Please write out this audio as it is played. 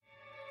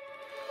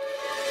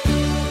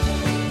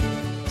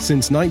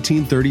Since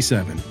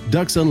 1937,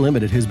 Ducks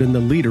Unlimited has been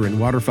the leader in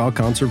waterfowl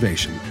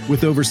conservation,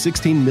 with over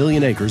 16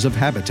 million acres of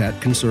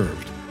habitat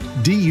conserved.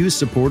 DU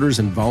supporters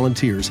and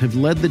volunteers have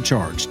led the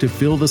charge to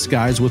fill the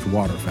skies with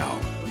waterfowl,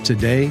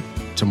 today,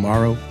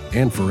 tomorrow,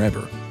 and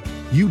forever.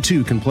 You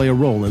too can play a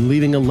role in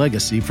leaving a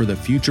legacy for the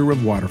future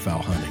of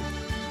waterfowl hunting.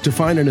 To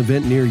find an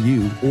event near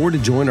you or to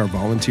join our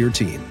volunteer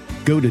team,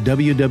 go to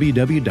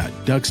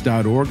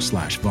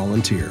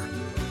www.ducks.org/volunteer.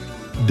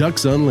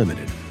 Ducks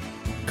Unlimited.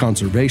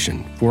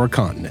 Conservation for a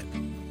continent.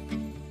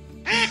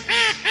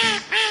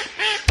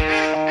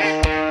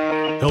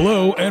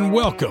 Hello and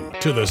welcome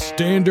to the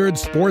Standard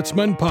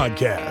Sportsman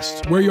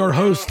Podcast, where your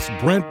hosts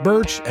Brent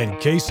Birch and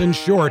Kason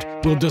Short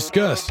will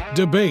discuss,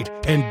 debate,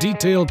 and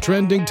detail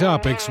trending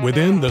topics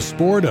within the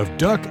sport of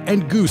duck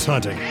and goose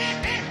hunting.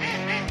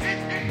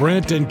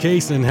 Brent and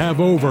Kason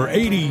have over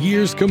 80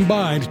 years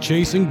combined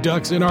chasing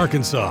ducks in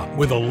Arkansas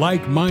with a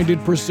like-minded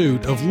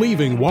pursuit of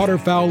leaving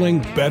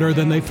waterfowling better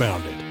than they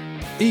found it.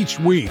 Each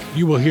week,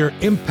 you will hear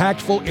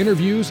impactful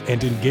interviews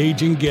and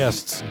engaging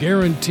guests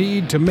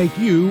guaranteed to make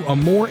you a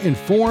more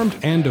informed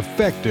and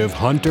effective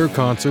hunter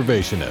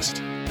conservationist.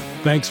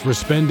 Thanks for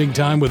spending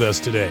time with us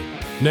today.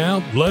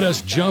 Now, let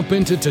us jump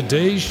into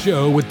today's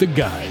show with the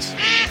guys.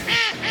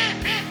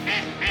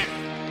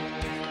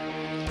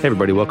 Hey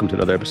everybody, welcome to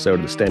another episode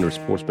of the Standard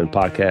Sportsman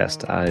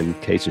Podcast. I'm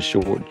Kason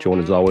Short,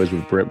 joined as always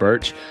with Brent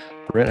Birch.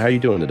 Brent, how are you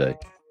doing today?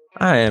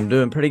 I am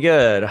doing pretty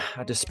good.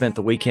 I just spent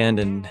the weekend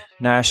in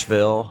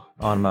Nashville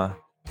on my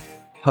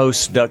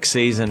post-duck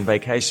season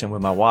vacation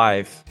with my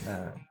wife.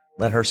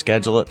 Let her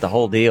schedule it, the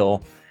whole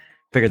deal.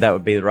 Figured that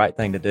would be the right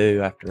thing to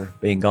do after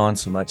being gone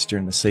so much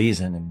during the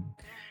season. And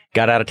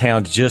got out of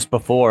town just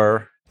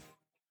before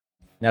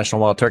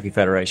National Wild Turkey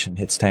Federation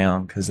hits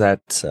town, because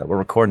that's we're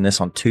recording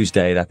this on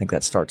Tuesday. I think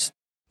that starts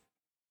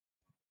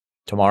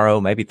tomorrow,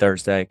 maybe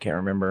Thursday. I can't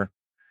remember.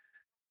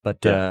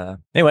 But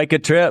anyway,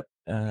 good trip.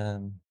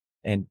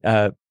 And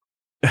as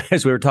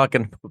we were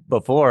talking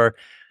before,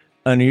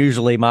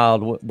 unusually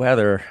mild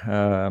weather.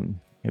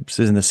 It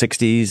was in the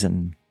 60s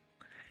and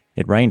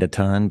it rained a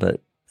ton,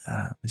 but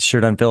it sure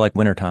doesn't feel like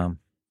wintertime.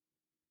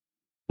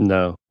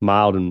 No,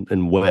 mild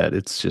and wet.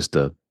 It's just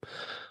a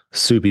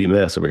soupy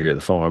mess over here at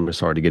the farm.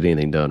 It's hard to get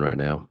anything done right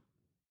now.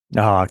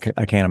 Oh, I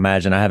can't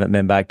imagine. I haven't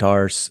been back to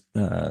ours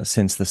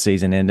since the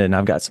season ended, and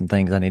I've got some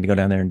things I need to go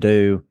down there and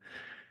do.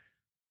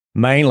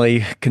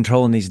 Mainly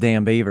controlling these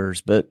damn beavers,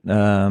 but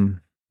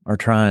or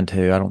trying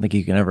to. I don't think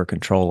you can ever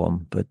control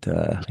them, but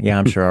yeah,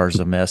 I'm sure ours is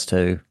a mess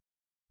too.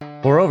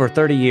 For over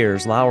 30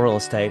 years, Lyle Real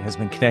Estate has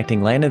been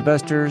connecting land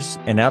investors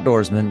and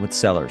outdoorsmen with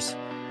sellers.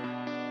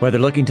 Whether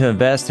looking to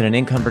invest in an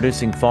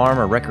income-producing farm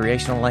or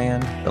recreational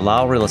land, the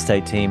Lyle Real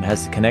Estate team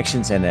has the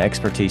connections and the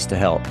expertise to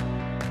help.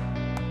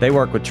 They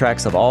work with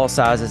tracts of all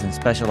sizes and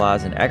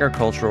specialize in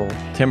agricultural,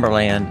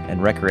 timberland,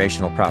 and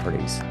recreational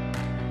properties.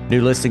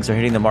 New listings are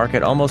hitting the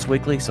market almost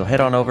weekly, so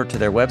head on over to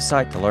their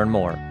website to learn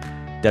more.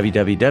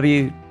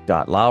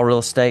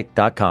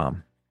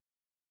 www.lylerealestate.com.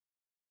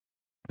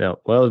 Yeah,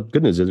 well, the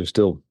good news is there's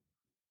still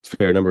a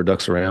fair number of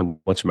ducks around. A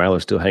bunch of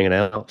mallards still hanging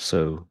out.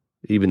 So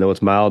even though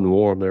it's mild and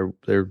warm,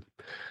 they're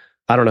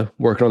I don't know,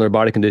 working on their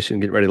body condition,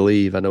 getting ready to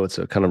leave. I know it's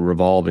a kind of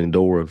revolving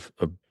door of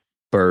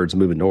birds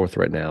moving north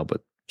right now,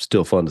 but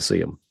still fun to see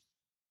them.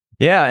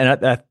 Yeah,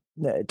 and I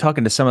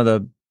talking to some of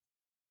the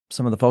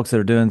folks that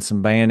are doing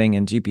some banding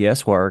and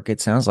GPS work, it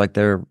sounds like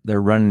they're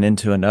running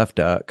into enough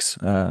ducks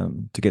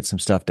to get some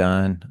stuff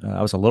done.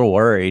 I was a little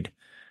worried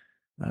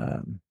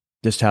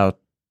just how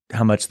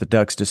much the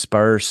ducks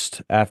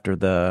dispersed after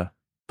the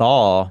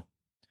thaw.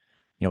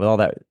 You know, with all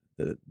that,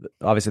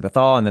 obviously the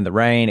thaw and then the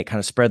rain, it kind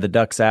of spread the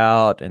ducks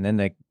out, and then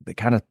they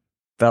kind of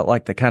felt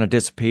like they kind of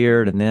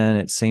disappeared, and then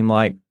it seemed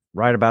like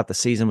right about the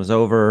season was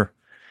over,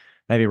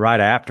 maybe right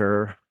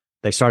after,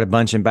 they started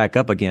bunching back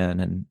up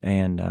again,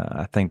 and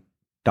I think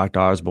Dr.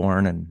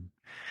 Osborne and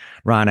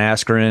Ryan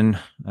Askren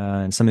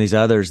and some of these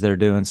others that are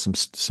doing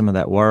some of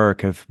that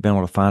work have been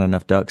able to find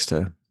enough ducks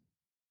to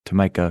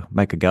make a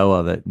go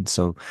of it. And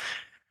so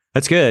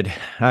that's good.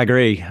 I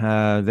agree.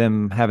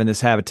 Them having this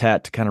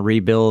habitat to kind of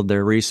rebuild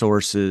their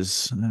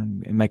resources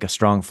and make a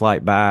strong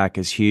flight back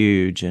is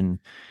huge. And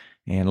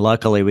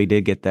luckily we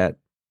did get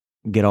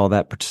all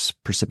that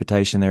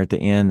precipitation there at the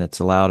end that's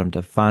allowed them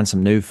to find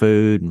some new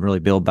food and really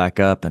build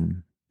back up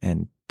and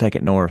take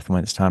it north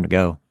when it's time to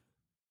go.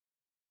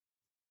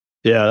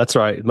 Yeah, that's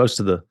right. Most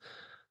of the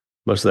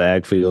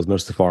ag fields,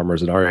 most of the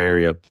farmers in our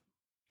area,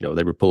 you know,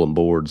 they were pulling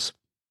boards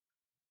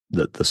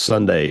the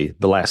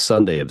last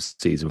Sunday of the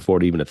season before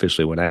it even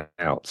officially went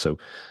out. So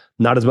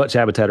not as much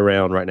habitat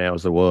around right now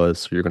as there was.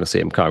 So you're going to see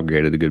them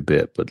congregated a good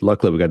bit. But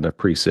luckily we got enough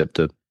precip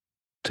to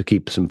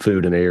keep some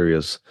food in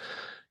areas,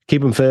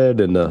 keep them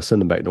fed, and send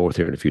them back north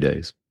here in a few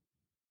days.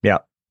 Yeah.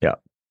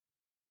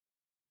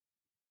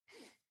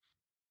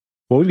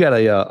 Well, we've got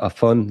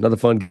another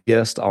fun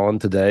guest on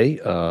today.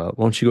 Why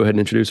don't you go ahead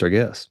and introduce our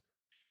guest?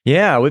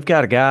 Yeah, we've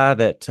got a guy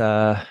that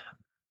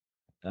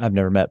I've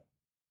never met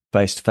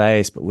face to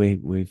face, but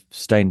we've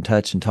stayed in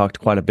touch and talked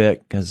quite a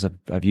bit because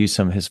I've used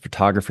some of his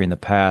photography in the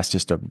past.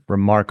 Just a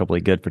remarkably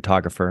good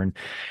photographer, and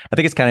I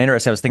think it's kind of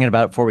interesting. I was thinking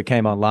about it before we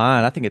came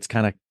online. I think it's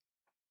kind of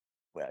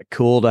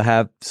cool to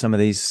have some of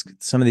these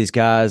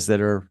guys that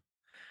are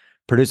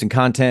producing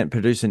content,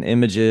 producing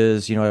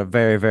images, at a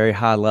very, very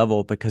high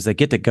level, because they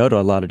get to go to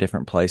a lot of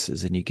different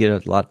places and you get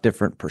a lot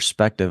different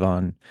perspective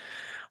on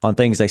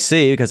things they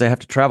see, because they have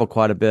to travel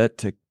quite a bit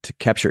to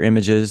capture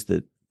images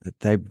that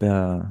they've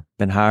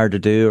been hired to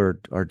do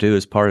or do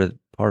as part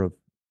of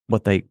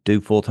what they do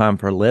full time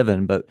for a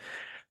living. But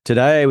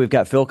today we've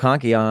got Phil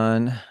Kahnke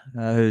on,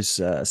 who's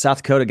a South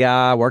Dakota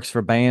guy, works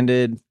for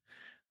Banded.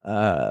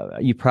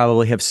 You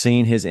probably have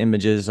seen his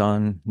images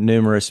on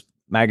numerous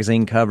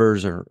magazine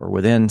covers or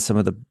within some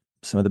of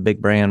the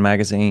big brand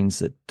magazines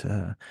that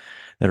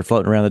are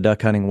floating around the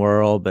duck hunting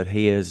world. But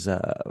he is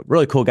a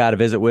really cool guy to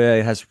visit with.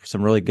 He has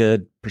some really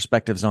good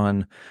perspectives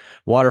on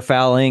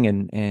waterfowling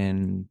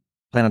and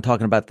plan on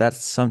talking about that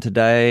some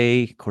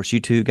today. Of course, you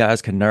two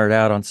guys can nerd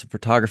out on some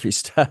photography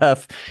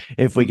stuff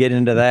if we get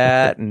into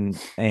that. And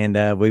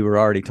we were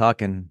already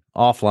talking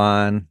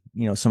offline,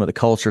 some of the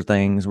culture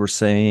things we're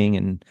seeing,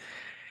 and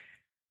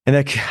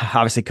that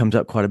obviously comes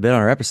up quite a bit on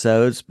our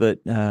episodes, but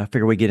I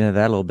figure we get into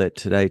that a little bit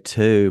today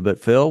too.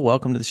 But Phil,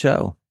 welcome to the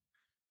show.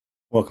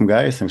 Welcome,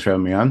 guys. Thanks for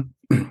having me on.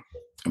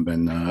 I've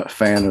been a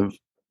fan of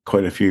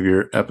quite a few of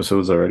your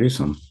episodes already,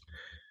 so I'm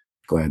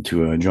glad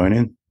to join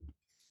in.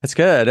 That's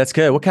good. That's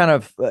good. What kind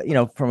of,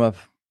 from a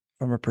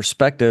weather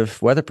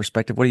perspective, what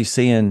are you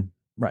seeing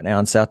right now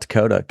in South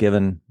Dakota,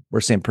 given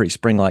we're seeing pretty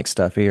spring-like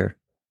stuff here?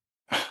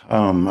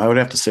 I would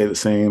have to say the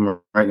same.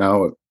 Right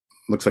now, it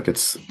looks like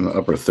it's in the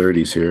upper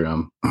 30s here.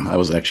 I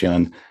was actually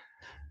on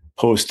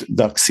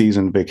post-duck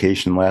season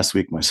vacation last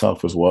week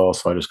myself as well,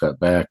 so I just got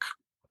back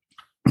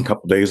a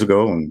couple days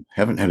ago and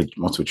haven't had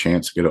much of a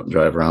chance to get out and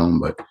drive around.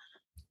 But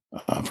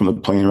from the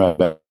plane ride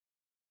back,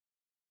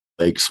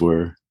 lakes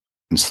were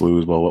in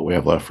sloughs, well, what we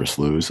have left for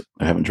sloughs,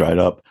 I haven't dried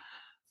up,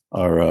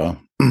 are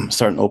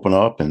starting to open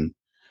up, and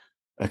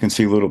I can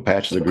see little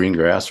patches of green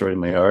grass right in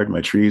my yard.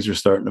 My trees are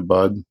starting to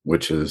bud,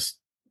 which is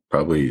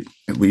probably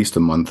at least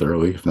a month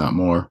early, if not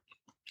more.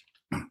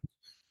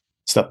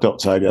 Stepped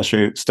outside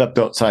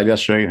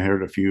yesterday and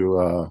heard a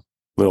few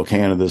little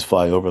Canadas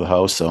fly over the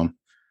house. So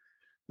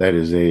that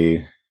is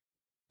a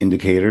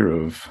indicator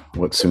of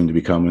what's soon to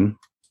be coming.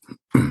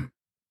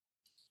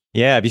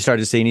 Yeah. Have you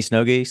started to see any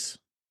snow geese?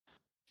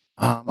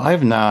 I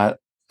have not.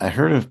 I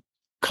heard a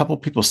couple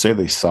people say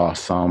they saw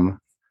some.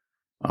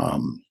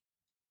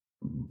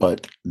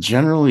 But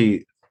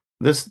generally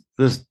the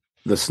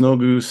snow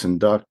goose and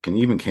duck and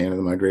even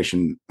Canada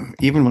migration,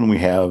 even when we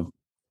have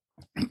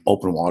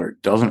open water,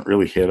 doesn't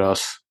really hit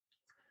us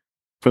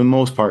for the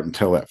most part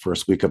until that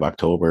first week of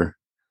October.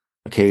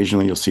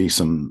 Occasionally you'll see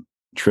some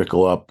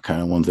trickle up,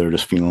 kind of ones that are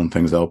just feeling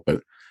things out,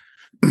 but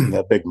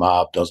that big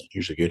mob doesn't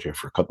usually get here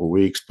for a couple of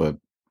weeks. But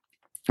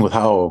with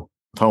how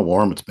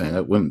warm it's been,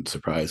 it wouldn't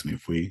surprise me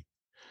if we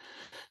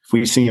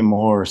see them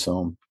more.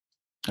 So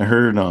I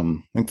heard, I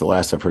think the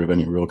last I've heard of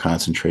any real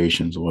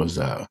concentrations was,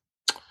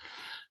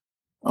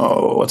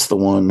 what's the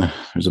one?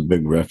 There's a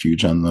big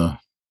refuge on the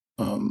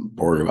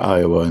border of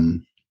Iowa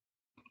and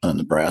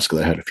Nebraska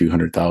that had a few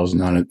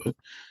 100,000 on it, but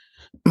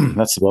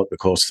that's about the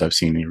closest I've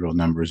seen any real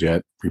numbers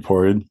yet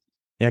reported.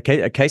 Yeah,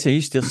 Case, are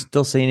you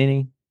still seeing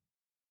any?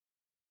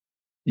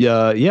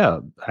 Yeah.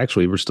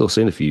 Actually, we're still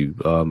seeing a few.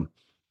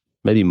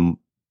 Maybe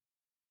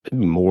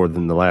more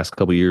than the last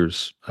couple of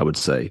years, I would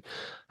say.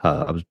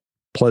 I was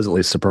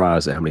pleasantly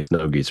surprised at how many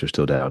snow geese are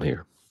still down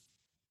here.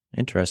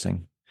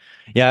 Interesting.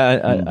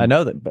 Yeah, I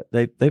know that, but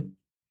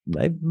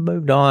they've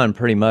moved on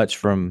pretty much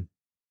from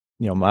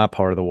my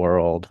part of the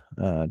world.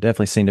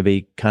 Definitely seem to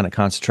be kind of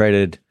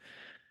concentrated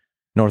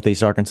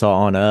northeast Arkansas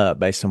on up,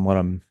 based on what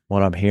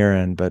I'm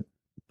hearing. But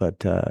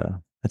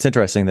it's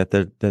interesting that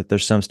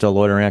there's some still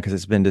loitering around, because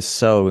it's been just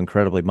so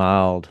incredibly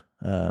mild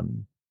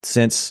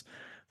since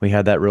we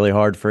had that really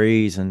hard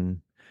freeze and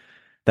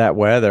that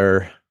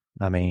weather.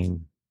 I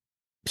mean,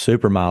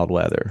 super mild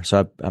weather.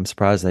 So I'm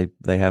surprised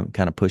they haven't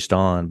kind of pushed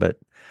on, but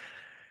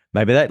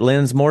maybe that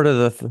lends more to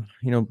the,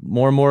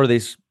 more and more of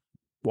these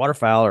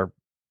waterfowl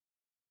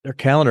they're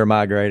calendar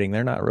migrating.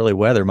 They're not really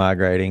weather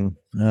migrating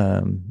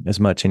as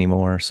much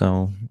anymore.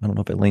 So I don't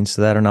know if it leans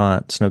to that or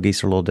not. Snow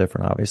geese are a little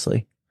different,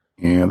 obviously.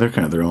 Yeah, they're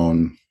kind of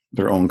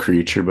their own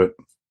creature, but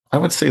I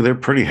would say they're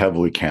pretty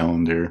heavily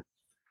calendar.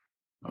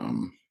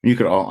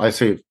 I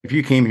say if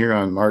you came here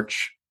on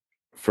March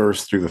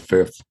 1st through the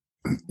 5th,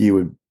 you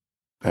would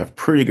have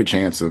pretty good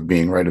chance of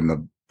being right in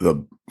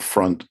the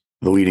front,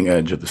 the leading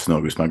edge of the snow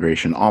goose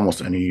migration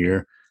almost any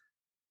year,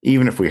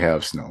 even if we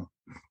have snow.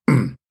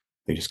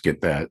 They just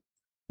get that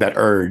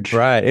urge.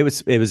 Right. It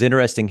was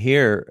interesting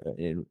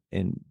here,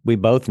 and we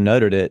both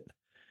noted it,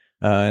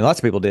 and lots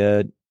of people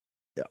did.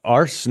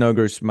 Our snow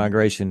goose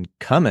migration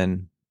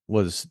coming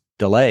was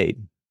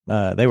delayed.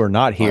 They were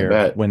not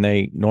here when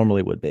they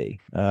normally would be.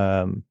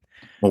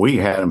 Well, we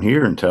had them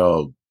here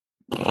until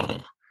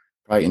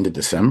probably into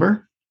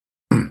December.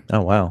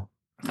 Oh, wow.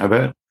 I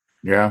bet.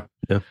 Yeah.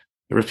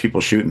 there was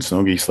people shooting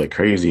snow geese like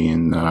crazy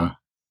in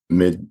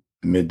mid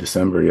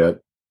December yet,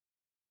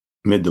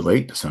 mid to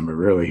late December,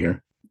 really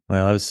here.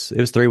 Well, it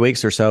was 3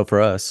 weeks or so for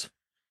us.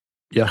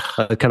 Yeah,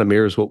 it kind of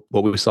mirrors what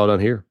we saw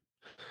down here.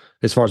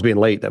 As far as being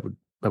late, that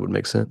would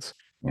make sense.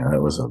 Yeah, that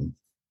was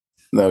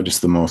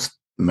just the most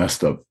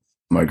messed up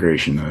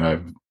migration that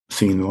I've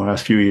seen in the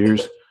last few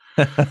years.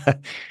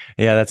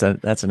 Yeah, that's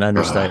an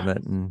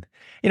understatement. And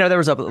there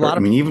was a lot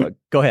of. Even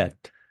go ahead.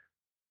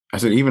 I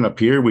said, even up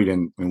here,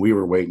 we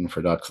were waiting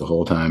for ducks the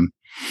whole time,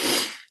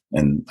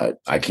 and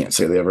I can't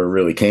say they ever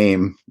really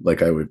came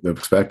like I would have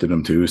expected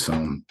them to.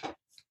 So,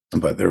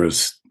 but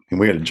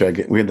we had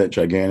that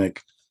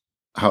gigantic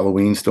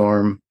Halloween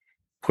storm,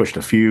 pushed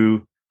a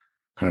few,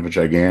 kind of a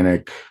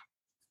gigantic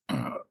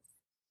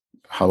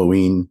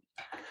Halloween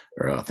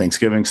or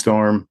Thanksgiving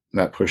storm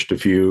that pushed a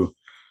few,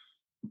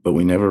 but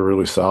we never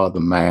really saw the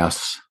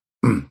mass.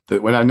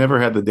 When I never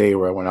had the day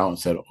where I went out and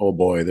said, "Oh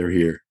boy, they're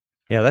here."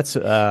 Yeah, that's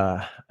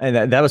and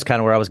that was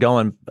kind of where I was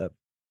going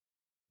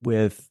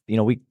with.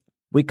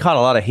 We caught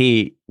a lot of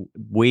heat.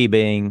 We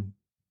being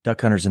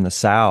duck hunters in the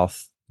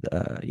South,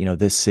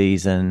 this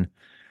season,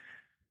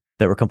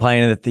 that were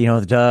complaining that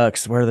the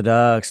ducks, where are the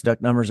ducks?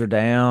 Duck numbers are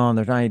down.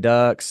 There's not any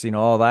ducks.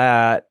 All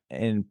that,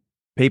 and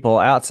people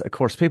outside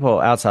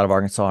of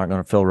Arkansas aren't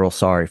going to feel real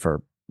sorry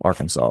for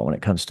Arkansas when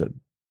it comes to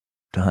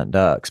hunt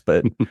ducks.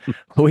 But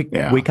we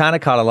kind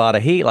of caught a lot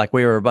of heat, like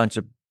we were a bunch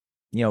of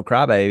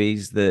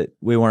crybabies that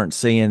we weren't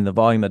seeing the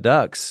volume of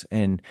ducks,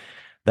 and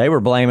they were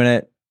blaming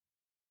it.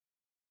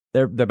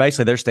 They're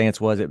basically, their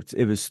stance was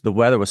it was the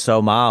weather was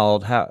so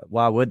mild.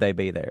 Why would they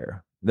be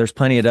there? There's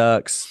plenty of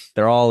ducks.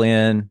 They're all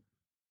in.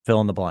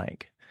 Fill in the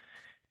blank.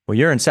 Well,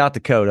 you're in South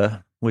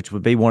Dakota, which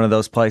would be one of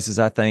those places,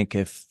 I think,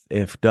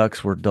 if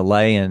ducks were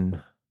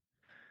delaying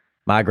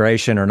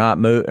migration or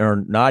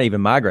not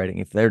even migrating,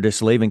 if they're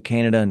just leaving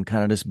Canada and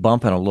kind of just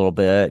bumping a little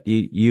bit,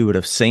 you would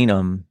have seen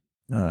them.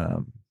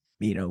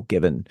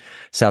 Given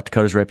South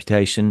Dakota's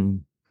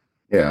reputation,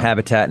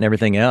 habitat, and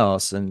everything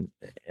else. And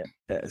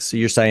so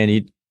you're saying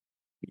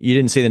you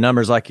didn't see the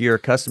numbers like you're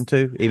accustomed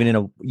to, even in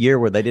a year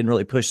where they didn't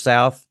really push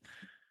south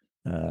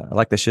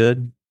like they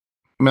should?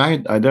 I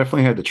mean, I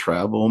definitely had to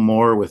travel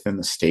more within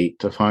the state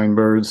to find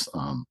birds.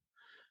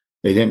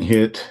 They didn't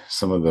hit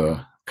some of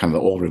the kind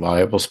of the old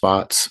reliable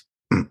spots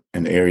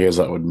in areas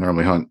I would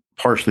normally hunt,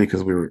 partially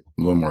because we were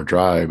a little more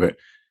dry, but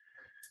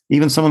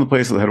even some of the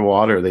places that had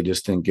water, they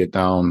just didn't get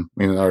down.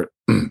 I mean,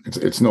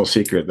 it's no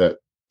secret that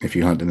if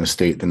you hunt in the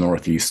state, the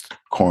northeast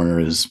corner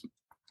is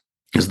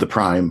the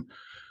prime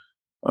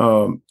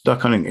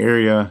duck hunting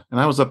area, and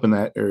I was up in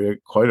that area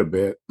quite a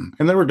bit,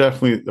 and there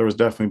was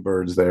definitely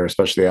birds there,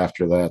 especially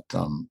after that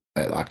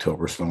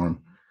October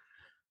storm.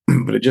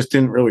 But it just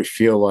didn't really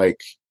feel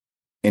like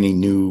any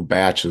new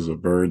batches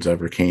of birds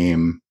ever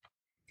came.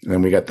 And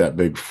then we got that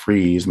big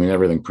freeze. I mean,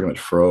 everything pretty much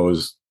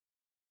froze.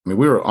 I mean,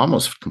 we were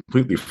almost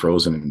completely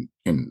frozen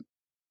in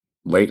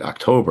late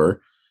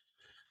October,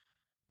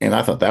 and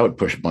I thought that would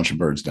push a bunch of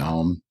birds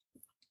down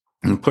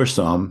and push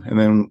some. And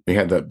then we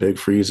had that big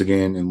freeze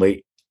again in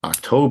late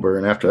October,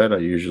 and after that, I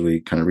usually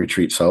kind of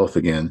retreat south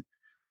again.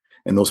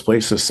 And those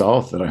places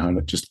south that I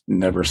hunted just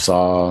never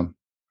saw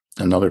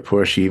another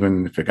push,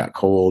 even if it got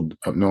cold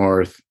up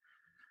north.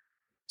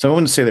 So I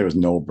wouldn't say there was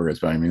no birds,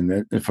 but I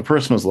mean, if a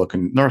person was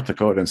looking, North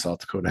Dakota and South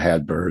Dakota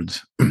had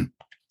birds,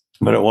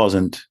 but it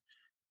wasn't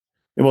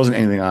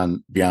anything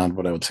on beyond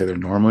what I would say there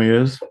normally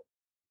is.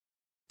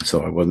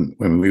 So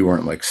we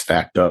weren't like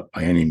stacked up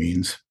by any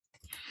means.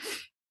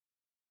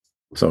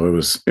 So it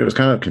was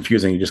kind of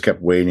confusing. You just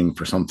kept waiting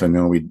for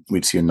something.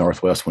 We'd see a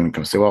northwest wind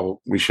come, say,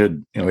 well, they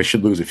should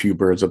lose a few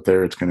birds up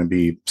there. It's going to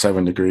be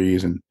 7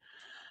 degrees and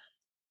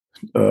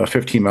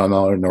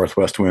 15-mile-an-hour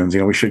northwest winds.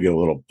 We should get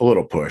a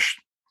little push.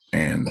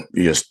 And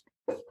I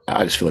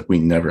just feel like we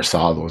never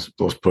saw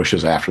those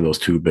pushes after those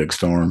 2 big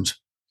storms,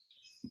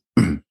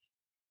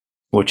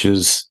 which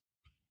is,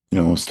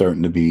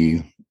 starting to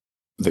be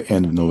the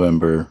end of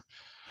November,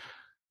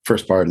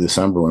 first part of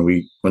December, when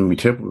we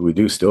typically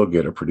do still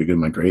get a pretty good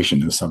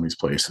migration in some of these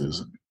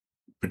places.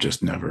 It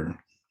just never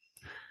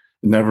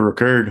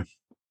occurred.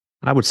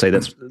 I would say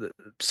that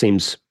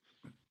seems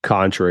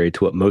contrary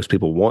to what most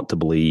people want to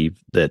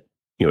believe, that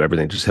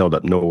everything just held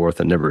up north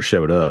and never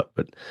showed up.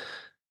 But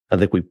I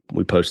think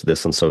we posted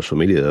this on social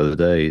media the other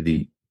day.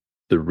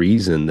 The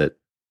reason that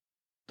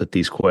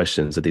these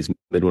questions, that these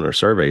midwinter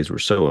surveys were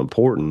so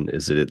important,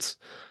 is that it's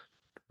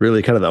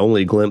really kind of the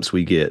only glimpse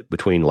we get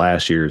between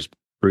last year's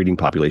breeding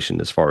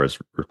population as far as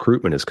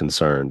recruitment is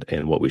concerned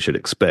and what we should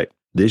expect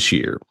this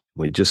year.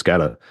 We just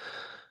got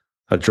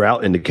a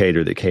drought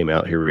indicator that came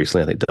out here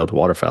recently. I think Delta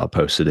Waterfowl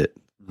posted it.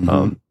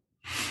 Mm-hmm.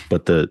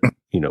 But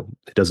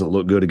it doesn't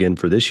look good again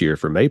for this year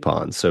for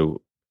Maypond.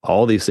 So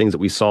all these things that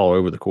we saw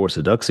over the course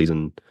of duck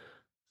season,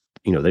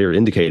 they are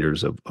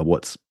indicators of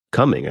what's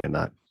coming.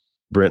 And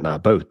Brent and I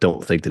both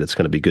don't think that it's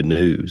going to be good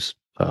news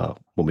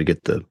when we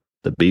get the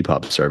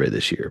BPOP survey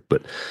this year.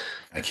 But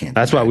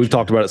that's why we've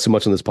talked about it so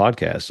much on this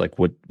podcast, like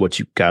what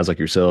you guys like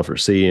yourself are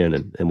seeing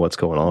and what's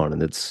going on.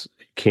 And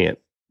you can't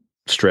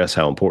stress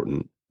how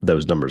important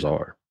those numbers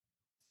are.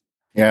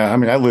 Yeah, I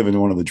mean, I live in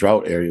one of the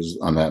drought areas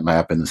on that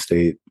map in the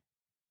state,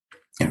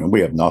 and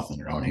we have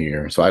nothing around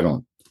here. So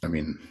I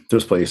mean,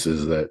 there's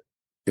places that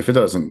if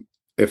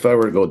I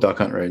were to go duck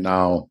hunt right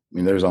now, I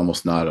mean, there's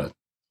almost not a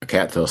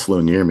cattail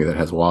slough near me that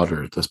has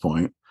water at this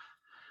point.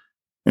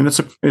 And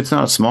it's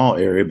not a small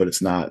area, but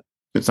it's not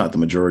the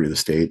majority of the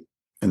state.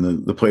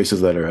 And the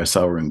places that I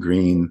saw were in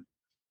green.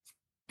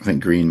 I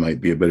think green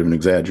might be a bit of an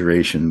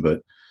exaggeration,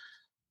 but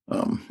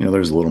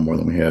there's a little more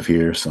than we have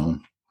here. So,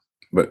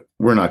 but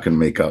we're not going to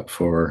make up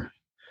for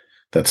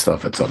that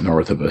stuff that's up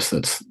north of us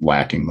that's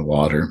lacking the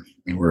water.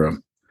 I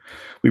mean,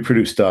 we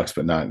produce ducks,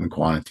 but not in the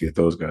quantity that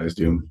those guys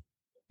do.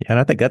 Yeah, and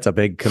I think that's a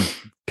big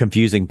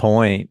confusing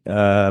point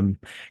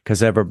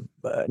because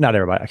not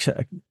everybody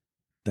actually.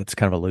 That's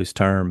kind of a loose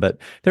term, but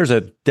there's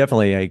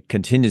definitely a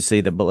contingency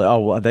that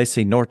well, they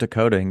see North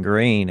Dakota in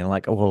green and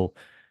like, oh,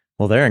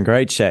 well, they're in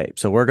great shape,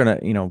 so we're gonna,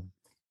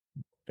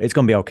 it's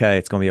gonna be okay.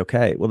 It's gonna be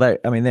okay. Well, they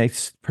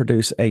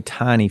produce a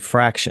tiny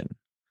fraction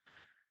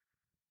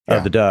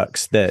of the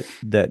ducks that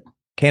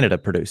Canada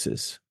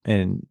produces,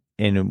 and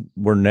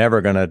we're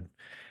never gonna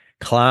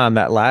climb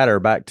that ladder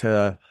back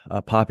to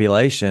a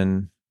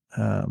population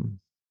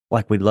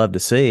like we'd love to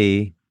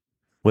see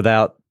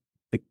without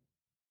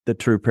the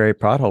true prairie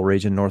pothole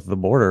region north of the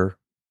border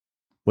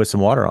with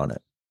some water on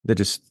it. It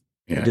just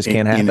can't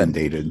happen.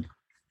 Inundated.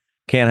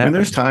 Can't happen. I mean,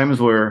 there's times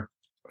where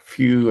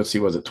was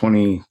it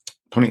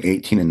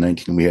 2018 and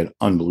 19, we had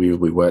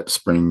unbelievably wet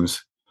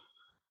springs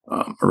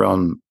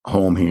around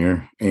home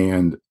here.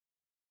 And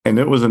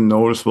it was a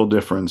noticeable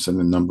difference in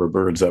the number of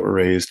birds that were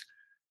raised.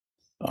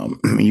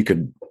 You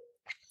could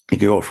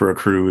go for a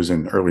cruise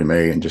in early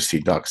May and just see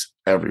ducks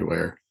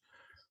everywhere.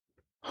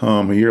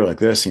 A year like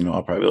this,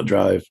 I'll probably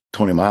drive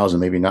 20 miles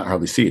and maybe not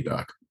hardly see a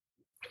duck.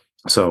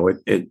 So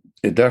it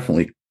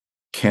definitely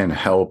can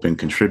help and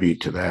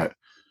contribute to that,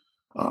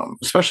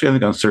 especially I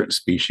think on certain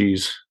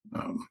species.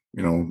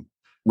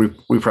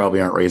 We probably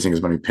aren't raising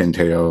as many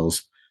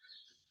pintails,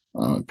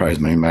 probably as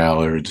many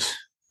mallards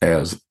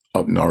as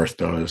up north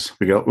does.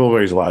 We'll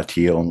raise a lot of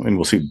teal, and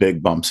we'll see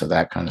big bumps of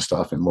that kind of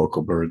stuff in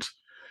local birds,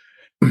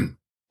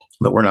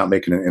 but we're not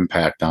making an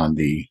impact on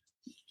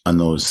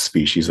those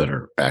species that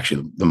are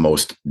actually the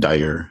most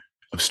dire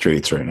of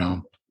straits right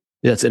now.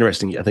 Yeah, it's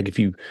interesting. I think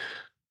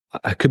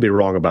I could be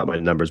wrong about my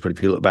numbers, but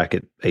if you look back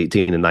at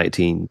 18 and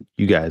 19,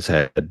 you guys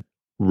had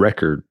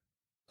record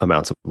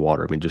amounts of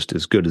water. I mean, just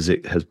as good as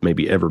it has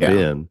maybe ever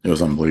been. It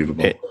was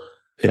unbelievable.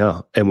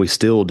 And we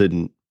still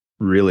didn't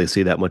really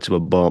see that much of a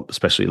bump,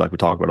 especially like we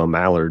talked about on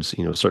mallards,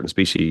 certain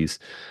species.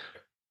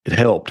 It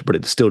helped, but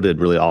it still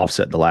did really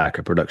offset the lack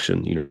of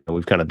production.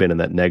 We've kind of been in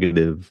that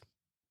negative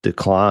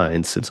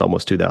decline since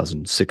almost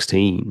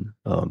 2016.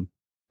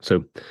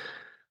 So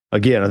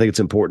again, I think it's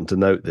important to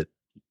note that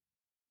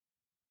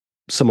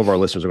some of our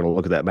listeners are going to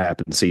look at that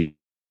map and see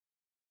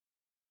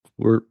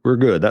we're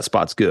good. That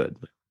spot's good.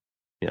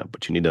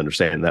 But you need to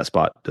understand that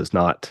spot does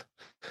not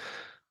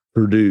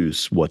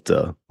produce what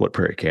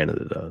Prairie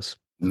Canada does.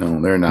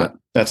 No, they're not.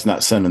 That's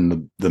not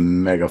sending the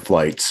mega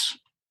flights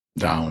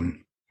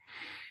down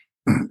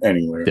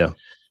anywhere. Yeah.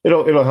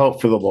 It'll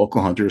help for the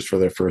local hunters for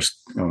their first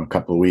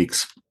couple of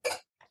weeks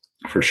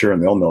for sure,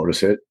 and they'll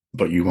notice it,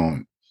 but you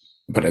won't.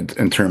 But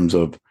in terms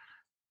of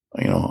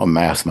a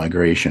mass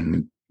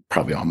migration,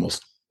 probably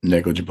almost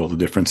negligible the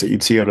difference that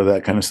you'd see out of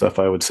that kind of stuff,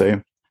 I would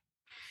say.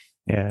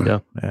 Yeah.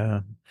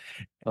 And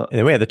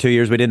then we had the 2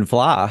 years we didn't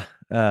fly,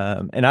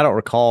 and I don't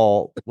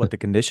recall what the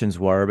conditions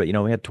were, but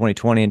we had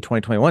 2020 and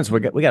 2021, so we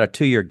got a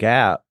 2-year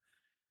gap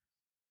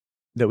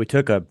that we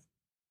took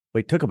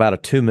about a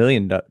 2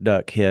 million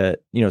duck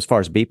hit, as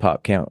far as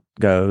BPOP count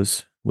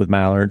goes with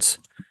mallards.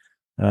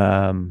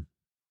 But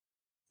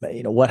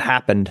what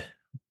happened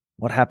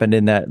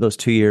in those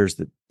 2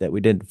 years that we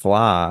didn't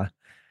fly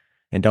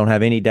and don't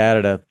have any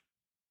data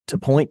to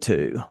point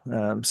to.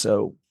 I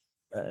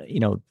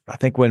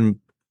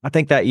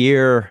think that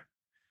year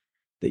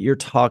that you're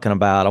talking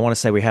about, I want to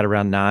say we had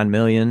around 9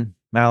 million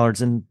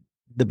mallards in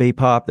the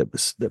BPOP that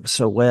was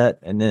so wet.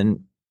 And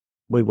then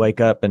we wake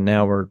up and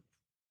now we're,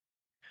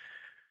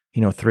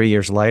 3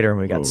 years later and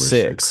we got over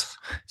 6.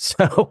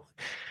 So,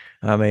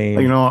 I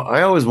mean,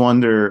 I always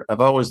wonder,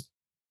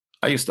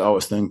 I used to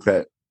always think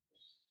that,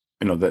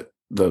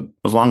 that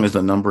as long as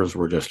the numbers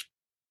were just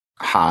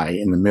high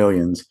in the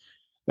millions,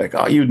 like,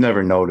 you'd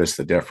never notice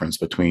the difference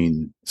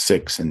between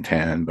 6 and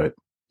 10, but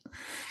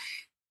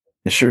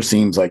it sure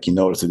seems like you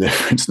notice the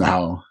difference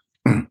now.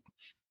 I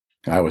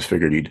always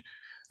figured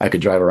I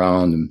could drive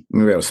around, and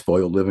maybe I was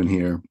spoiled living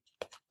here.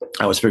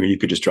 I always figured you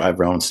could just drive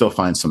around and still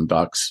find some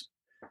ducks,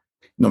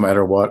 no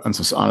matter what,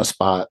 on a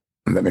spot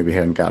that maybe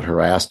hadn't got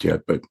harassed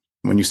yet. But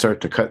when you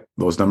start to cut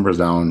those numbers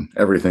down,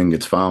 everything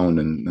gets found,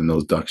 and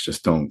those ducks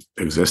just don't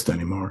exist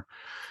anymore.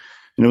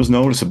 And it was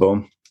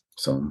noticeable.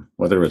 So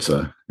whether it's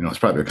it's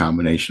probably a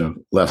combination of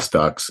less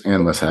ducks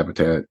and less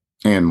habitat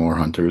and more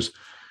hunters,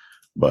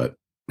 but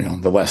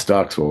the less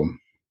ducks will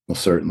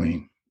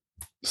certainly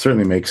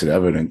makes it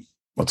evident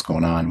what's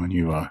going on when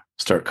you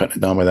start cutting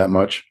it down by that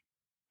much.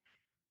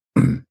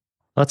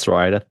 That's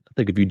right. I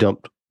think if you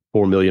dumped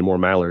 4 million more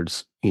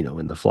mallards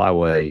in the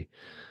flyway,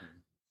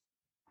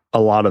 a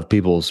lot of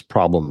people's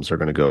problems are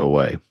going to go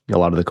away. A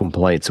lot of the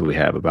complaints that we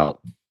have about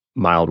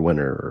mild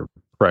winter or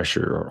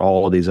pressure or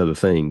all of these other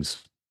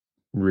things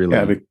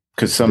really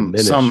because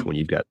diminish when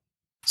you've got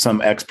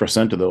some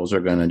X% of those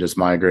are going to just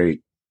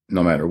migrate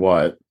no matter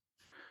what.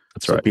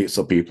 That's right.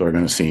 So people are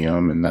going to see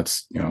them, and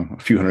that's a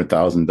few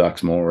 100,000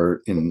 ducks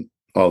more in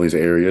all these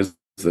areas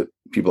that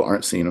people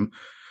aren't seeing them.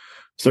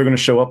 So they're going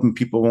to show up, and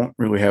people won't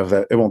really have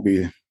that. It won't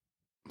be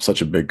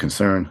such a big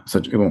concern.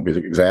 It won't be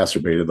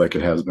exacerbated like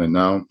it has been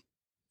now.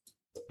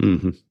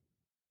 Mm-hmm.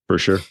 For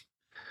sure.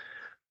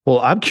 Well,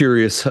 I'm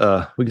curious.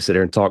 We can sit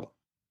here and talk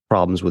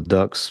problems with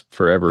ducks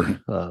forever.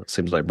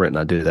 Seems like Brent and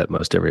I do that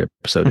most every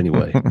episode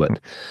anyway. But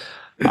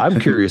I'm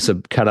curious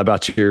kind of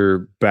about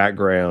your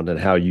background and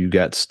how you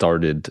got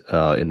started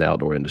in the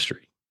outdoor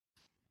industry.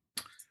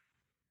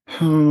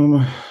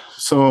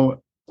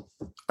 So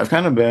I've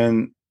kind of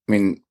been,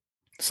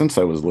 since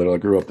I was little, I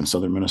grew up in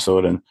southern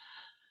Minnesota, and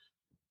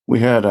we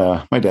had,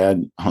 my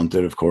dad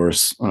hunted, of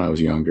course, when I was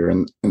younger.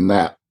 And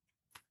that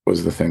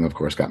was the thing, of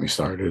course, got me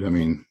started.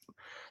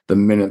 The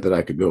minute that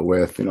I could go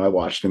with, I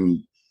watched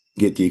him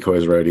get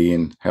decoys ready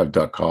and have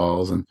duck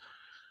calls and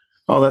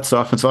all that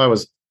stuff. And so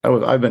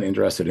I've been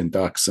interested in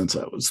ducks since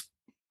I was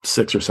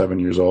 6 or 7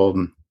 years old.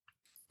 And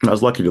I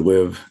was lucky to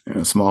live in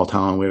a small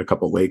town. We had a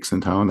couple of lakes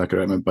in town that I could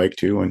ride my bike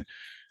to. And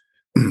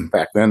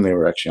back then they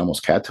were actually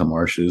almost cattail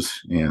marshes.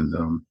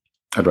 And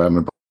I'd ride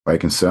my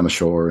bike and sit on the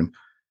shore and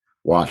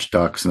watch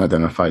ducks and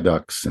identify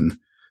ducks, and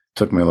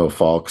took my little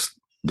Falks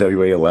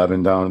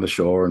WA-11 down to the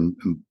shore and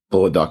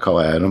blow a duck call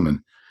at them and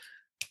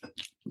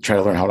try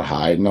to learn how to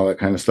hide and all that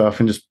kind of stuff,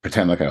 and just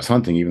pretend like I was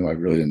hunting, even though I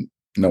really didn't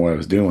know what I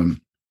was doing.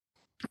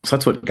 So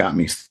that's what got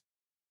me.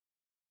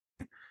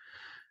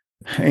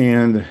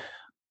 And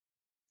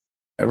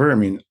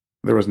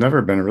there was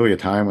never been really a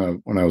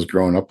time when I was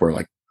growing up where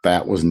like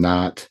that was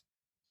not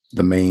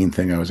the main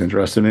thing I was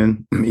interested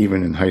in,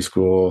 even in high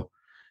school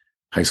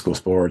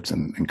sports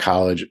and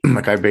college.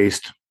 Like I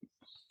based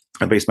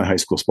my high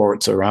school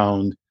sports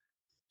around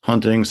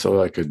hunting,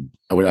 so I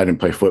didn't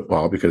play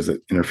football because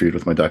it interfered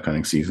with my duck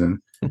hunting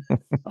season.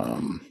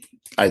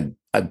 I'd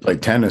play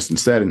tennis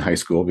instead in high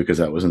school because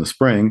that was in the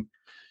spring.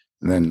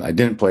 And then I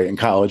didn't play it in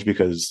college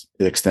because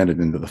it extended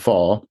into the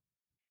fall.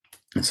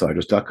 And so I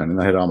just duck hunted.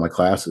 I had all my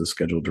classes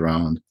scheduled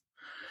around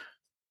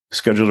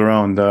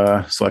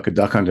so I could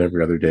duck hunt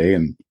every other day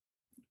and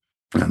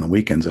on the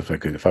weekends if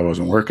I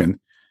wasn't working.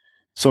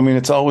 So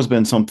it's always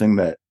been something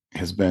that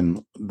has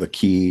been the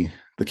key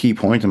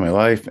point in my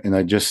life. And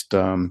I just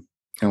when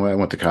I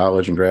went to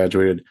college and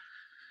graduated,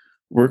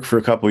 worked for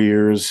a couple of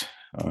years,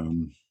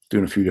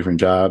 doing a few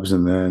different jobs,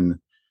 and then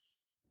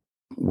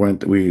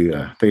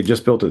they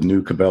just built a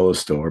new Cabela's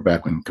store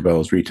back when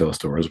Cabela's retail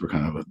stores were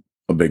kind of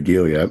a big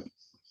deal yet.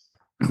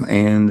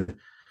 And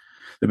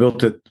they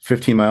built it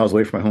 15 miles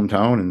away from my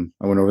hometown, and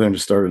I went over there and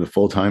just started a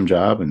full-time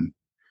job and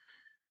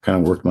kind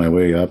of worked my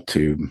way up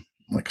to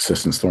like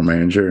assistant store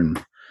manager.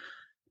 And,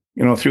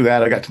 through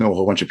that, I got to know a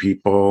whole bunch of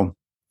people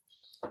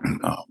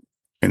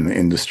in the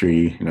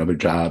industry, their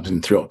jobs,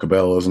 and throughout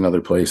Cabela's and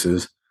other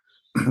places.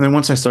 And then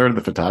once I started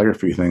the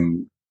photography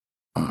thing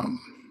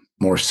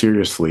more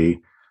seriously,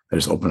 I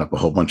just opened up a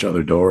whole bunch of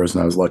other doors,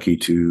 and I was lucky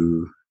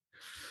to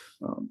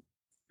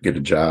get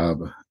a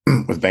job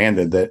with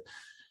Banded that,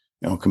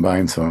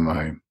 combined some of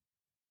my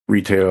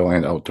retail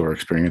and outdoor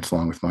experience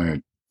along with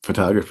my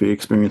photography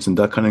experience and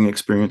duck hunting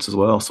experience as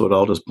well. So it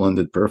all just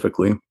blended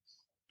perfectly.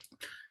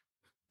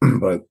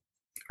 But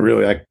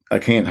really, I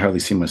can't hardly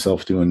see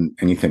myself doing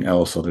anything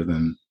else other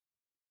than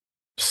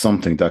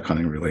something duck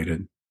hunting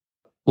related.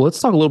 Well,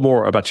 let's talk a little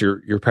more about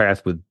your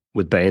path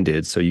with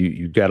Banded. So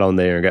you got on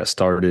there and got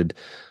started.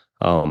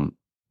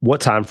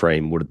 What time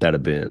frame would that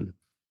have been?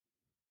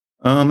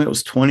 It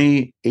was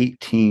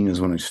 2018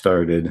 is when I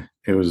started.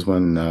 It was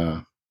when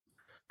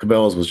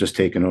Cabela's was just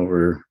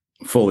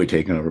fully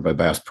taken over by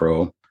Bass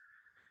Pro.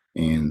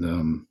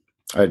 And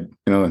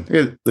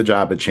the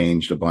job had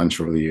changed a bunch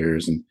over the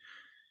years, and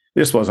it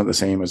just wasn't the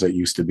same as it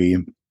used to be.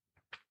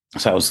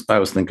 So I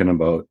was thinking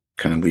about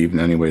kind of leaving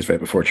anyways right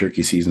before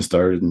turkey season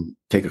started, and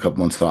take a couple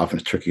months off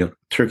and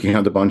turkey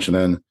hunt a bunch, and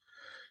then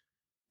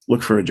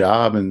look for a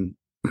job. And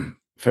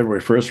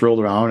February 1st rolled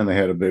around, and they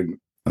had a big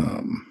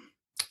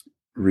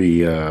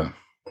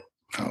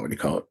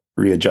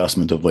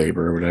readjustment of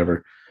labor or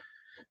whatever.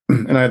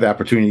 And I had the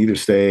opportunity to either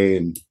stay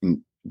and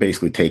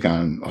basically take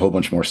on a whole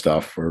bunch more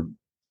stuff for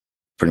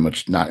pretty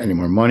much not any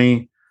more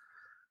money,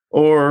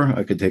 or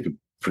I could take a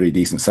pretty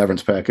decent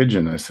severance package.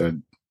 And I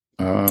said,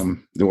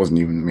 it wasn't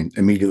even,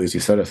 immediately as you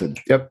said, I said,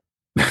 yep,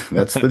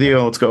 that's the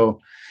deal. Let's go.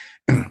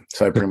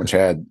 So I pretty much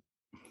had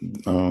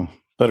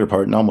better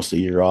part in almost a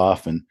year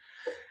off, and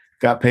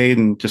got paid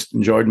and just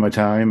enjoyed my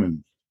time.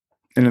 And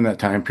in that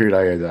time period,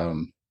 I had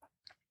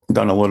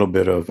done a little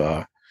bit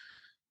of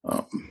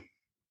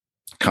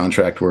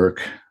contract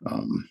work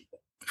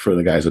for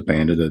the guys at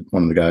Banded.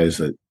 One of the guys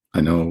that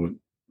I know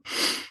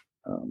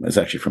is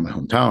actually from my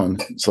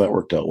hometown, so that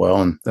worked out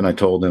well. And then I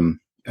told him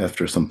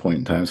after some point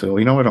in time, I said, well,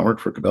 I don't work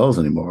for Cabela's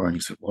anymore. And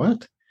he said,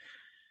 what?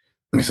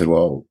 And he said,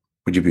 well,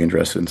 would you be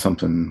interested in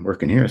something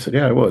working here? I said,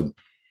 yeah, I would.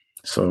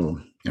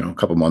 So, a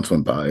couple months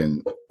went by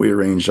and we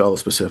arranged all the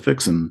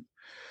specifics. And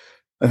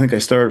I think I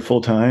started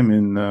full time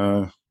in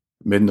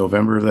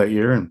mid-November of that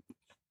year. And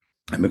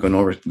I've been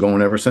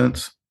going ever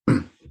since.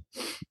 Well,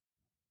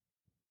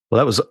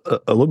 that was a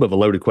little bit of a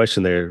loaded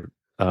question there.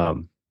 I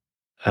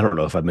don't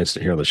know if I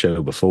mentioned it here on the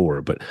show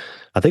before, but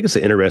I think it's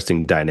an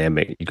interesting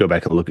dynamic. You go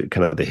back and look at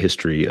kind of the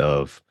history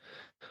of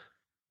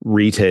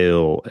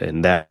retail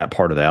and that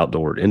part of the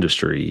outdoor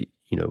industry.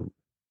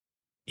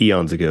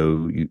 Eons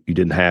ago, you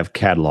didn't have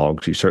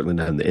catalogs. You certainly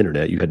didn't have the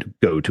internet. You had to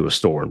go to a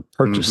store and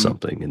purchase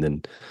something. And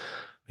then,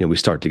 we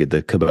start to get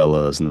the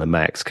Cabela's and the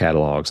Max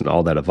catalogs and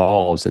all that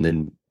evolves. And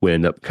then we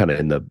end up kind of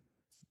in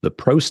the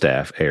pro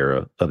staff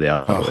era of the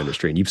outdoor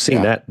industry. And you've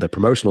seen that the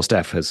promotional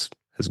staff has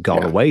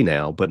gone away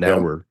now, but now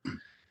we're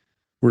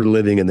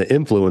living in the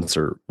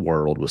influencer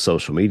world with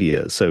social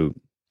media. So,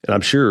 and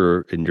I'm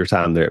sure in your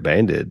time there at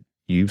Bandit,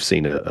 you've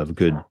seen a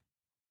good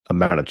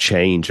amount of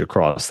change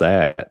across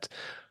that.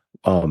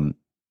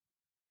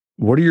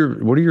 What are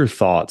your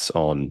thoughts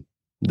on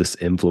this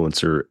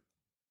influencer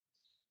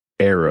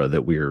era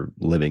that we're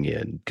living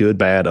in? Good,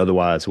 bad,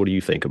 otherwise? What do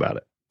you think about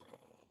it?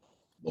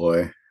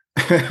 Boy.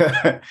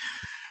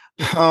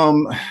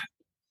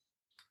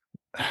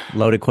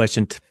 Loaded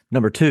question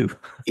number 2.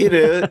 It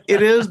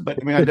is, but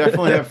I mean, I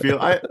definitely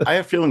I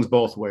have feelings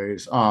both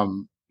ways.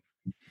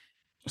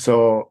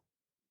 So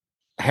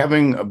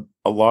having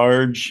a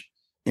large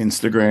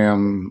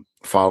Instagram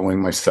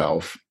following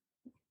myself,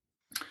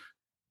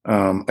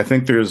 I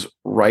think there's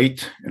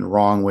right and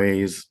wrong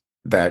ways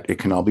that it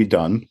can all be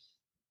done,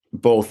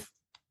 both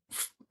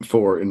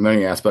in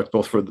many aspects,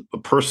 both for the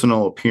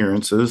personal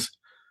appearances,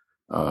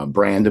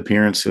 brand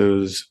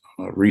appearances,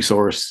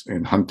 resource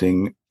and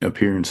hunting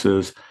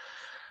appearances.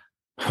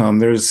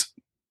 There's,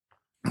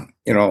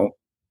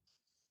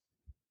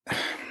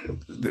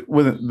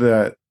 with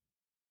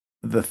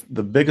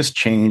the biggest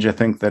change I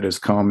think that has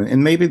come,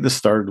 and maybe this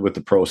started with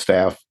the pro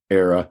staff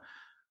era,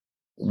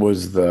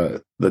 was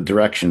the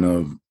direction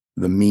of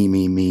the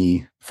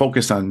me,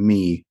 focus on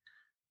me,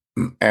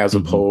 as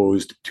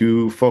opposed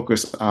to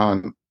focus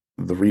on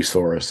the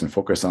resource and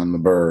focus on the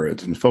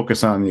birds and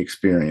focus on the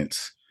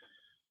experience,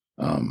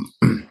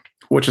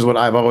 which is what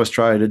I've always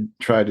tried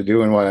to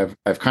do, and what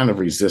I've kind of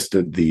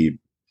resisted the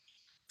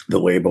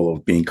label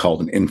of being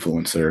called an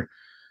influencer.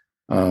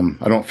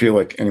 I don't feel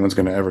like anyone's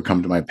going to ever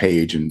come to my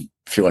page and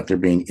feel like they're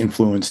being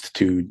influenced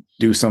to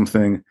do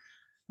something.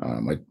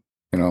 I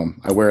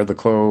wear the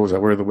clothes, I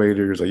wear the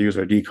waders, I use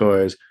our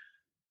decoys,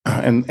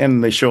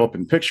 and they show up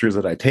in pictures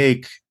that I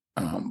take.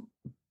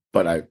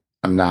 But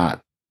I'm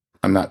not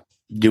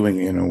doing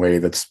it in a way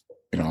that's,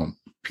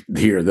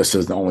 here, this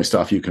is the only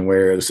stuff you can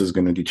wear. This is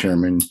going to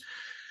determine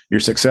your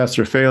success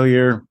or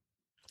failure.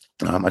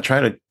 I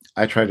try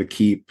to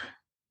keep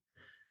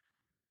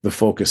the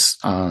focus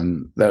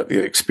on the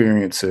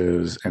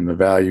experiences and the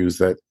values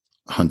that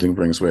hunting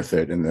brings with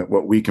it, and that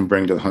what we can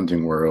bring to the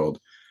hunting world,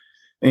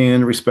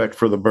 and respect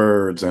for the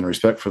birds and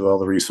respect for all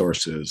the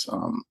resources.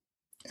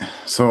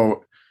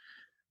 So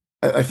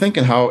I think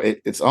in how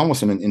it's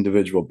almost on an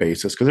individual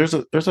basis,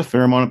 because there's a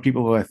fair amount of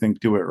people who I think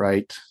do it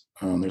right.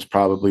 There's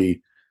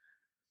probably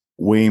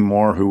way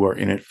more who are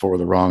in it for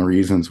the wrong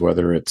reasons,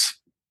 whether it's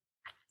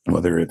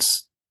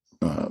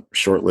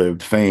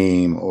short-lived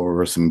fame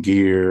or some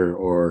gear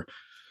or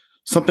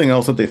something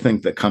else that they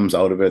think that comes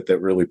out of it that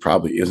really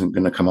probably isn't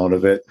going to come out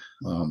of it.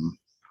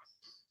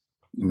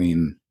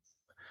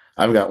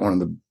 I've got one of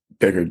the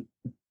bigger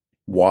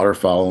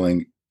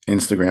waterfowling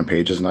Instagram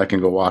pages, and I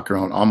can go walk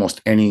around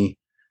almost any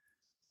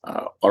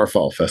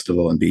waterfowl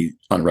festival and be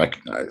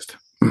unrecognized.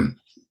 And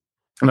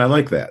I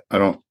like that. I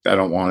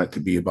don't want it to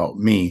be about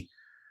me,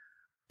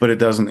 but it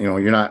doesn't,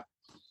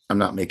 I'm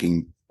not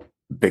making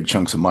big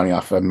chunks of money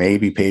off of it.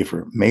 Maybe pay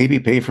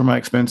for my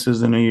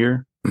expenses in a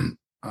year.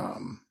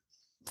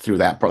 Through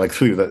that part, like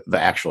through the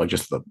actual, like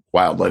just the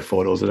wildlife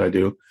photos that I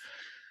do.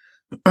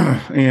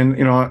 And,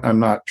 I'm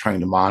not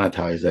trying to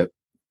monetize it.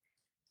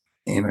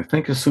 And I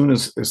think as soon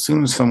as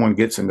someone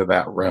gets into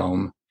that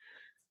realm,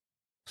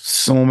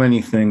 so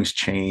many things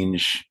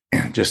change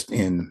just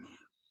in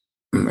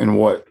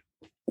what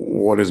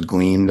is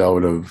gleaned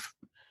out of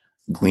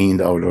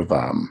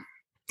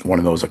one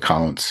of those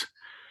accounts.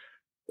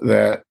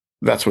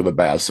 That's where the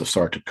bad stuff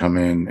start to come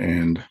in.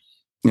 And,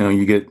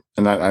 you get,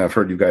 and I've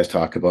heard you guys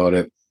talk about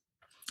it,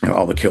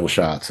 all the kill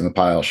shots and the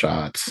pile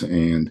shots,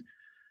 and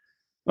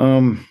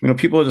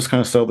people just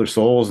kind of sell their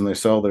souls, and they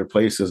sell their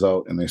places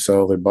out, and they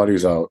sell their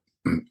buddies out,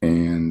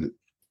 and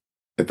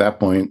at that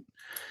point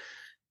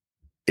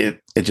it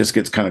just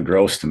gets kind of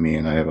gross to me,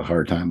 and I have a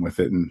hard time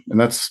with it. And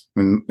that's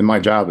in my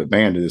job at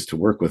Bandit is to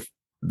work with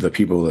the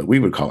people that we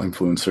would call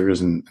influencers,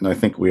 and I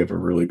think we have a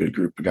really good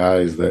group of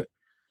guys that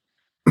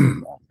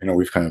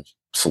we've kind of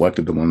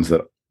selected the ones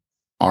that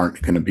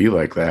aren't going to be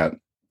like that.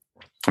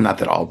 Not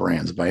that all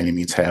brands by any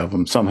means have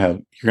them. Some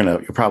have.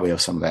 You'll probably have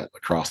some of that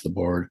across the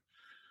board,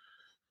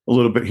 a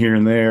little bit here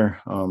and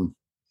there.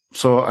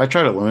 So I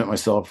try to limit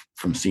myself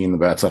from seeing the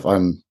bad stuff.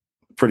 I'm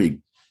pretty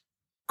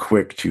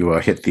quick to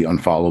hit the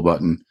unfollow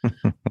button.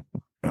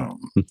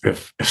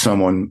 if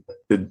someone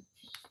did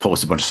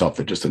post a bunch of stuff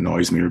that just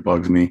annoys me or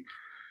bugs me.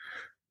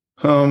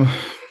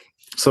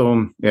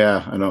 So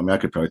yeah, I know. I mean, I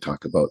could probably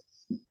talk about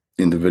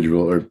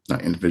individual or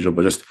not individual,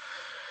 but just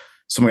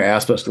so many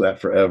aspects to that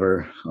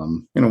forever.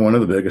 One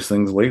of the biggest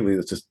things lately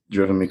that's just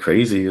driven me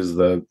crazy is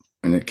and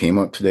it came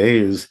up today,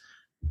 is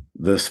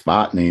the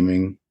spot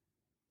naming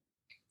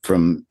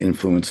from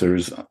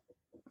influencers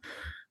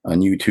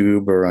on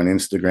YouTube or on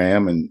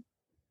Instagram, and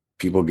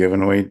people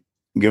giving away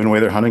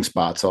their hunting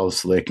spots all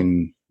so they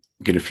can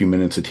get a few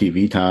minutes of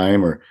TV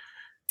time, or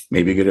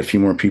maybe get a few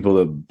more people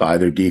to buy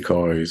their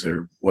decoys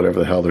or whatever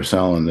the hell they're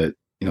selling, that,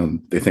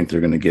 they think they're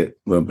going to get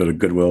a little bit of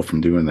goodwill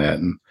from doing that.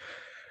 And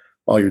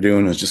all you're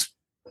doing is just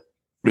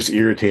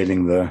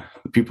irritating the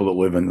people that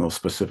live in those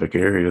specific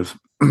areas.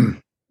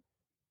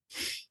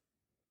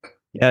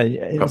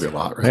 Yeah, probably a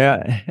lot, right?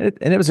 Yeah,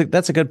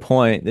 that's a good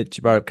point that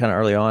you brought up kind of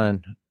early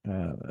on,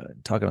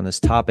 talking on this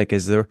topic.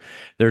 Is there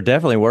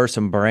definitely were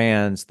some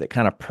brands that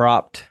kind of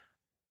propped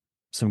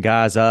some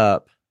guys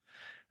up,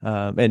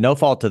 and no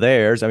fault to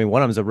theirs. I mean,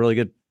 one of them is a really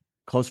good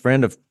close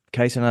friend of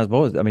Casey and I's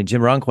boys. I mean,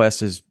 Jim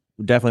Runquist is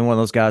definitely one of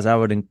those guys I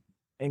would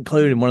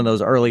include in one of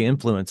those early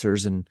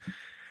influencers, and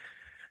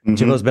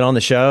Jimbo's been on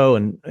the show,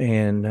 and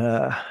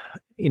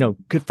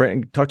good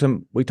friend.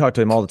 We talked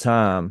to him all the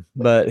time,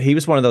 but he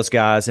was one of those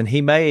guys, and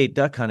he made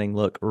duck hunting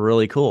look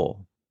really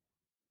cool,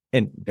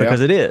 and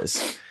because it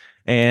is,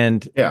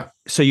 and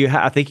so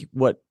I think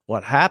what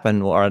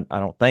happened, or I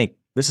don't think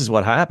this is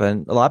what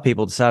happened. A lot of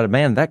people decided,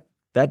 man,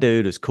 that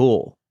dude is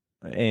cool,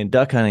 and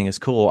duck hunting is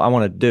cool. I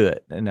want to do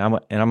it, and I'm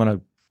going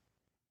to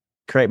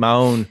create my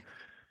own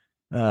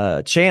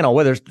channel,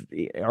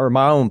 or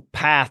my own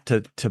path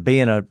to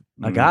being a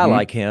guy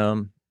like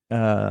him.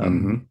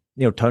 Tony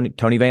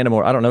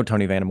Vandemore. I don't know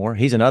Tony Vandemore.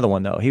 He's another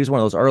one though. He was one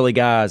of those early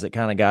guys that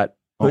kind of got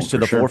pushed to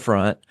the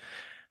forefront,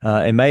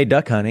 and made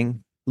duck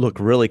hunting look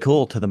really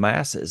cool to the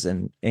masses,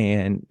 and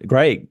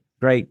great,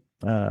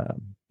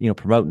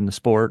 promoting the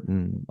sport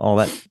and all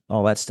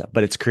that stuff.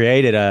 But it's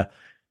created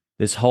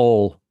this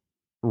whole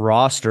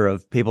roster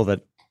of people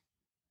that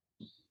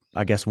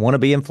I guess want to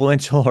be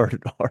influential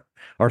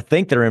or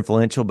think they're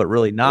influential, but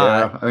really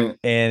not. Yeah, I mean,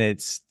 and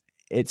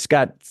it's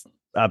got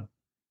a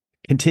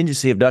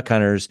contingency of duck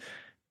hunters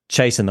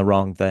chasing the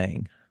wrong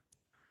thing.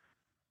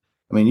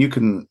 I mean, you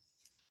can,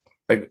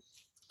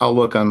 I'll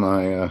look on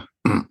my,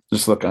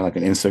 just look on like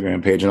an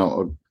Instagram page,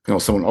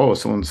 and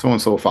someone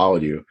so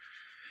followed you,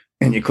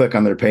 and you click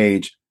on their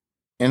page,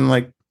 and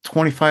like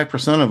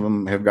 25% of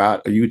them have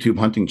got a YouTube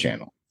hunting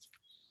channel.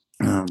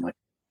 And I'm like,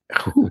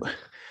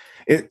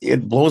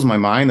 it blows my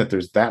mind that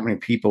there's that many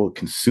people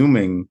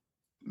consuming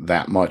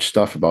that much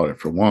stuff about it,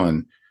 for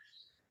one.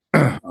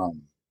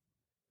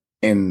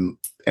 And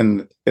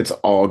it's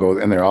all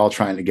goes, and they're all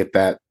trying to get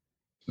that.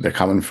 They're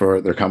coming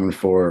for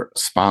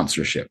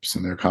sponsorships,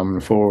 and they're coming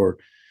for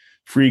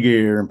free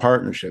gear and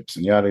partnerships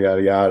and yada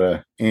yada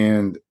yada.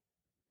 And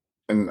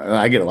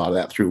I get a lot of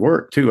that through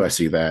work too. I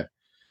see that,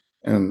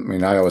 and I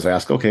mean, I always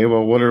ask, okay,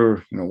 well, what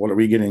are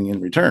we getting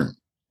in return?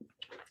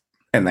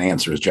 And the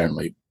answer is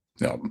generally,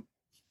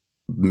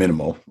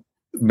 minimal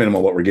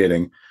what we're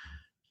getting.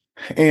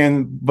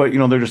 But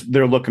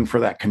they're looking for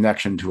that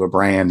connection to a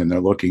brand, and they're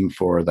looking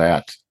for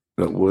that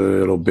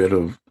little bit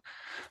of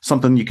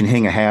something you can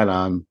hang a hat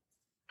on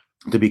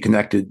to be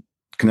connected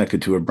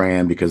to a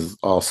brand, because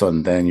all of a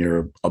sudden then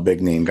you're a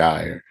big name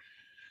guy, or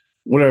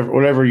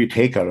whatever you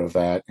take out of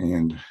that.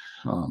 And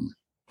I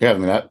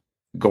mean, that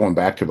going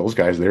back to those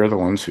guys, they're the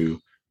ones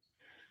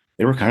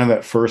they were kind of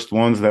that first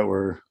ones that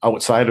were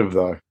outside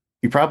of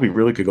you probably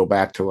really could go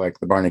back to like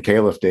the Barney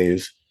Califf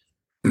days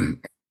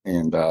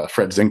and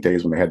Fred Zink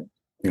days, when they had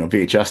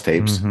VHS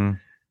tapes, and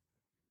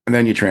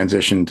then you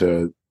transition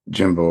to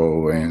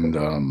Jimbo and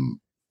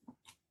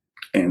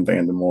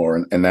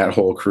Vandemore and that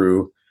whole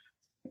crew,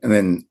 and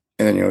then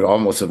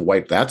almost have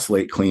wiped that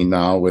slate clean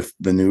now with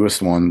the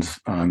newest ones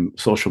on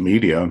social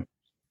media.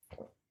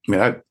 I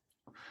mean,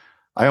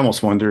 I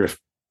almost wonder if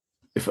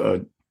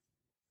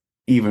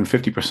even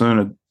 50%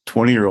 of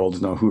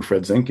 20-year-olds know who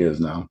Fred Zink is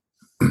now.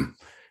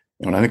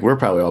 And I think we're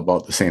probably all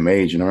about the same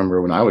age. And I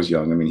remember when I was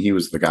young, I mean, he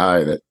was the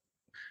guy that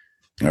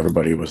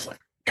everybody was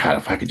like, God,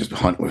 if I could just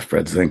hunt with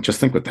Fred Zink,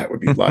 just think what that would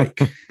be like.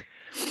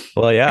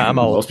 Well, yeah, I'm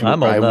old enough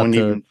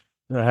to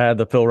have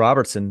the Phil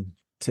Robertson,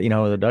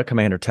 the Duck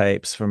Commander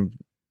tapes from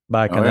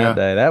back in that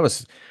day.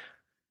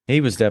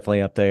 He was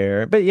definitely up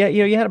there. But yeah,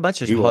 you had a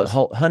bunch of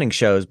hunting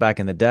shows back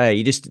in the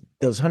day.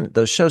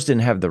 Those shows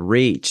didn't have the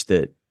reach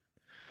that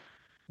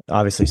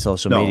obviously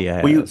social media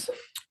has.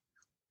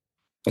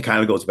 It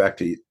kind of goes back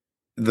to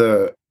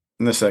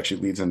and this actually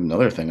leads into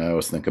another thing I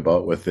always think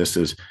about with this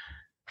is,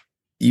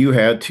 you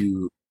had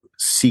to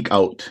seek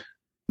out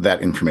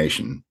that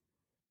information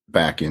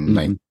back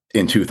in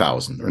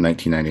 2000 or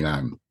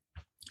 1999.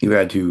 You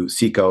had to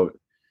seek out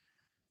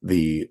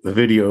the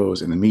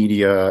videos and the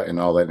media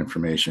and all that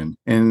information,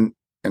 and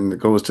it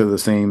goes to the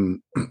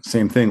same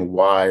thing.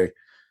 Why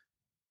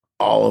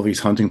all of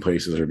these hunting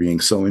places are being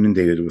so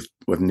inundated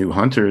with new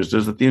hunters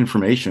is that the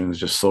information is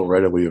just so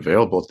readily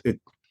available.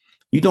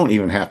 you don't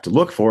even have to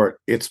look for it.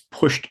 It's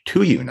pushed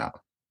to you now.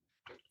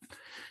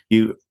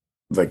 You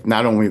like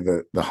not only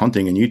the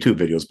hunting and YouTube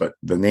videos, but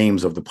the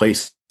names of the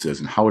places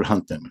and how to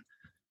hunt them,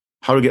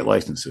 how to get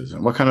licenses,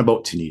 and what kind of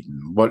boats you need,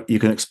 and what you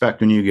can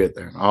expect when you get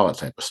there, and all that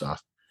type of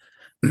stuff.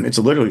 It's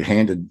literally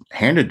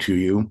handed to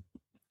you,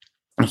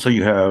 and so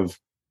you have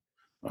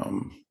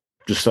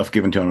just stuff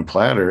given to you on a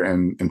platter,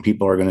 and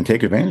people are going to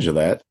take advantage of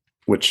that.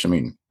 Which, I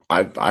mean,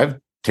 I've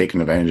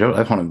taken advantage of it.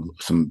 I've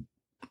hunted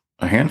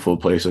a handful of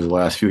places the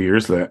last few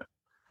years that,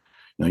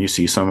 you know, you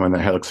see someone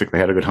that looks like they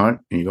had a good hunt,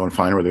 and you go and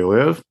find where they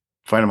live,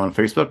 find them on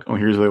Facebook. Oh,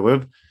 here's where they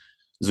live.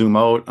 Zoom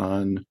out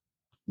on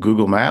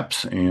Google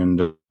Maps,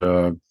 and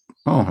oh,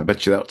 I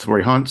bet you that's where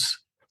he hunts.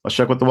 Let's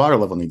check what the water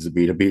level needs to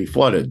be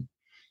flooded.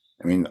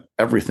 I mean,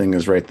 everything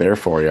is right there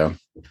for you.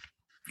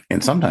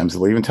 And sometimes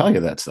they'll even tell you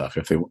that stuff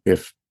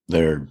if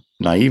they're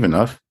naive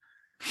enough.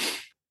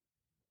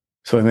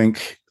 So I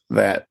think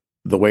that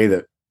the way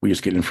that we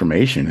just get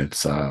information,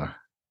 it's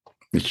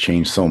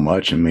changed so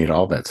much and made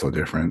all that so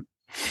different.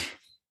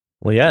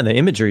 Well, yeah, and the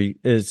imagery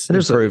is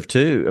improved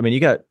too. I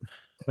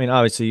mean,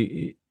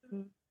 obviously,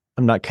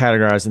 I'm not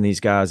categorizing these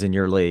guys in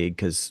your league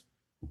because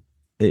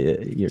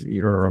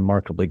you're a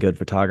remarkably good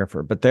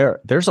photographer, but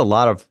there's a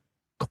lot of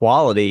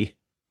quality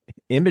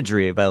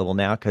imagery available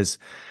now because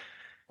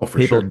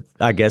people, sure.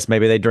 I guess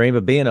maybe they dream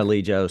of being a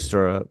Lee Jost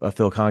or a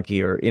Phil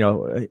Kahnke or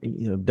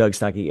Doug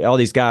Stuckey, all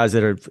these guys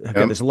that have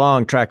got this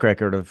long track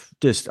record of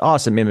just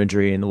awesome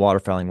imagery in the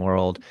waterfowling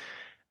world,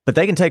 but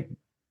they can take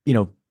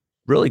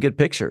really good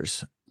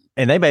pictures,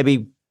 and they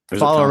maybe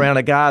follow around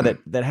a guy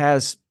that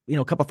has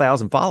a couple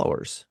thousand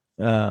followers,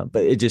 but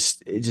it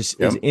just is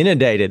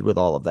inundated with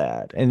all of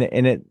that, and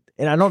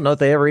I don't know if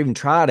they ever even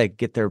try to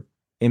get their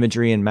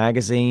imagery in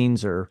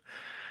magazines or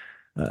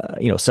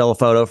sell a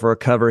photo for a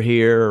cover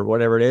here or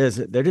whatever it is.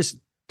 They're just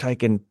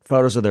taking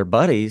photos of their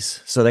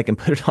buddies so they can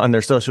put it on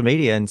their social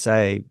media and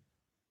say,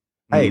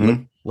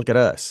 hey, look at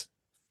us.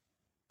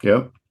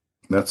 Yep.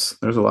 There's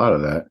a lot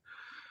of that.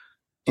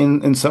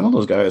 And some of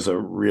those guys are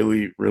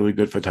really, really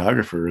good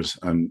photographers.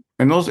 And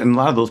a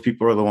lot of those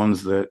people are the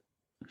ones that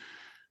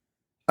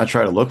I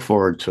try to look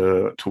forward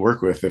to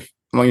work with,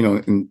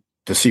 and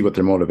to see what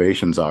their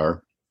motivations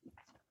are.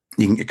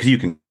 Because you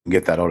can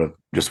get that out of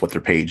just what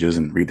their page is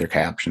and read their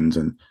captions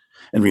and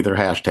read their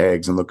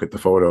hashtags and look at the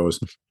photos.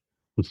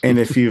 And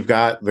if you've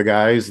got the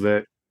guys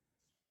that,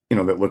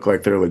 that look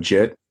like they're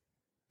legit,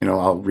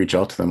 I'll reach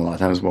out to them a lot of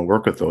times. We'll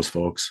work with those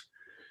folks.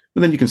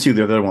 But then you can see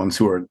the other ones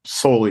who are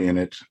solely in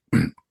it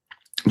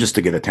just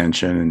to get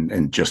attention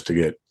and just to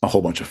get a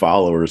whole bunch of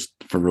followers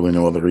for really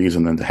no other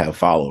reason than to have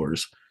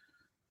followers.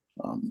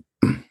 I've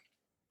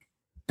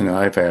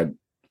had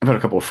a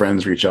couple of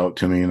friends reach out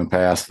to me in the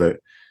past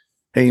that,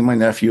 hey, my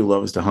nephew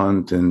loves to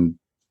hunt and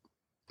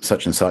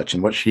such,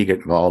 and what should he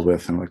get involved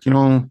with? And I'm like,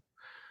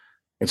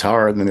 it's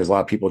hard. And then there's a lot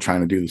of people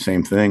trying to do the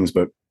same things,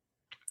 but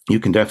you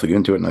can definitely get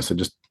into it. And I said,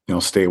 just,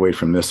 stay away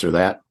from this or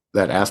that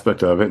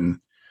aspect of it.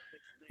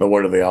 But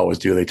what do they always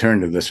do? They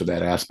turn to this or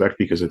that aspect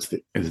because it's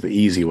the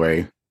easy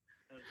way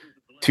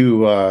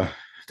to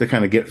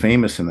kind of get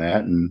famous in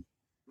that. And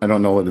I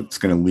don't know that it's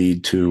going to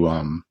lead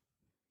to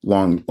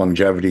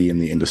longevity in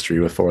the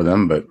industry for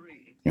them, but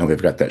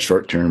they've got that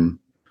short-term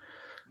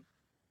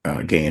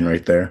gain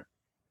right there.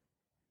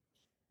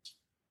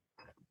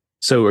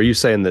 So are you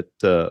saying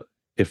that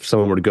if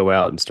someone were to go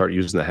out and start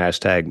using the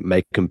hashtag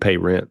make them pay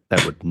rent,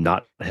 that would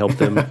not help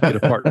them get a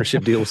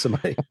partnership deal with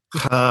somebody?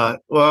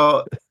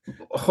 Well,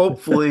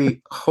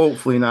 hopefully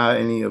not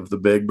any of the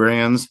big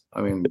brands.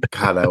 I mean,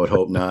 God, I would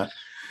hope not.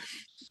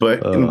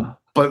 But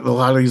but a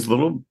lot of these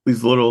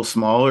little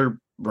smaller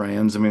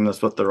brands, I mean,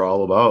 that's what they're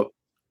all about.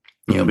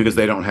 Because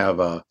they don't have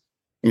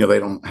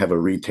a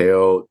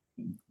retail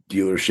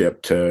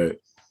dealership to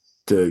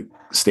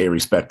stay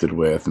respected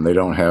with, and they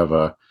don't have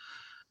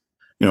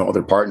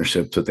other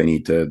partnerships that they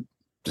need to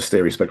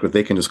stay respected with.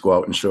 They can just go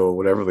out and show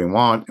whatever they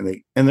want,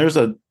 and there's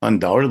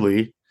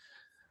undoubtedly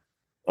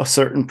a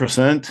certain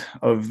percent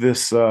of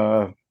this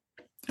of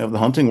the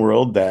hunting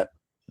world that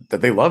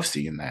they love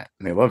seeing that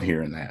and they love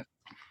hearing that,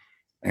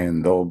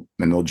 and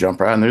they'll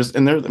jump right.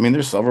 And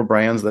there's several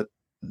brands that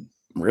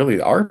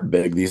really are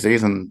big these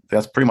days, and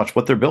that's pretty much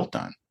what they're built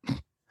on.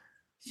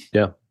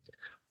 Yeah.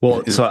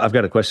 Well, so I've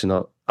got a question.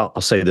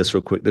 I'll say this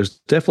real quick. There's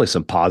definitely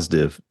some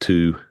positive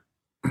to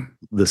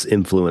this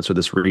influence or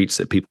this reach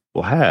that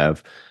people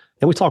have.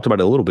 And we talked about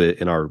it a little bit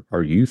in our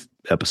youth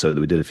episode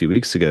that we did a few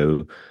weeks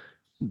ago.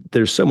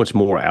 There's so much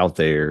more out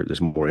there. There's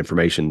more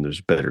information.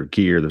 There's better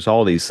gear. There's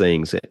all these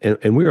things.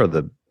 And we are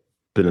the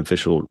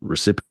beneficial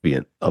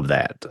recipient of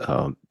that.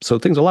 So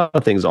a lot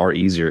of things are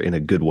easier in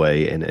a good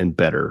way and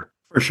better.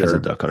 For sure. As a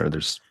duck hunter.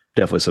 There's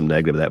definitely some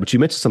negative to that. But you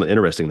mentioned something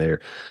interesting there.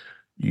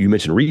 You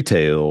mentioned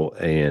retail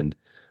and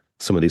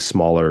some of these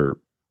smaller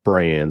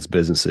brands,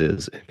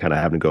 businesses, kind of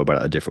having to go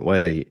about it a different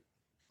way.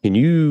 Can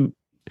you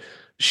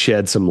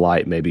shed some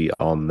light maybe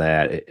on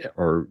that,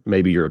 or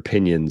maybe your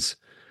opinions?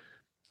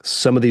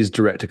 Some of these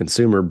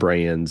direct-to-consumer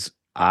brands,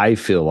 I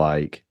feel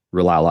like,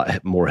 rely a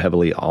lot more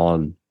heavily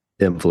on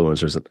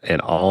influencers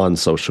and on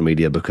social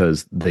media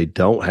because they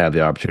don't have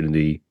the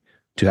opportunity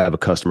to have a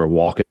customer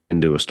walk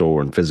into a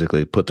store and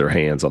physically put their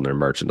hands on their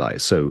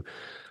merchandise. So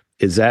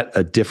is that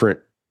a different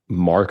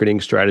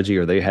marketing strategy?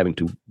 Are they having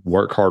to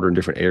work harder in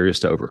different areas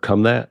to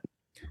overcome that?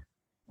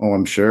 Oh,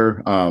 I'm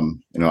sure.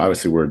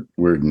 Obviously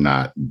we're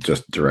not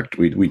just direct.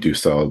 We do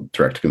sell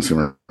direct to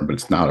consumer, but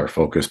it's not our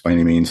focus by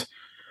any means.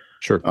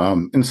 Sure.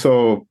 And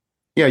so,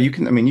 yeah, you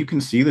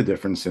can see the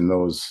difference in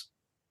those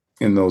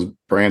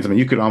brands. I mean,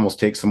 you could almost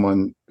take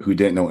someone who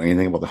didn't know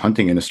anything about the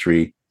hunting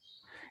industry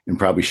and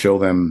probably show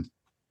them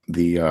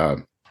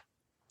the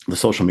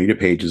social media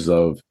pages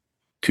of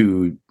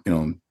two,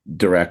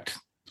 direct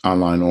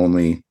online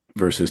only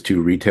versus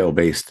two retail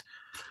based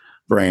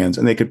brands.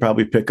 And they could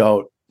probably pick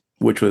out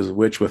which was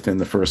which within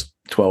the first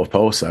 12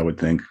 posts, I would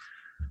think.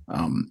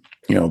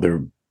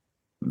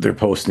 They're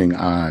posting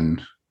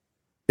on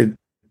it.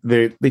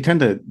 They tend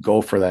to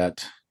go for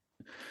that,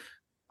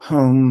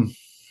 what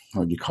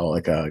would you call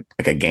it?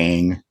 like a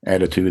gang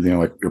attitude,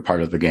 like you're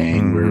part of the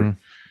gang. Mm-hmm.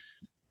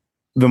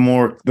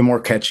 Where the more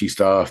catchy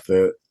stuff,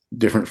 the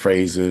different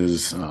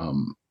phrases,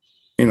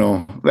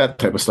 that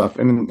type of stuff.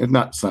 And it's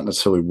not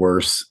necessarily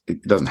worse.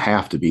 It doesn't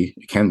have to be.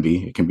 It can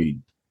be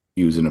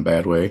used in a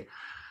bad way.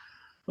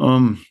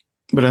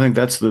 But I think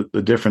that's the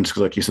difference,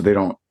 because like you said, they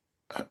don't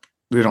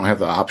have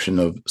the option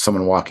of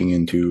someone walking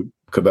into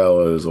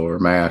Cabela's or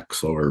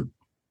Mac's or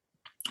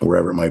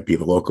wherever it might be,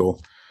 the local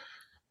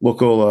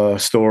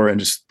store, and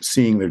just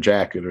seeing their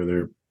jacket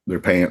or their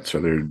pants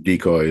or their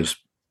decoys.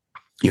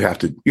 You have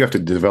to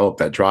develop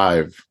that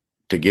drive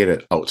to get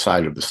it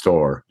outside of the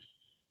store,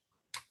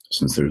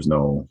 since there's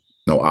no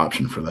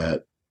option for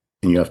that,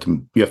 and you have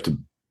to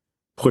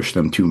push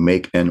them to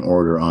make an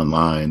order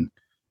online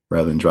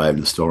rather than drive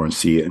to the store and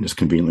see it and just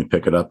conveniently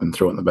pick it up and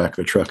throw it in the back of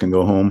their truck and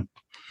go home.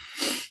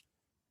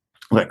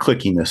 That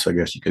clickiness, I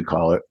guess you could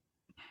call it.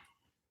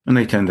 And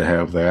they tend to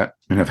have that,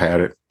 and have had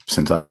it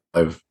since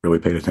I've really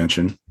paid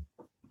attention.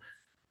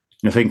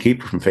 And if they can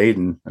keep it from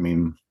fading, I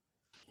mean,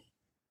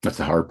 that's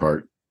the hard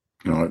part.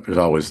 There's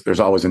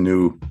always a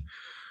new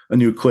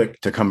click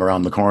to come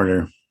around the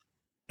corner,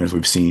 as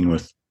we've seen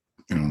with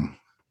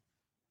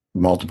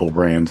multiple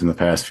brands in the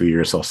past few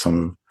years. So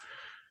some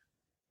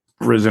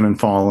have risen and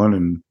fallen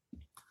and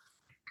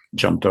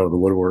jumped out of the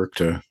woodwork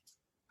to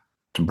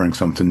bring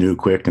something new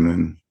quick, and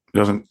then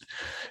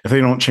if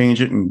they don't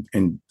change it,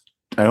 and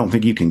I don't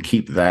think you can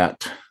keep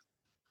that.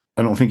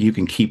 I don't think you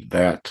can keep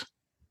that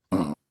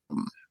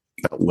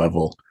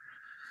level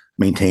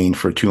maintained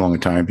for too long a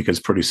time, because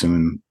pretty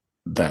soon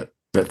that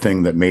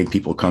thing that made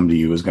people come to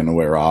you is going to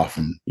wear off,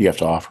 and you have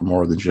to offer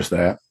more than just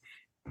that.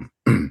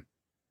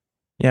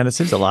 Yeah, and it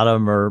seems a lot of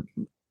them are,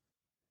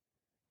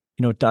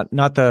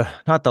 not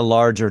the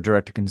larger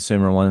direct to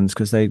consumer ones,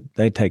 because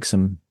they take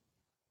some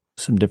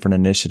different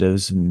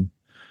initiatives and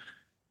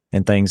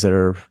things that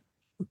are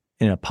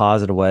in a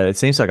positive way. It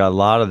seems like a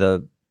lot of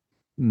the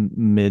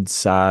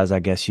mid-size, I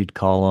guess you'd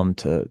call them,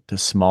 to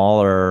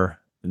smaller,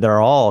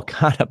 they're all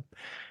kind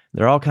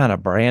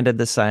of branded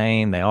the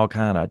same. They all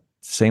kind of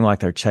seem like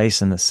they're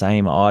chasing the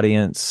same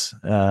audience.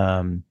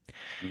 And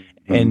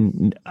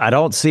I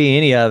don't see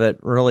any of it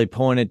really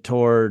pointed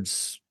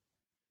towards,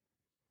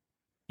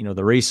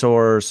 the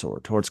resource,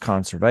 or towards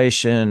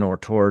conservation, or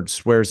towards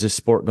where's this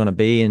sport going to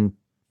be in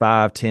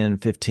 5, 10,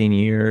 15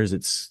 years.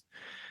 It's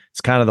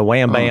kind of the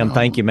wham, bam,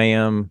 thank you,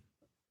 ma'am.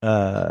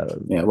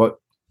 Yeah.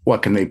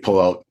 What can they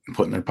pull out and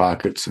put in their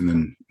pockets in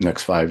the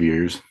next 5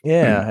 years?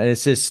 Yeah. And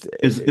it's just,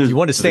 if you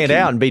want to stand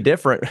out and be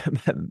different,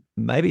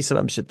 maybe some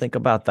of them should think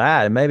about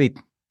that, and maybe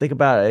think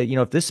about,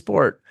 if this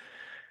sport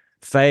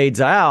fades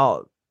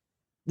out,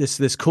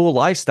 this cool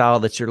lifestyle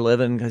that you're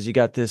living, because you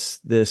got this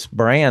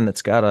brand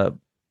that's got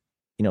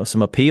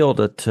some appeal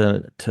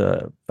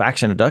to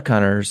faction of duck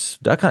hunters.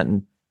 Duck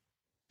hunting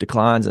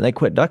declines and they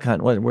quit duck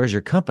hunting. Where's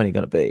your company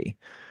going to be?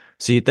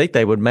 So you'd think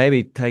they would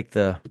maybe take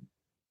the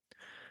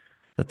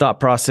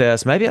thought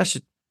process, maybe I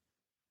should,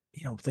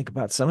 think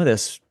about some of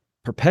this,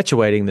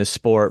 perpetuating this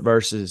sport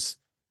versus,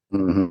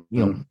 turn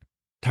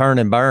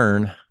and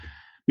burn.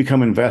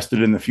 Become invested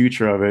in the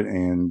future of it,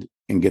 and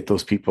get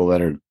those people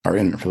that are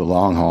in it for the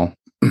long haul.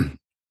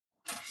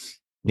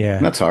 Yeah.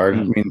 And that's hard.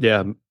 I mean,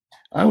 yeah.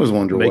 I was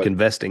wondering, make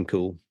investing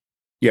cool.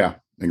 Yeah,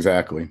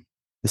 exactly.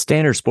 The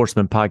Standard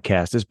Sportsman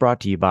podcast is brought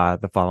to you by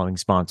the following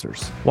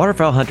sponsors.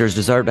 Waterfowl hunters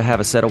deserve to have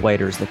a set of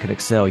waders that can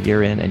excel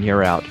year in and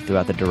year out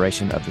throughout the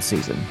duration of the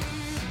season.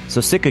 So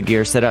Sitka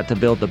Gear set out to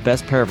build the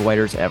best pair of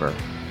waders ever.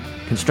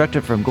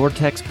 Constructed from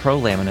Gore-Tex Pro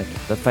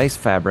Laminate, the face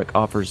fabric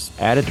offers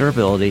added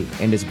durability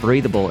and is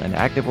breathable in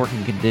active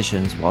working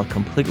conditions while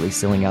completely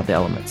sealing out the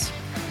elements.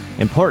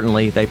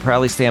 Importantly, they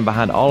proudly stand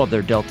behind all of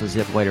their Delta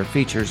Zip wader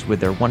features with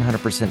their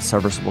 100%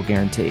 serviceable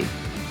guarantee.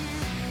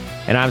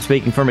 And I'm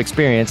speaking from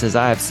experience, as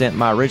I have sent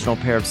my original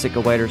pair of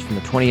Sitka waders from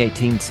the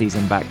 2018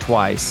 season back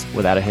twice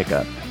without a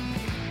hiccup.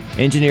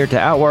 Engineered to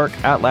outwork,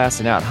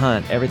 outlast, and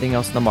outhunt everything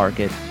else in the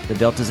market, the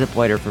Delta Zip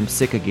wader from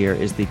Sitka Gear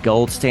is the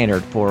gold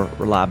standard for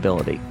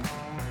reliability.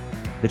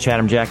 The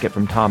Chatham jacket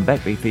from Tom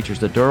Beckby features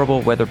the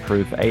durable,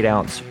 weatherproof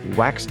 8-ounce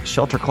wax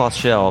shelter cloth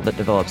shell that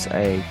develops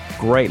a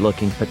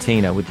great-looking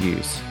patina with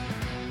use.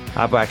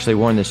 I've actually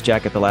worn this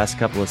jacket the last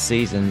couple of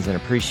seasons and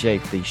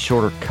appreciate the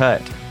shorter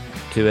cut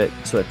to it,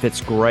 so it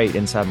fits great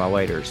inside my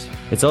waders.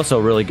 It's also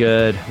a really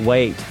good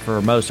weight for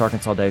most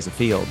Arkansas days of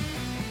field.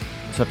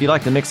 So if you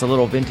like to mix a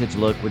little vintage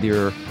look with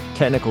your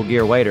technical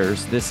gear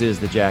waders, this is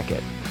the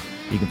jacket.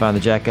 You can find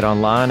the jacket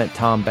online at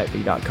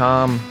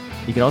tombeckby.com.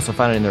 You can also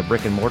find it in their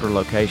brick and mortar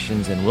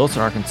locations in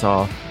Wilson,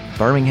 Arkansas,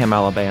 Birmingham,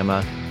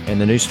 Alabama, and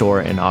the new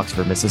store in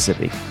Oxford,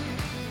 Mississippi.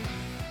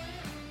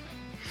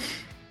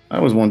 I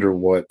always wonder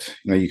what,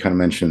 you kind of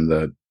mentioned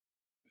that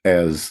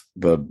as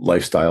the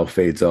lifestyle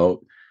fades out,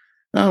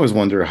 I always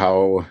wonder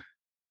how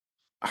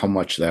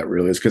much that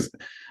really is. Because,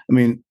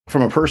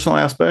 from a personal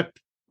aspect,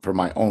 for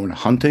my own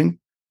hunting,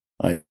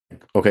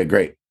 okay,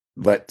 great.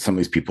 Let some of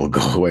these people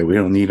go away. We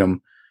don't need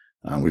them.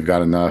 We've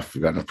got enough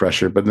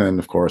pressure. But then,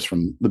 of course,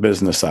 from the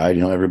business side,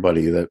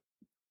 everybody that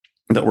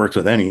works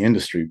with any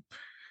industry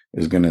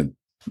is going to,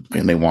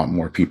 and they want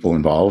more people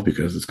involved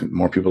because it's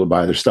more people to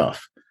buy their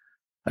stuff.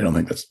 I don't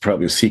think that's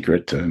probably a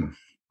secret to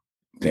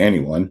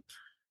anyone.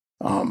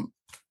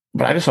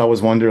 But I just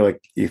always wonder,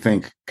 you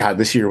think, God,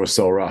 this year was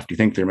so rough. Do you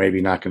think they're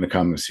maybe not going to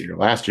come this year?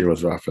 Last year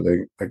was rough.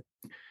 You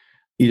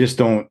just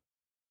don't,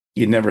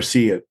 you never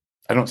see it.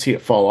 I don't see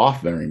it fall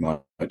off very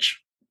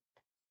much.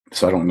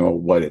 So I don't know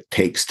what it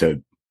takes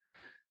to,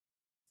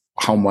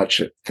 how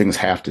much things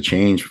have to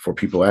change before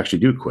people actually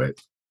do quit.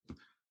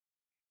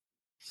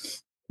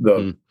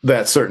 There's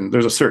a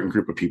certain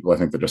group of people I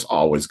think they're just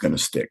always going to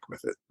stick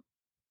with it.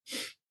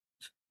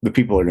 The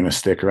people are going to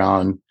stick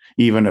around,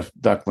 even if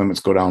duck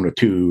limits go down to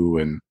 2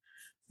 and,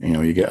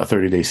 you get a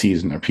 30-day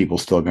season. Are people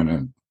still going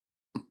to,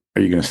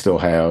 are you going to still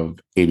have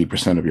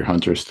 80% of your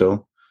hunters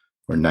still,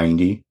 or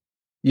 90?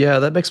 Yeah,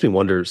 that makes me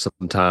wonder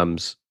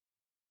sometimes.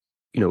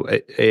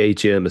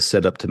 AHM is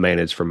set up to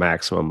manage for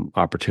maximum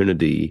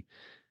opportunity,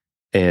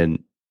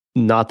 and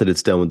not that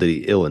it's done with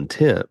the ill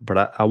intent,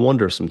 but I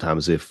wonder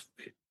sometimes if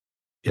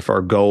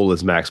our goal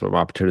is maximum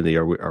opportunity,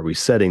 are we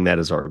setting that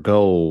as our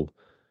goal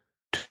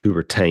to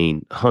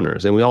retain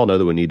hunters? And we all know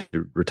that we need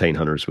to retain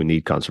hunters. We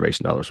need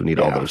conservation dollars. We need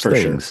all those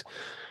things. Sure.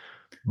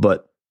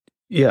 But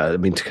yeah,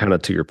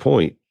 to your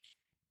point,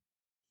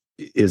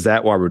 is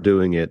that why we're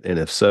doing it? And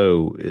if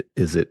so,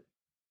 is it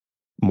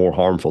more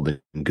harmful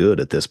than good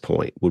at this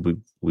point? Would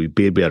we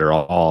be better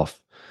off?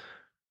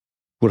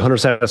 Would hunter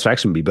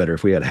satisfaction be better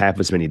if we had half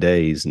as many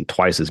days and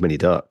twice as many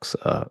ducks?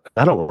 I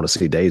don't want to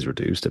see days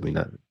reduced.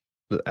 The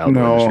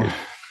outdoor industry is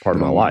part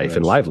of my life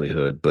and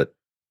livelihood, but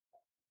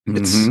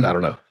it's, I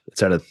don't know.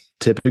 It's at a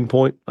tipping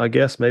point, I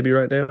guess, maybe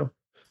right now.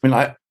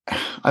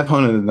 I've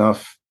hunted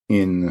enough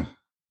in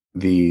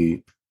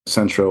the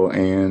Central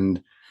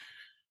and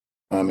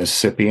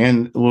Mississippi,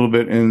 and a little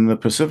bit in the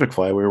Pacific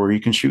Flyway where you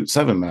can shoot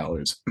 7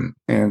 mallards.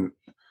 And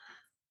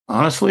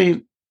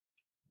honestly,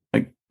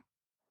 I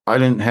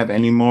didn't have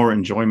any more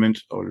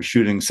enjoyment out of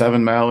shooting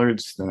 7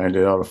 mallards than I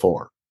did out of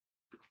 4.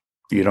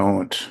 You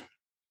don't.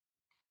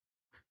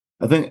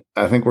 I think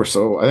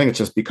it's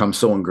just become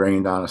so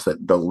ingrained on us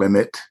that the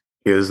limit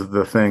is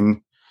the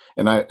thing.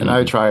 And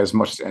I try as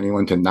much as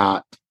anyone to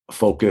not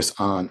focus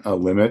on a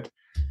limit,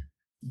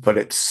 but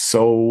it's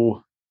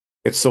so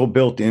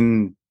built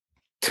in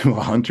to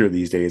a hunter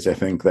these days, I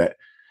think, that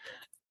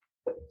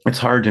it's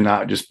hard to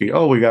not just be,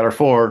 we got our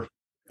 4,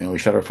 we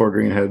shot our 4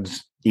 greenheads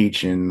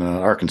each in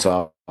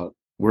Arkansas.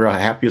 We're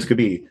happy as could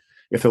be.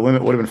 If the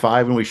limit would have been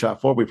 5 and we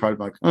shot 4, we'd probably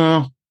be like,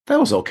 oh, that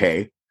was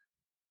okay.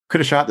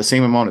 Could have shot the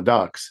same amount of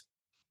ducks,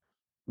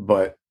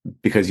 but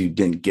because you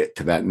didn't get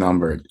to that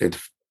number, it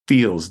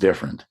feels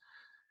different.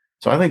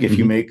 So I think if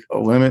you make a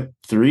limit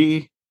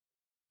 3,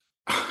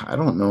 I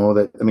don't know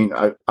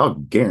that. I'll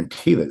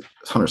guarantee that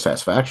hunter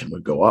satisfaction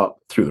would go up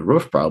through the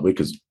roof, probably,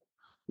 because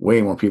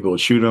way more people would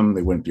shoot them.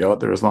 They wouldn't be out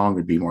there as long.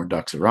 There'd be more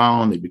ducks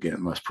around. They'd be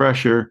getting less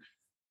pressure.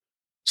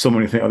 So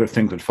many other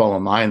things would fall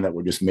in line that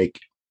would just make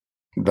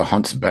the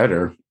hunts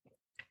better,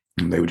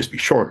 and they would just be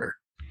shorter.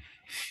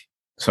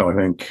 So I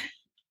think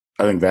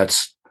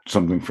that's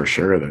something for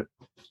sure that,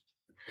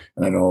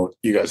 and I know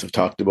you guys have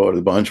talked about it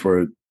a bunch,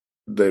 where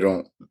they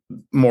don't,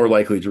 more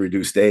likely to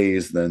reduce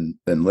days than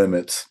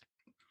limits,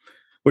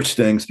 which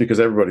stinks because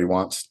everybody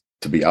wants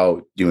to be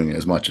out doing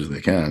as much as they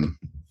can.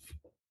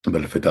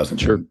 But if it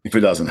doesn't, if it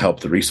doesn't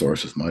help the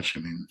resource as much,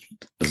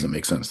 it doesn't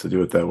make sense to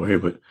do it that way.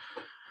 But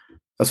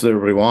that's what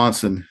everybody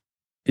wants. And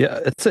yeah,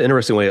 it's an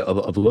interesting way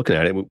of looking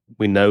at it.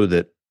 We know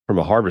that from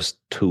a harvest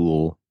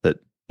tool that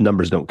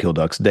numbers don't kill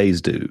ducks,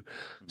 days do.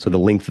 So the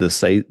length of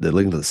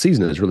the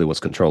season is really what's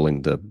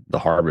controlling the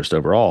harvest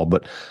overall.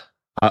 But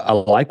I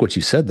like what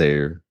you said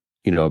there,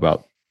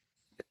 about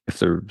if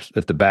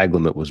the bag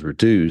limit was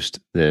reduced,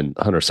 then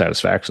hunter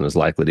satisfaction is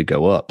likely to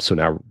go up. So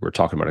now we're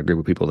talking about a group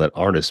of people that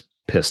aren't as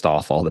pissed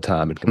off all the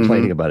time and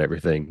complaining about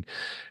everything.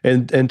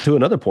 And to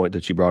another point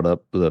that you brought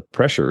up, the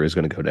pressure is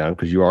going to go down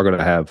because you are going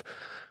to have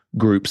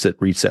groups that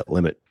reach that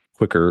limit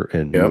quicker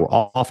and more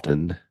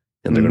often,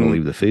 and they're going to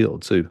leave the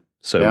field too.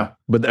 So,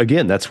 but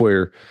again, that's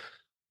where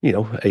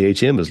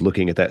AHM is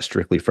looking at that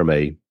strictly from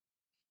a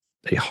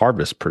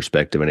harvest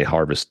perspective and a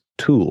harvest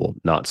tool,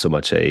 not so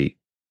much a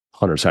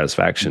hunter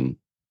satisfaction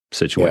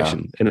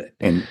situation.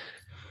 Yeah.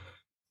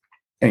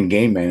 And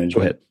game management.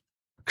 Go ahead.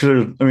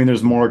 Because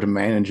there's more to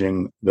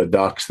managing the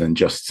ducks than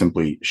just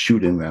simply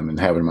shooting them and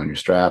having them on your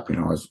strap.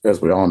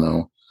 As we all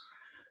know,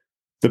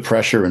 the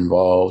pressure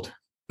involved.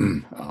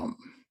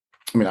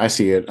 I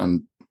see it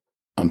on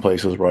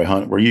places where I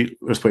hunt,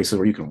 there's places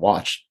where you can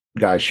watch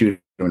guys shoot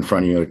in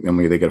front of you, and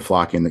maybe they get a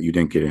flock in that you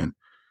didn't get in.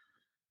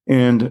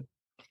 And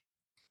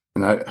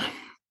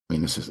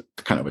this is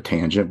kind of a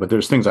tangent, but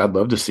there's things I'd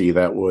love to see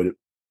that would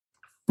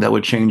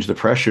change the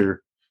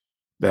pressure,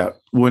 that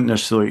wouldn't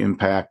necessarily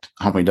impact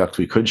how many ducks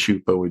we could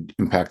shoot, but would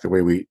impact the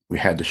way we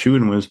had to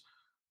shoot. And was,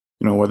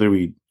 whether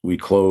we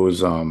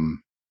close, we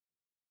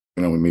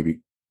maybe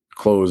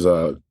close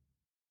the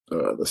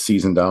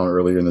season down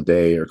earlier in the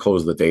day, or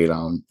close the day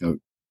down,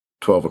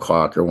 12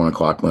 o'clock or 1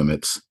 o'clock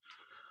limits,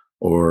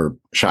 or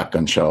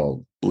shotgun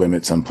shell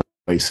limits on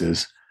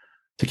places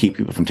to keep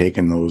people from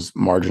taking those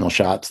marginal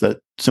shots that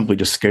simply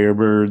just scare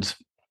birds.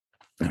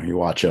 You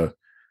watch a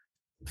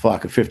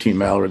flock of 15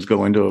 mallards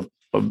go into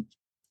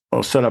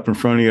a setup in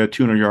front of you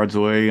 200 yards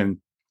away, and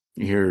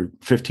you hear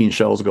 15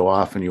 shells go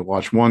off, and you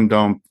watch one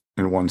dump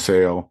and one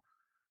sail.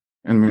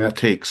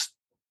 It's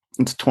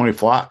 20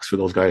 flocks for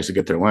those guys to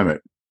get their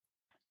limit,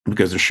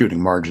 because they're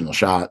shooting marginal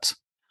shots,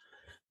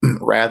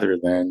 rather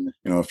than,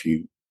 if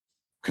you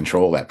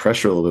control that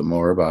pressure a little bit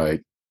more by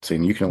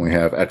saying you can only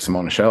have X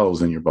amount of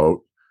shells in your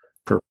boat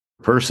per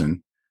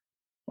person.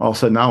 All of a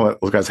sudden now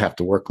those guys have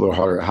to work a little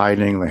harder at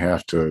hiding. They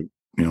have to,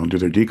 do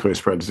their decoy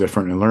spreads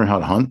different and learn how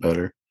to hunt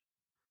better.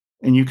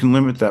 And you can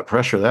limit that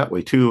pressure that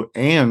way too.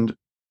 And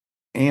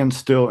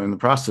still in the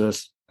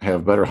process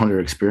have better hunter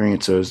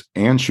experiences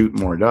and shoot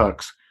more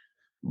ducks,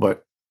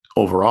 but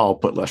overall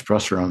put less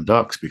pressure on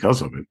ducks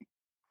because of it.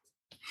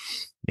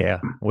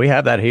 Yeah, we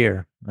have that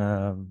here. I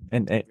know.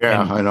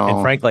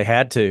 And frankly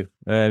had to.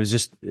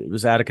 It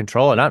was out of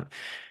control. And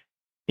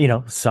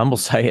some will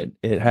say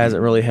it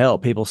hasn't really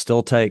helped. People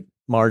still take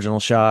marginal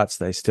shots.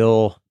 They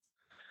still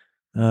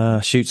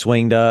shoot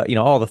swing duck,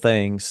 all the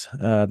things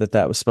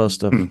that was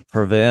supposed to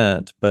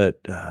prevent. But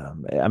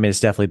it's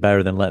definitely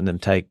better than letting them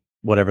take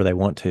whatever they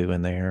want to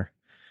in there.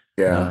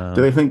 Yeah.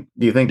 Do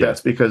you think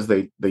that's because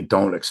they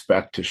don't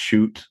expect to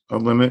shoot a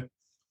limit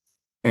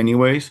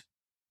anyways?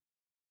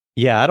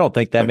 Yeah, I don't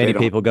think that many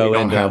people go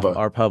into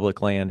our public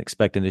land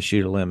expecting to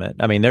shoot a limit.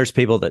 There's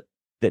people that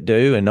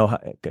do and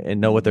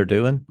know what they're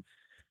doing,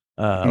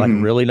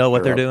 really know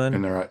what they're doing,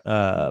 and they're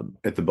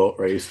at the boat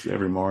race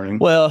every morning.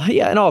 Well,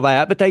 yeah, and all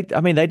that, but they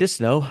just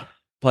know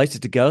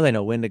places to go. They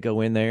know when to go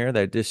in there.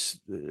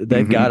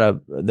 They've got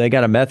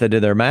a method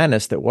to their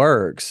madness that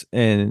works,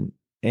 and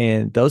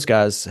those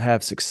guys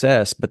have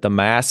success. But the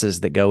masses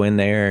that go in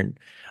there and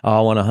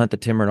I want to hunt the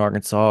timber in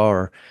Arkansas,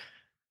 or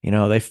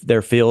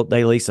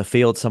they lease a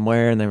field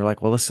somewhere and they were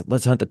like, well,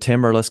 let's hunt the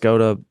timber. Let's go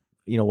to,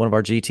 one of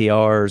our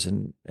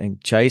GTRs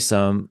and chase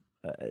them.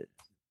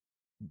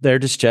 They're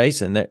just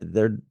chasing.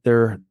 They're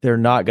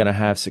not going to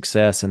have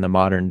success in the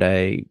modern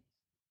day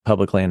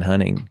public land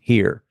hunting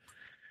here.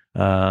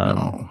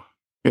 No,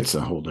 it's a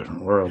whole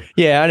different world.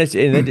 Yeah.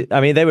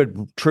 And they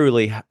would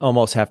truly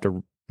almost have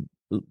to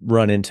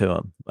run into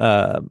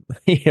them.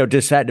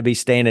 Just had to be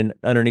standing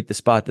underneath the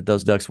spot that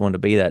those ducks wanted to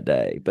be that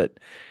day. But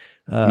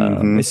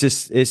it's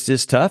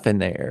just tough in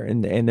there.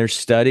 And there's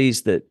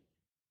studies that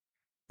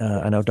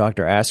I know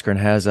Dr. Askren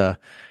has a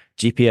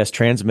GPS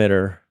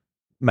transmitter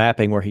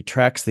mapping where he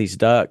tracks these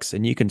ducks,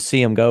 and you can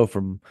see them go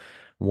from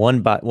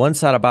one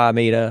side of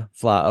Biomeda,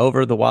 fly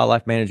over the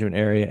wildlife management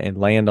area, and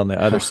land on the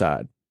other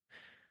side.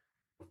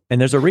 And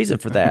there's a reason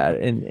for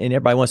that. And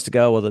everybody wants to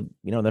go, well,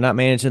 they're not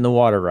managing the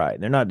water right.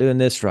 They're not doing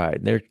this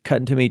right. They're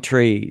cutting too many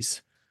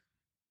trees.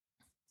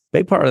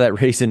 Big part of that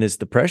reason is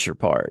the pressure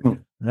part.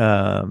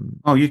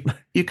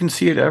 You can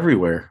see it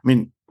everywhere.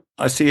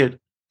 I see it.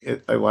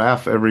 I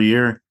laugh every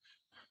year.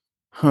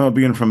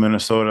 Being from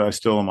Minnesota, I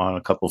still am on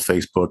a couple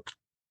Facebook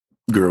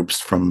groups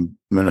from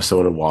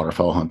Minnesota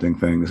waterfowl hunting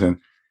things, and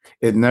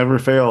it never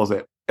fails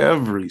that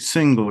every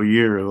single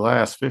year, the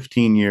last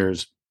 15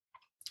 years,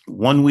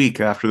 1 week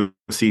after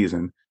the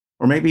season,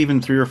 or maybe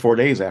even 3 or 4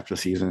 days after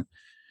the season,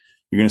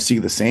 you're going to see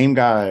the same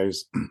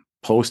guys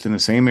post in the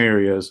same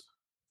areas.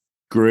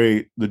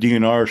 Great, the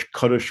DNR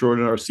cut us short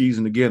in our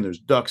season again. There's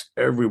ducks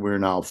everywhere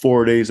now,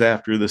 4 days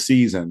after the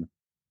season.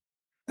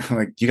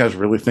 Like, do you guys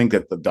really think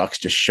that the ducks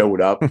just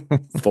showed up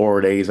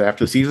 4 days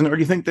after the season? Or do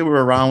you think they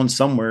were around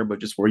somewhere, but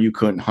just where you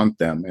couldn't hunt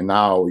them? And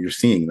now you're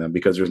seeing them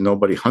because there's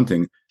nobody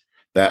hunting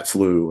that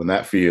slough and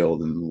that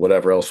field and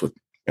whatever else with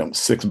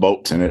 6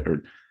 boats in it,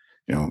 or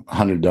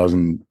 100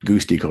 dozen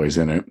goose decoys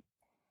in it.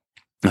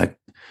 Like,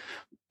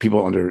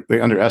 people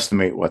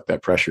underestimate what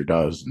that pressure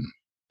does. And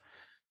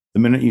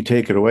the minute you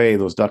take it away,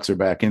 those ducks are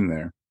back in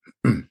there.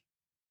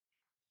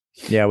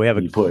 Yeah, we have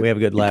a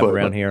good lab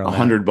around here on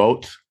 100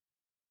 boats.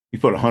 You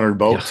put 100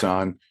 boats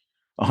on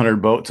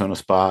 100 boats on a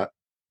spot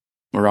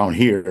around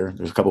here.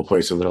 There's a couple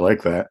places that are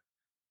like that.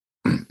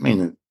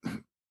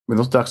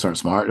 Those ducks aren't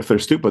smart. If they're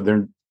stupid,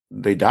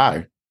 they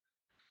die.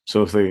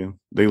 So if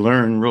they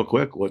learn real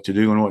quick what to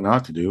do and what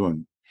not to do,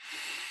 and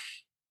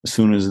as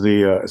soon as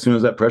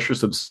that pressure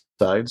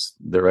subsides,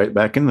 they're right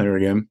back in there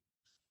again.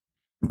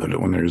 But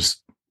when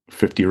there's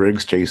 50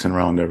 rigs chasing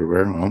around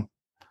everywhere, well,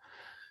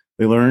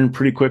 they learn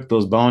pretty quick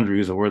those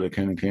boundaries of where they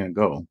can and can't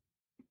go.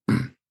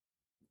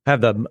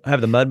 Have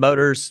the mud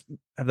motors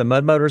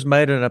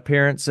made an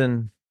appearance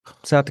in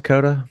South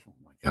Dakota?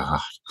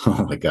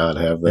 Oh my God,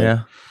 have they?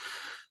 Yeah.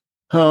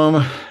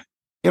 On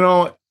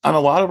a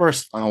lot of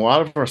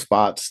our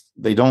spots,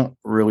 they don't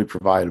really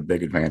provide a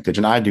big advantage,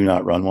 and I do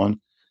not run one.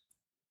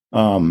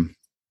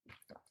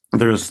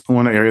 There's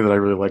one area that I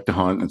really like to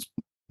hunt. It's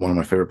one of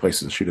my favorite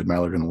places to shoot a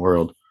mallard in the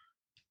world.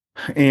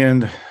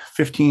 And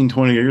 15,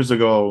 20 years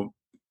ago,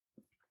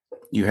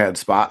 you had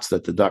spots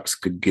that the ducks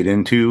could get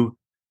into,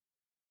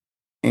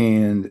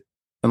 and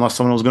unless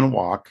someone was going to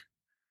walk,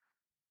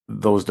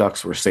 those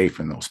ducks were safe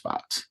in those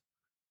spots,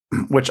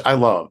 which I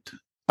loved.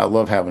 I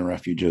love having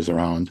refuges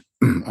around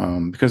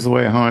because the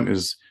way I hunt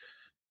is,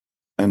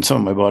 and some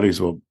of my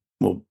buddies will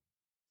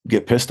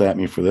get pissed at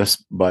me for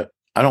this, but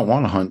I don't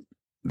want to hunt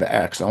the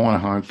X. I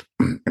want to hunt,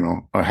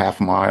 a half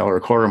mile or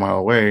a quarter mile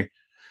away,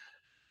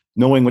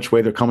 knowing which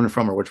way they're coming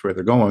from or which way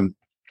they're going,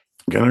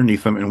 get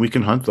underneath them, and we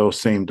can hunt those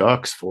same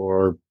ducks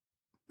for,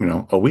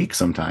 a week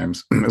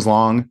sometimes, as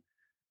long,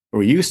 or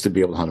we used to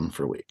be able to hunt them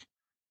for a week.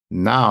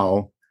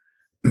 Now,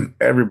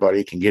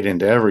 everybody can get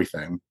into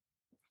everything.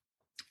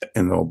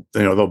 And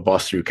they'll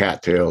bust through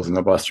cattails and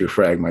they'll bust through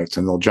fragmites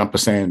and they'll jump a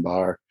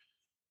sandbar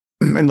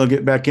and they'll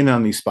get back in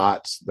on these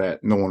spots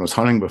that no one was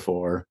hunting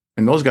before.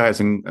 And those guys,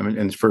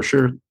 and for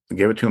sure,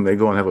 give it to them. They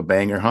go and have a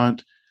banger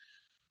hunt,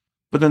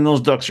 but then those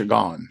ducks are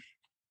gone,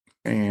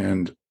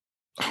 and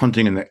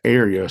hunting in the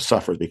area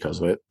suffers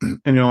because of it.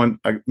 And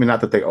not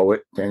that they owe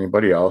it to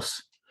anybody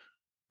else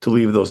to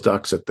leave those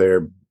ducks up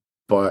there,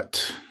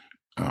 but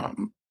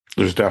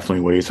there's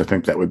definitely ways I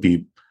think that would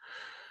be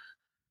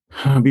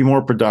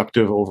more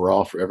productive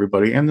overall for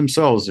everybody and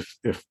themselves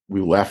if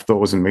we left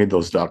those and made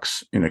those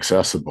ducks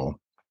inaccessible.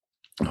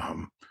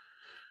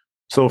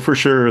 So for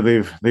sure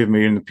they've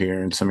made an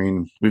appearance. I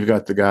mean, we've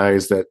got the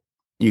guys that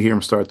you hear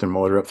them start their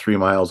motor up 3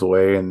 miles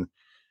away, and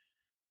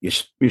you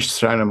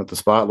shine them at the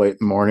spotlight in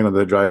the morning when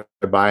they drive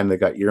by and they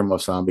got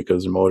earmuffs on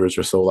because their motors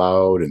are so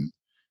loud and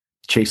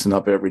chasing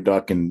up every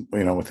duck and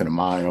within a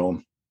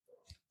mile.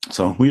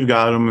 So we've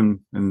got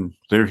them and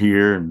they're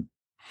here, and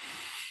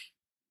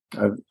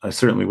I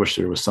certainly wish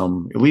there was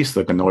at least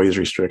like a noise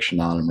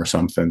restriction on them or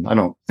something. I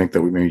don't think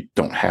that we maybe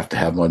don't have to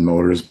have mud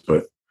motors,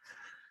 but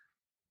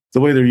the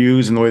way they're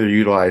used and the way they're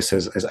utilized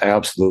has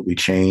absolutely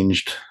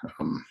changed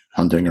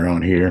hunting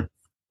around here.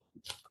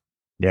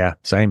 Yeah,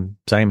 same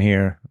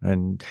here.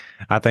 And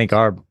I think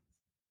our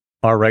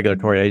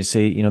regulatory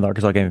agency, the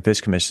Arkansas Game and Fish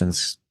Commission,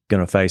 is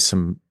going to face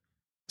some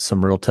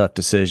real tough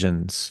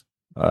decisions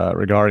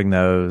regarding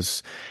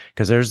those,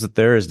 because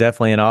there is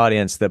definitely an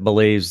audience that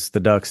believes the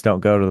ducks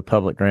don't go to the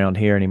public ground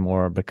here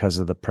anymore because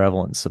of the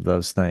prevalence of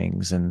those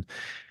things. And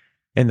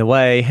in the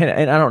way,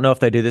 and I don't know if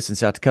they do this in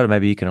South Dakota,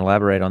 maybe you can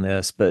elaborate on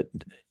this, but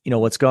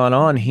what's going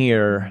on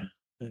here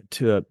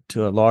to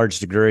a large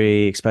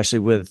degree, especially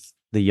with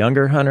the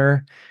younger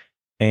hunter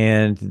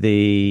and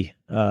the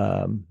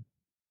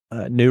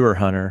newer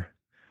hunner,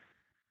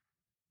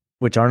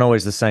 which aren't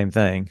always the same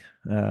thing,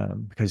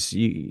 because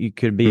you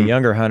could be a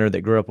younger hunter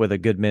that grew up with a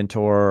good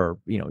mentor, or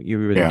you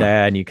were the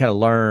dad, and you kind of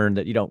learn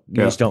that you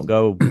just don't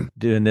go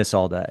doing this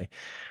all day.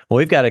 Well,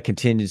 we've got a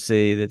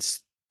contingency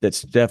that's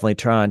definitely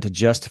trying to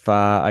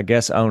justify, I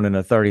guess, owning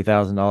a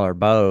 $30,000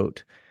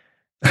 boat,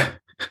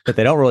 but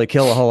they don't really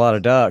kill a whole lot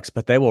of ducks,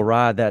 but they will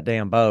ride that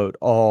damn boat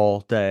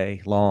all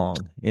day long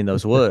in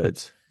those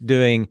woods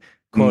doing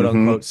quote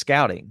unquote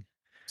scouting.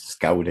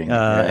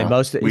 And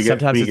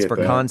sometimes it's for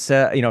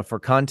concept, for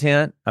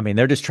content. I mean,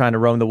 they're just trying to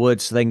roam the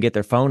woods so they can get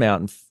their phone out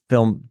and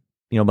film,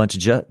 a bunch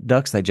of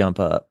ducks they jump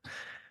up,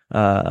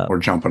 or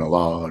jumping a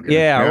log,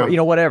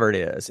 or whatever it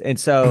is. And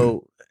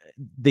so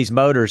these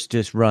motors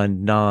just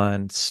run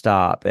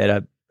nonstop at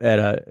a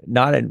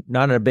not in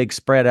a big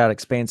spread out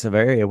expansive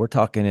area. We're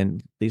talking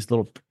in these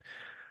little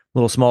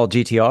small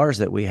GTRs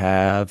that we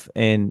have,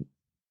 and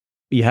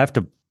you have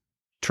to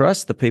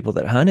trust the people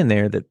that hunt in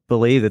there that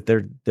believe that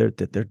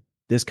they're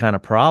this kind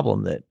of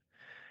problem. That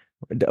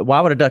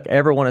why would a duck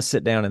ever want to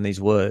sit down in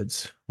these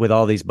woods with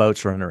all these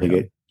boats running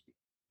around?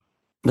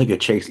 They get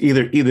chased.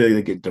 Either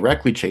they get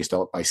directly chased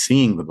out by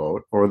seeing the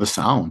boat or the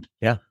sound.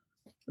 Yeah.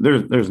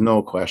 There's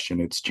no question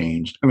it's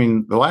changed. I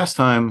mean, the last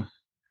time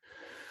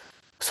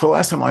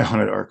I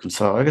hunted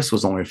Arkansas, I guess it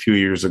was only a few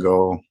years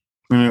ago.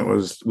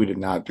 And we did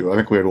not do, I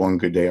think we had one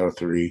good day out of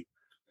 3,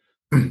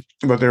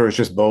 but there was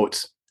just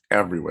boats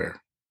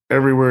everywhere.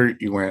 Everywhere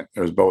you went,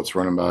 there was boats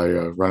running by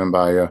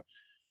you.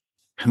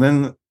 And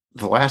then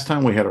the last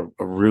time we had a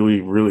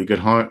really, really good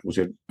hunt was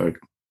like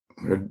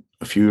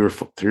a few or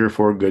 3 or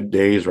 4 good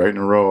days right in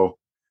a row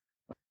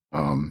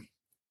on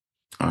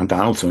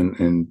Donaldson.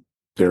 And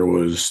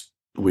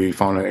we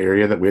found an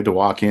area that we had to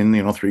walk in,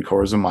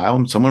 3/4 mile,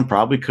 and someone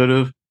probably could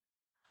have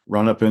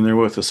run up in there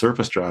with a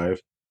surface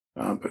drive,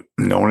 but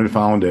no one had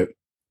found it.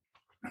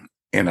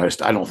 And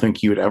I don't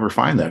think you would ever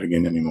find that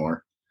again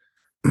anymore.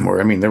 Or,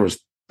 I mean,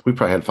 we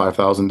probably had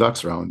 5,000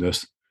 ducks around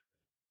this.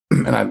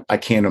 And I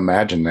can't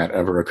imagine that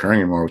ever occurring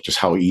anymore, with just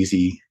how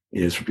easy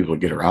it is for people to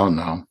get around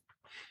now.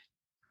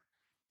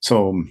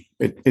 So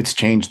it's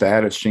changed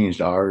that. It's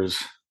changed ours.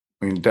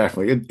 I mean,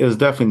 definitely, it has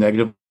definitely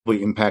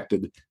negatively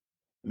impacted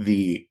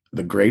the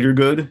greater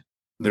good.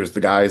 There's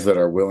the guys that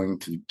are willing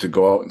to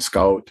go out and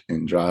scout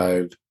and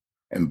drive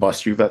and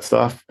bust through that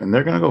stuff, and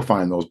they're going to go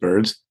find those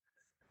birds.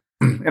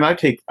 And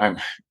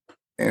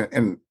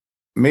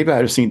maybe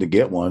I just need to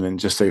get one and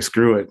just say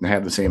screw it and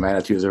have the same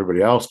attitude as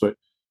everybody else. But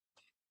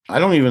I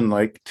don't even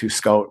like to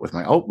scout with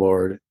my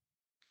outboard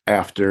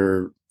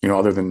after,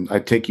 other than I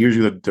take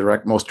usually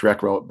the most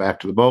direct route back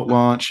to the boat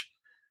launch.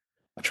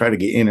 I try to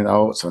get in and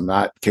out, so I'm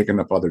not kicking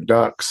up other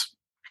ducks,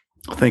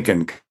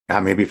 thinking,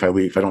 maybe if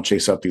I don't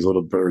chase up these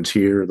little birds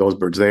here, those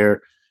birds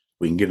there,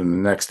 we can get them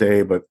the next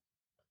day. But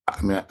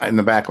I mean, in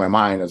the back of my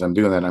mind, as I'm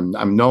doing that,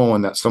 I'm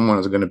knowing that someone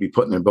is going to be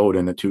putting their boat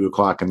in at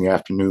 2:00 in the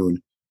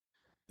afternoon,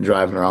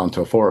 driving around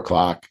until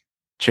 4:00,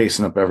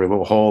 chasing up every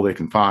little hole they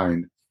can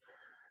find.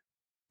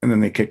 And then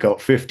they kick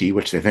out 50,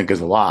 which they think is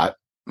a lot.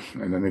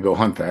 And then they go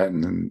hunt that,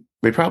 and then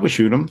they probably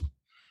shoot them.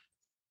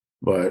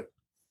 But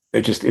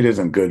it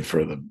isn't good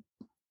for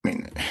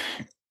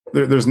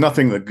there's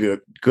nothing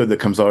good that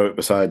comes out of it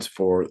besides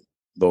for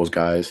those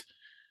guys.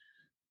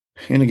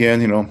 And again,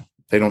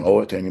 they don't owe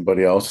it to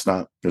anybody else.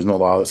 There's no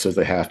law that says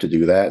they have to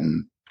do that.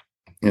 And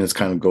it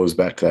kind of goes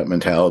back to that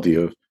mentality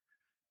of,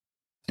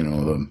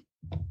 the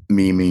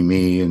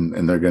me,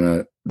 and they're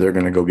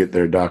gonna go get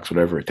their ducks,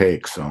 whatever it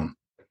takes. So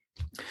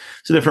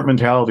it's a different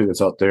mentality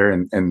that's out there,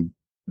 and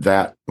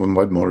that when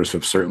mud motors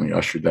have certainly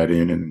ushered that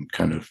in and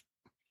kind of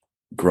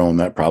grown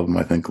that problem,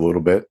 I think, a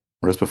little bit.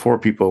 Whereas before,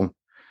 people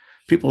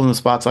in the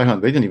spots I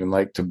hunt, they didn't even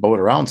like to boat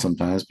around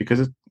sometimes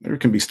because there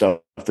can be stuff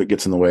that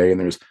gets in the way, and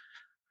there's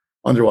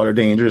underwater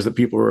dangers that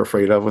people are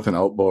afraid of with an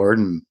outboard,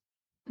 and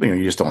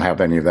you just don't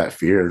have any of that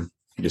fear.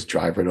 You just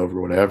drive right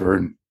over whatever,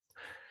 and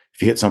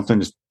if you hit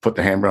something, just put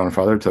the handbrake on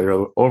farther until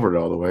you're over it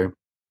all the way.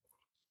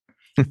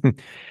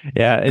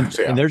 Yeah,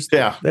 and there's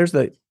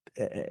the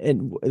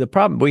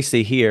problem we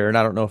see here, and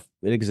I don't know if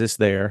it exists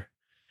there,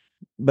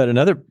 but and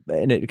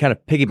it kind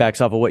of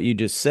piggybacks off of what you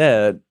just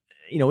said.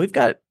 We've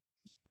got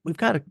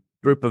a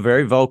group of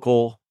very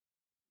vocal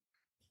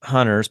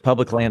hunters,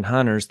 public land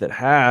hunters, that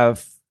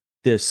have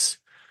this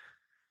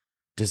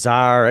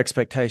desire,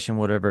 expectation,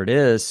 whatever it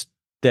is,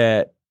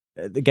 that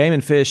the game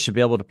and fish should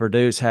be able to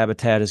produce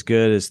habitat as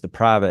good as the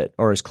private,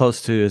 or as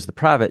close to as the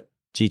private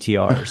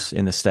GTRs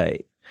in the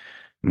state,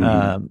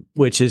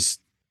 which is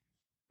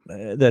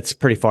that's a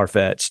pretty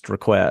far-fetched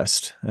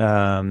request.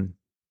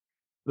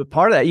 But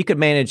part of that, you could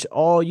manage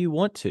all you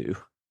want to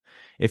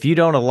if you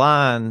don't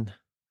align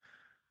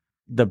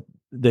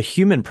the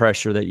human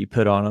pressure that you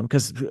put on them,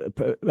 because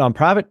on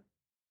private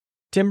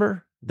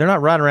timber, they're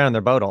not riding around in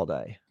their boat all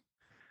day.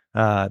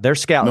 They're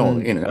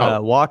scouting,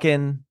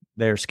 walking.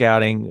 They're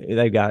scouting.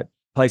 They've got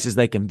places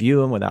they can view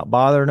them without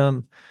bothering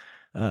them.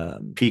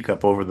 Peek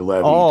up over the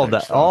levee.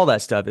 All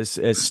that stuff is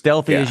as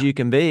stealthy as you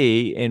can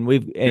be. And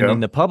in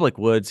the public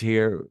woods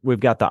here, we've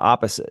got the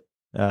opposite.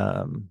 So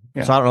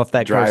I don't know if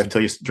that drive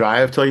till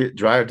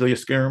you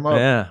scare them up.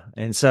 Yeah,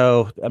 and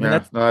so I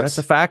mean that's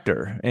a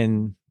factor,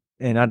 and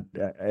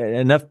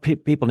enough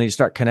people need to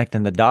start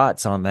connecting the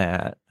dots on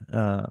that,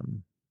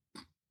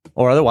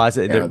 or otherwise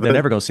they're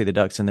never going to see the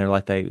ducks in there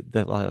like they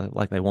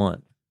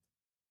want.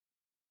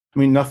 I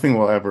mean, nothing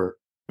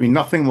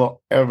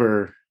will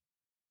ever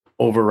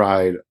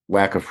override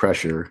lack of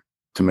pressure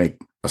to make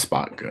a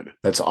spot good.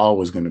 That's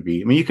always going to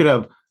be. I mean, you could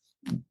have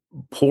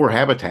poor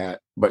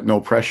habitat but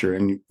no pressure,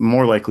 and you're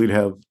more likely to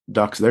have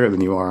ducks there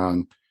than you are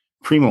on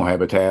primo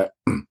habitat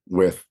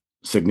with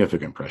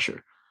significant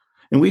pressure.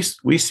 And we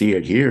see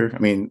it here. I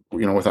mean,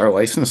 with our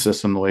license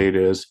system the way it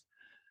is,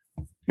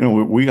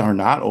 we are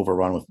not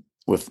overrun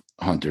with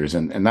hunters,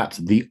 and that's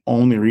the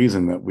only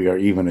reason that we are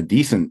even a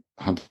decent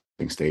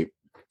hunting state,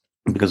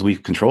 because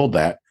we've controlled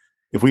that.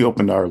 If we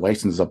opened our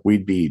licenses up,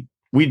 we'd be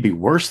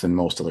worse than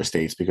most other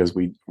states, because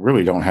we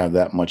really don't have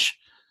that much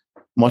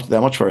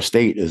of our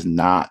state is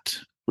not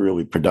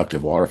really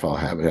productive waterfowl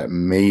habitat,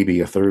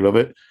 maybe a third of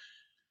it.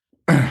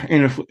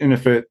 And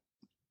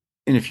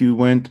if you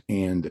went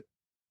and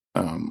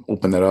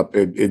open that up,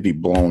 it'd be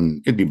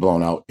blown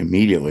out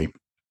immediately.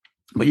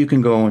 But you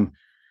can go and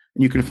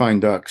you can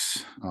find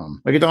ducks.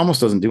 It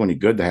almost doesn't do any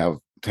good to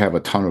have a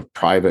ton of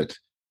private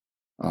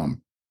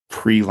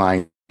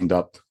pre-lined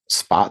up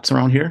spots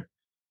around here,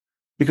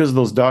 because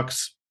those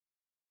ducks,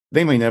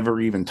 they may never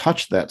even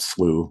touch that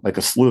slough, like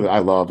a slough that I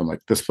love. I'm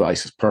like, this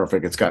place is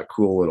perfect. It's got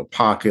cool little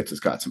pockets. It's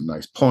got some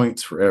nice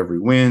points for every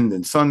wind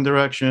and sun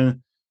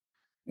direction.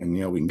 And,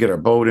 we can get our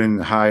boat in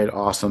and hide.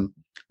 Awesome.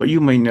 But you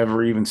may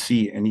never even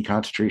see any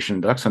concentration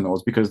of ducks on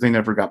those, because they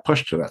never got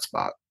pushed to that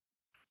spot,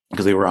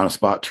 because they were on a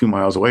spot 2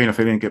 miles away. And if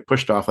they didn't get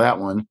pushed off that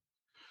one,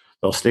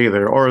 they'll stay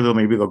there, or they'll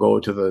go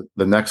to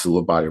the next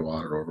little body of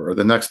water over, or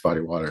the next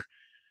body of water,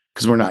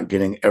 because we're not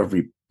getting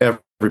every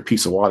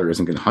piece of water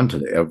isn't getting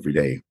hunted every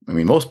day. I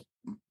mean,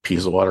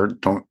 pieces of water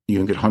don't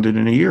even get hunted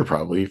in a year,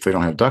 probably, if they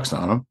don't have ducks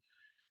on them.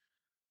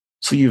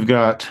 So you've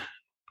got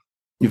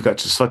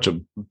just such a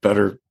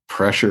better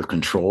pressure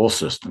control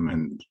system,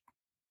 and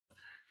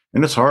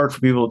it's hard for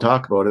people to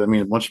talk about it. I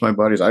mean, a bunch of my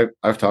buddies,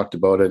 I've talked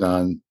about it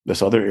on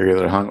this other area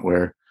that I hunt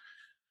where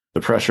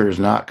the pressure is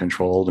not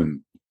controlled,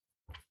 and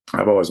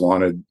I've always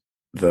wanted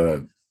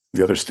the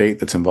other state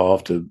that's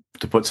involved to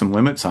put some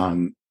limits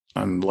on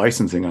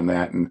licensing on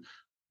that. And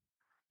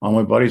all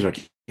my buddies are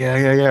like,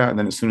 yeah. And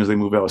then as soon as they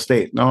move out of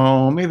state,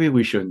 no, maybe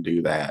we shouldn't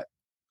do that,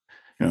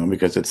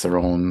 because it's their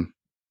own,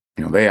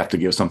 they have to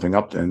give something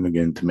up then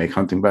again to make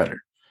hunting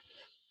better.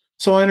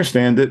 So I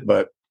understand it,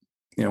 but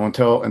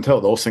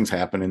until those things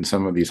happen in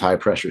some of these high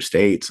pressure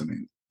states, I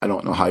mean, I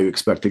don't know how you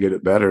expect to get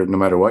it better no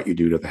matter what you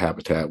do to the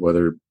habitat,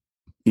 whether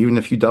even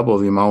if you double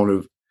the amount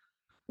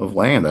of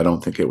land, I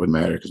don't think it would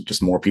matter because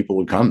just more people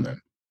would come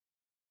then.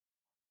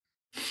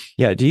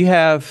 Yeah.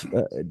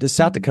 Does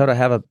South Dakota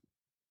have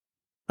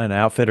an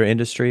outfitter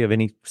industry of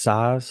any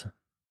size?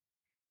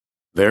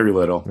 Very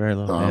little. Very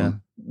little. Yeah.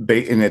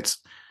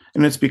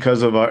 And it's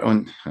because of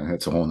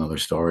that's a whole nother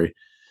story.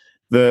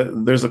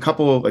 There's a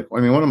couple of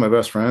one of my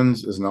best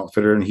friends is an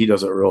outfitter, and he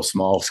does it real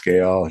small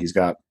scale. He's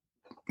got,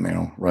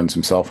 runs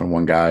himself and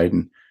one guide,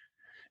 and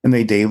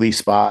they daily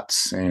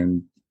spots,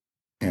 and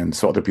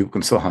so other people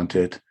can still hunt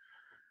it.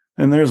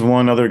 And there's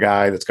one other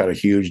guy that's got a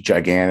huge,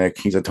 gigantic,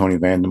 he's a Tony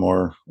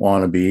Vandemore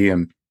wannabe,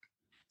 and,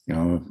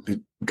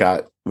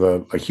 got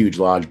a huge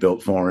lodge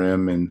built for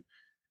him. And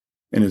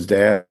his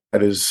dad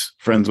is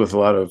friends with a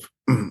lot of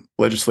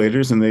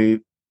legislators, and they,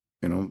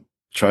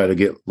 try to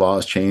get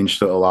laws changed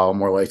to allow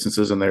more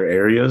licenses in their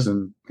areas.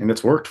 And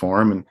it's worked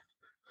for him.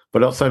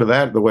 But outside of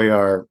that, the way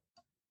our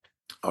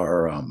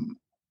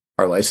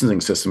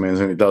licensing system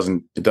is, and it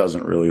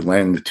doesn't really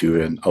lend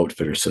to an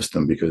outfitter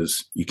system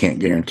because you can't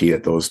guarantee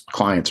that those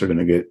clients are going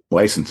to get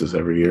licenses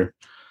every year.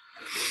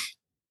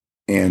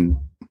 And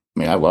I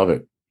mean, I love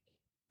it.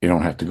 You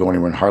don't have to go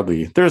anywhere, and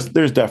hardly there's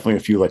definitely a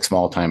few like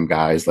small time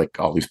guys, like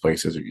all these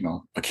places,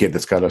 a kid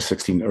that's got a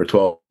 16 or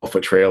 12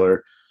 foot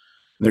trailer.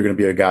 They're going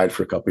to be a guide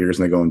for a couple of years,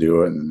 and they go and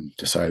do it and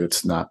decide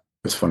it's not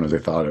as fun as they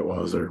thought it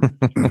was, or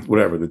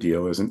whatever the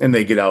deal is. And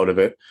they get out of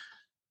it.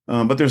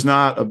 But there's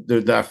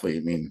definitely, I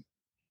mean,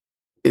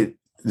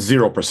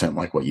 0%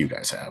 like what you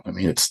guys have. I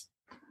mean,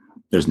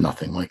 there's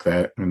nothing like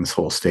that in this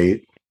whole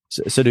state.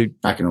 So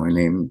I can only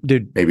name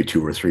maybe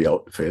 2 or 3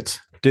 outfits.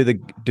 Do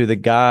the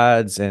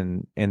guides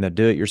and the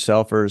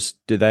do-it-yourselfers,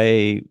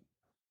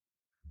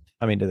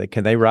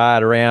 can they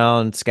ride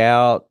around,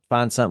 scout,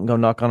 find something, go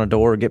knock on a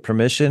door, get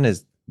permission?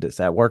 Does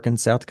that work in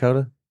South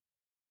Dakota?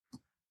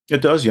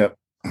 It does, yeah.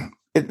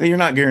 You're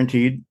not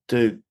guaranteed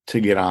to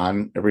get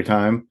on every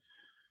time.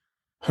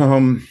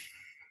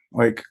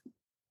 Like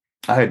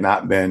I had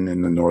not been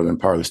in the northern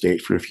part of the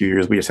state for a few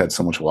years. We just had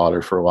so much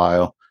water for a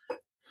while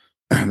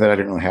that I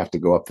didn't really have to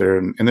go up there.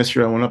 And this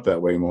year I went up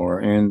that way more.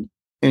 And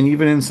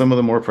even in some of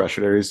the more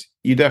pressured areas,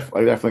 I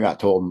definitely got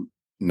told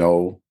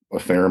no a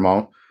fair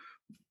amount.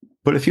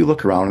 But if you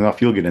look around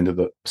enough, you'll get into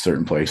the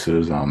certain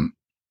places. And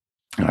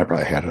I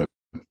probably had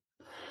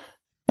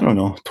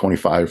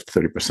 25,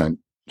 30%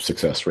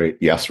 success rate,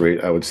 yes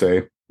rate, I would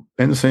say.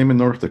 And the same in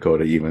North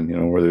Dakota,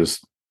 even, where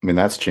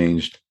that's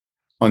changed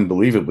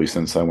unbelievably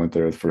since I went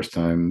there the first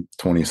time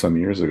 20 some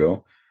years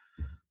ago.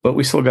 But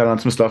we still got on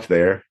some stuff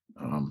there.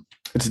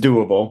 It's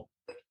doable.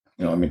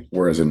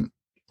 Whereas in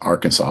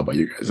Arkansas, by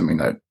you guys,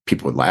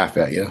 people would laugh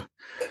at you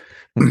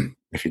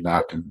if you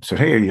knocked and said,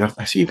 "Hey,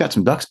 I see you got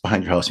some ducks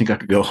behind your house. You got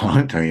to go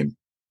hunt."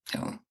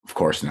 Of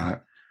course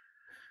not.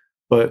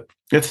 But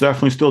it's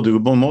definitely still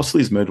doable. Most of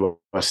these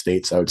Midwest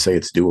states, I would say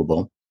it's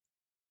doable.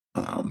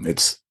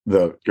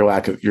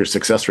 Your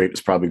success rate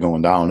is probably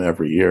going down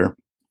every year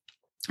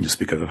just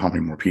because of how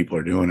many more people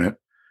are doing it.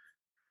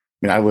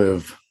 I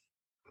live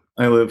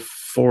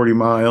 40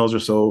 miles or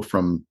so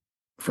from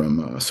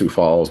Sioux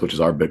Falls, which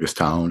is our biggest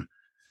town,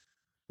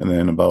 and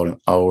then about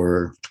a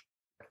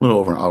little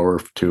over an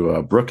hour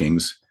to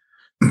Brookings,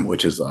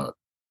 which is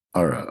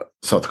our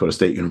South Dakota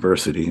State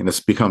University, and it's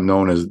become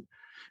known as,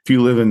 if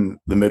you live in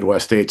the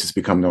Midwest states, it's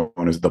become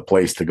known as the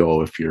place to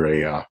go if you're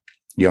a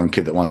young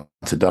kid that wants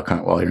to duck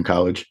hunt while you're in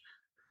college.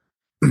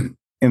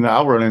 And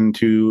I'll run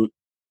into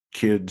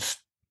kids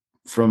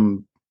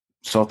from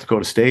South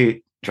Dakota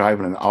State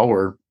driving an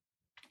hour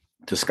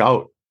to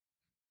scout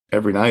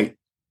every night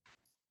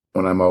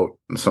when I'm out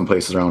in some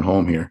places around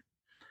home here.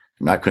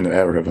 And I couldn't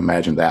ever have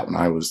imagined that when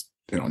I was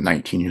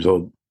 19 years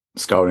old,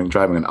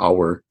 driving an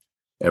hour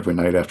every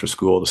night after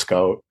school to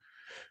scout.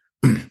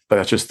 But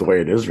that's just the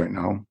way it is right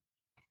now.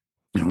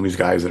 These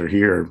guys that are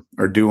here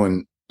are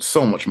doing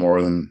so much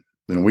more than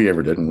we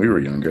ever did when we were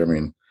younger.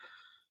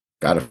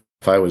 God,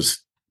 if I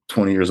was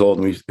 20 years old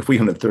and if we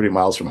hunted 30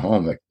 miles from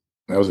home, that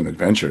was an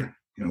adventure.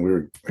 We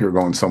were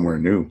going somewhere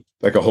new,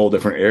 like a whole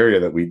different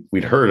area that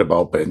we'd heard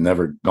about but had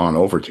never gone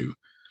over to.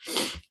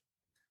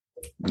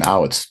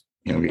 Now it's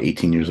you're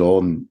 18 years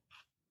old and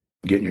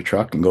get in your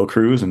truck and go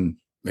cruise, and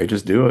they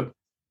just do it.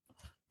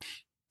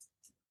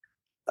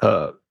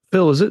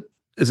 Phil, is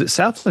it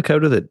South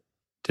Dakota that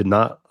did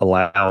not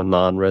allow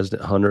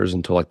non-resident hunters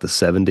until like the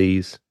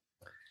 70s.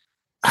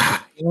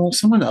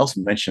 Someone else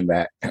mentioned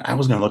that, and I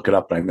was going to look it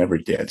up, but I never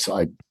did. So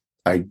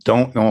I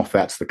don't know if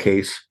that's the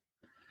case.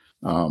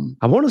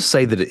 I want to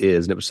say that it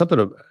is, and it was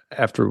something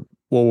after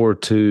World War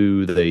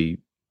II. They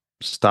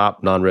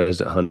stopped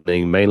non-resident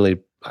hunting, mainly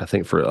I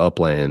think for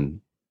upland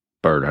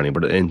bird hunting,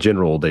 but in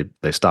general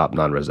they stopped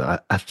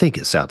non-resident. I think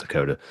it's South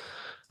Dakota.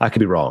 I could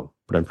be wrong,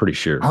 but I'm pretty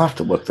sure. I'll have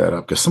to look that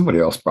up because somebody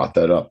else brought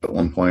that up at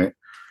one point.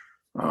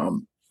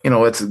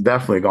 It's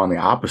definitely gone the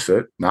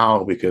opposite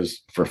now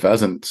because for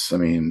pheasants, I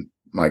mean,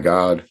 my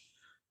God,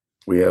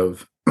 we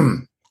have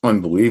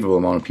unbelievable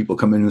amount of people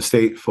come into the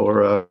state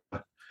for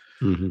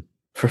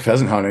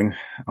pheasant hunting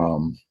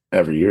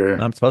every year.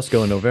 I'm supposed to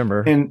go in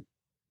November. And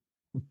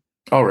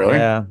oh, really?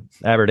 Yeah,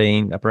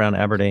 Aberdeen, up around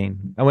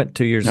Aberdeen. I went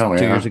 2 years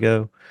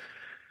ago.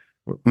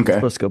 We're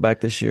supposed to go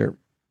back this year.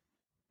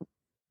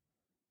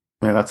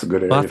 Yeah, that's a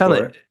good area. Well, I found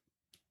it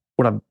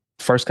when I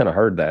first kind of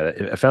heard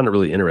that. I found it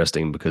really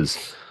interesting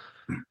because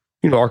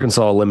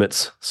Arkansas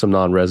limits some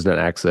non-resident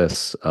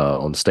access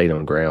on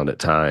state-owned ground at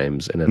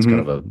times, and it's kind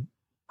of a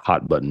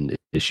hot button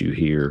issue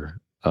here.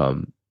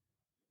 So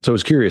it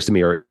was curious to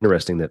me, or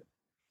interesting that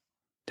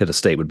a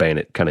state would ban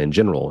it kind of in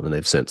general, and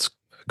they've since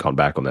gone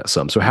back on that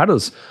some. So how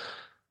does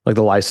like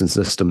the license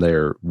system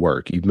there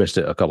work? You've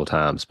mentioned it a couple of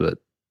times, but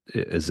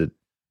is it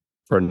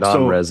for a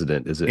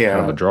non-resident? Is it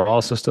kind of a draw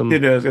system?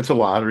 It is. It's a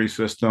lottery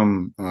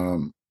system,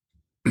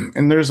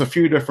 and there's a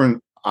few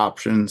different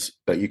options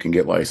that you can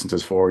get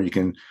licenses for. You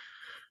can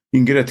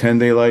get a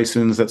 10-day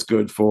license that's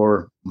good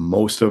for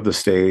most of the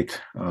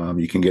state.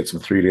 You can get some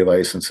 3-day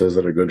licenses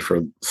that are good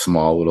for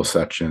small little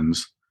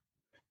sections.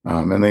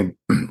 And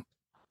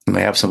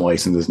they have some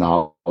licenses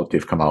now that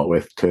they've come out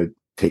with to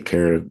take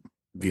care of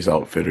these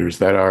outfitters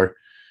that are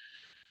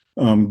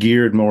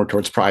geared more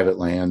towards private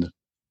land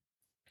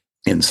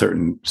in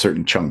certain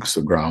chunks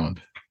of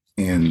ground.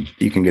 And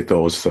you can get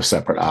those as a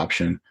separate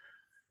option.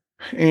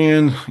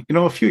 And,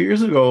 a few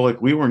years ago,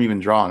 like we weren't even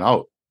drawing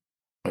out.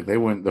 Like they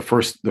wouldn't, the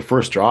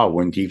first draw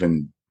wouldn't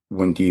even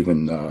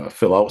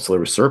fill out. So there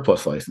were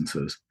surplus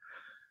licenses.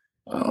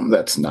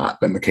 That's not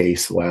been the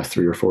case the last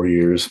 3 or 4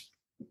 years.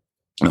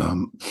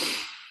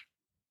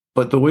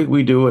 But the way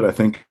we do it, I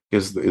think,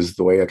 is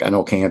the way. Like I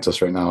know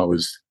Kansas right now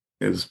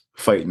is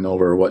fighting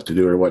over what to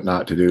do or what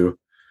not to do.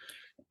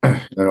 I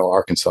know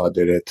Arkansas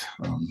did it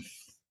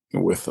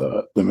with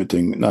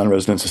limiting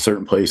non-residents to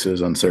certain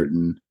places on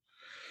certain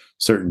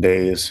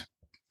days,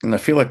 and I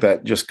feel like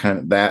that just kind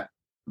of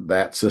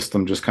that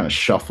system just kind of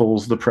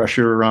shuffles the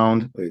pressure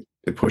around.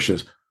 It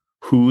pushes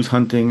who's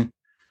hunting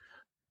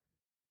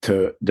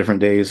to different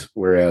days,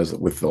 whereas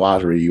with the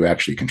lottery, you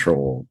actually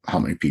control how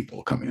many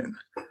people come in.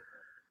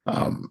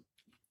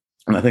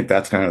 And I think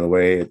that's kind of the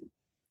way.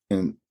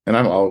 And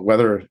I'm all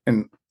whether,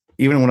 and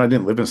even when I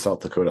didn't live in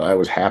South Dakota, I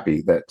was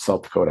happy that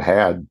South Dakota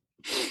had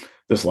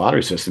this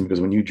lottery system because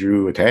when you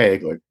drew a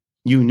tag, like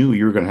you knew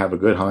you were going to have a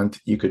good hunt.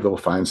 You could go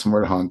find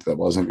somewhere to hunt that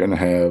wasn't going to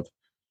have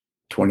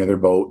 20 other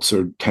boats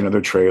or 10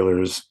 other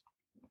trailers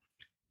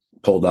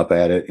pulled up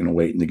at it,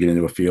 waiting to get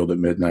into a field at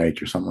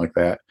midnight or something like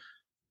that.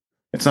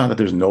 It's not that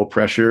there's no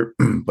pressure,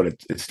 but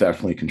it's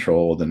definitely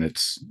controlled.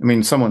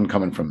 And someone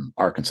coming from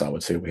Arkansas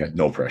would say we had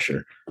no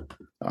pressure.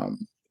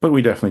 But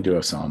we definitely do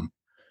have some.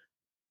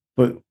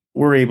 But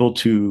we're able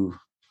to,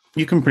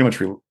 you can pretty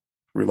much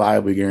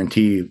reliably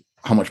guarantee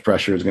how much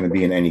pressure is going to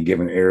be in any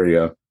given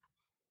area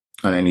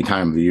on any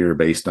time of the year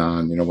based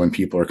on, when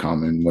people are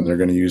coming, when they're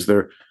going to use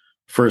their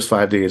first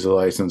 5 days of the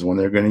license, when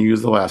they're going to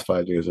use the last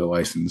 5 days of the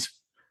license.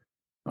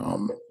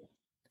 And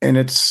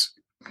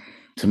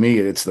to me,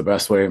 it's the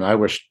best way. And I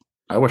wish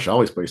all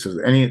these places,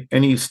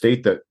 any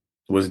state that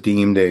was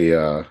deemed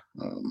I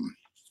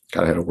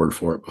had a word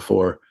for it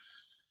before,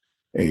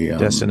 a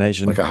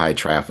destination, like a high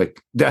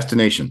traffic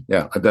destination.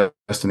 Yeah. A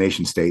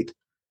destination state,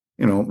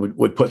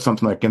 would put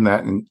something like in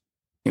that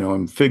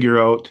and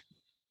figure out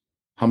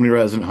how many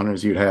resident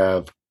hunters you'd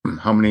have,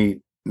 how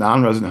many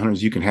non-resident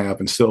hunters you can have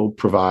and still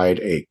provide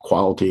a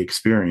quality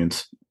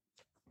experience,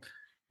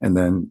 and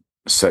then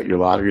set your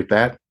lottery at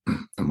that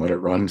and let it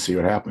run and see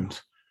what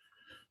happens.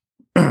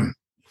 Yeah.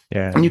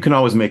 And you can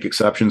always make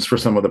exceptions for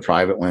some of the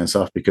private land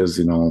stuff because,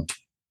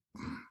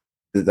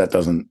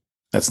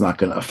 that's not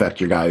going to affect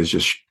your guys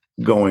just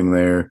going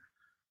there,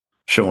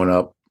 showing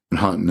up and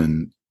hunting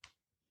and,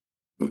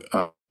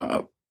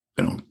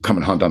 come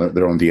and hunt on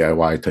their own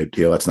DIY type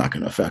deal. That's not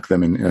going to affect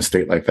them in a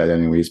state like that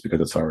anyways, because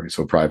it's already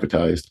so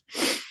privatized.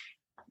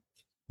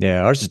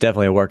 Yeah. Ours is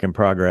definitely a work in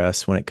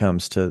progress when it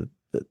comes to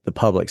the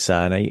public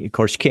side. Of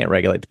course, you can't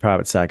regulate the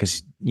private side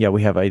because,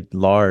 we have a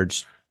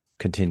large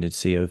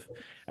contingency of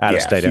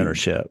out-of-state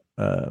ownership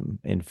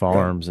in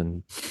farms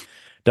and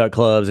duck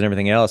clubs and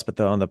everything else. But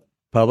on the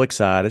public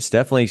side, it's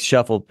definitely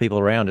shuffled people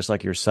around, just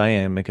like you're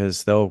saying,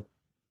 because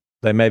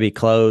they may be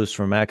closed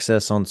from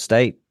access on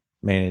state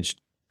managed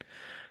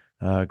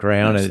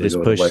ground, and it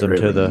just pushes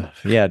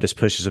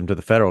them to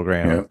the federal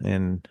ground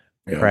and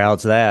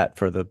crowds that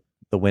for the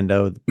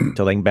window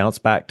until they can bounce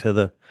back to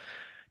the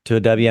to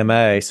a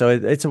WMA. So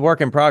it's a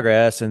work in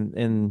progress,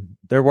 and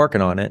they're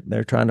working on it.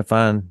 They're trying to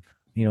find,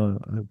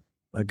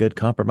 a good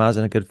compromise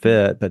and a good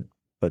fit,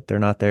 but they're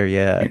not there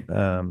yet.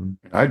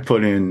 I'd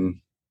put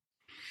in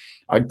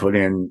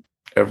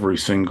every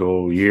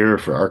single year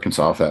for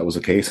Arkansas if that was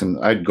the case, and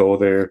I'd go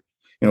there.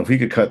 If we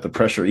could cut the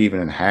pressure even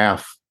in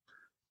half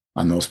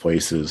on those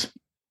places,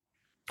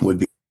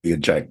 would be a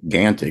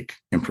gigantic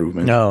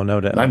improvement. No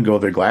doubt. And I'd go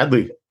there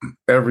gladly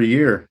every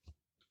year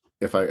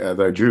if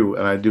I drew,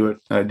 and I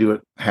do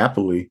it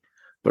happily.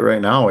 But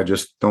right now, I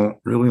just don't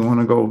really want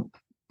to go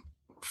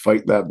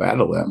fight that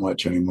battle that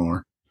much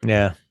anymore.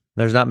 Yeah,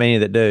 there's not many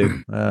that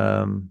do.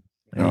 And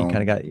you kind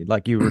of got,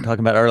 like you were talking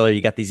about earlier,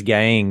 you got these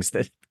gangs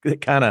that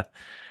kind of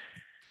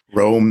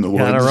roam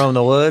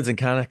the woods and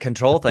kind of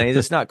control things.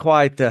 It's not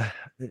quite the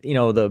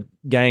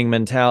gang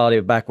mentality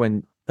of back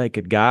when they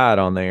could guide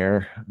on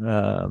there.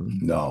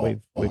 No,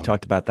 we've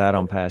talked about that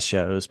on past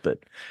shows, but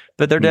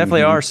there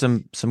definitely are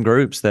some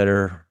groups that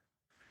are,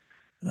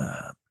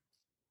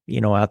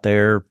 out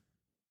there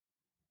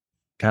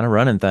kind of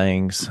running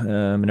things,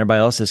 and everybody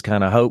else just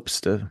kind of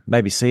hopes to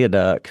maybe see a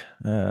duck.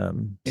 So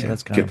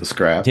that's kind get the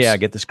scraps. Yeah,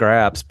 get the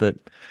scraps. But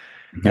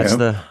that's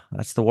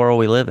the world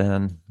we live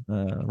in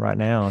right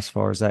now, as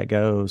far as that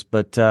goes.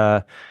 But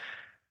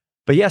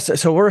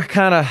yes, so we're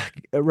kind of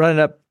running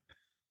up.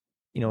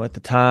 At the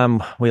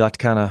time, we like to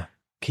kind of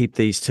keep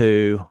these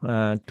two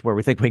to where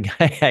we think we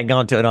can hang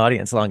on to an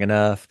audience long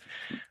enough.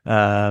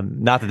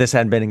 Not that this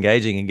hadn't been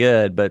engaging and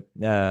good, but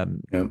you're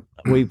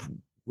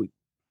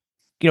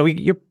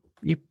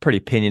a pretty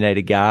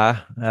opinionated guy.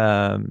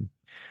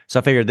 So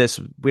I figured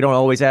we don't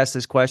always ask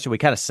this question. We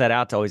kind of set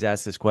out to always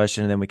ask this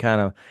question, and then we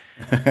kind of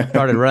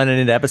started running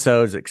into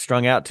episodes that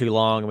strung out too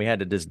long, and we had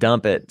to just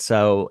dump it.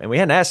 So, and we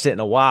hadn't asked it in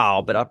a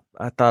while, but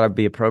I thought it'd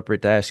be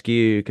appropriate to ask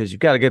you, because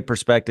you've got a good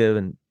perspective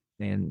and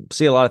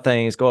see a lot of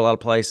things, go a lot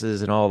of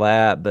places and all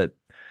that. But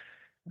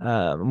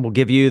we'll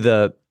give you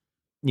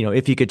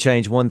if you could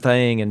change one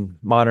thing in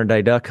modern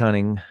day duck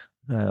hunting,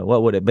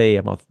 what would it be?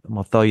 I'm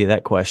gonna throw you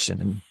that question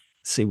and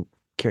see.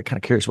 Kind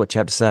of curious what you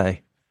have to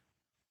say.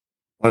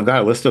 I've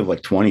got a list of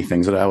like 20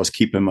 things that I always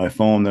keep in my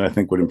phone that I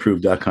think would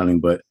improve duck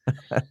hunting, but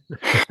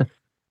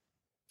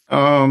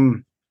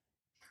the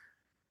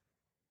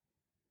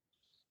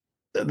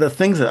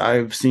things that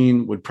I've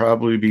seen would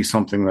probably be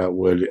something that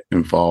would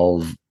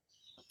involve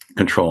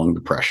controlling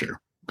the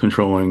pressure,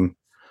 controlling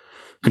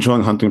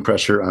hunting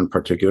pressure on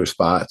particular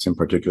spots in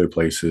particular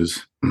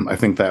places. I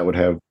think that would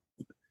have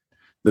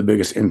the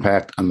biggest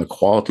impact on the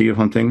quality of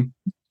hunting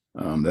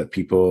that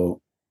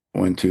people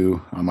went to.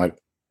 I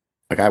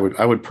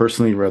would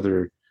personally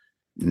rather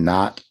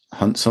not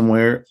hunt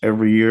somewhere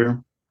every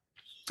year,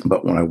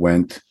 but when I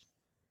went,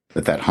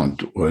 that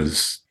hunt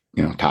was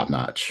top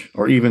notch,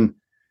 or even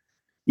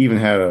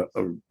had a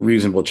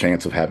reasonable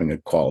chance of having a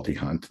quality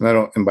hunt.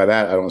 And by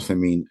that I don't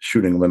necessarily mean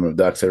shooting a limit of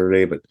ducks every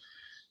day, but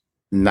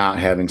not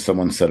having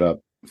someone set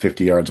up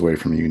 50 yards away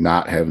from you,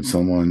 not having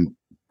someone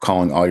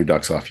calling all your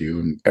ducks off you,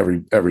 and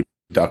every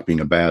duck being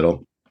a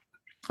battle.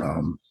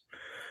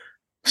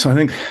 So I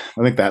think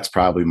that's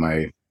probably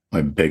my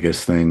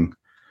biggest thing,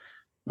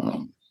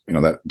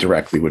 that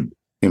directly would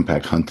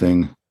impact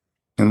hunting.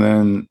 And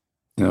then,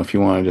 if you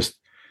want to just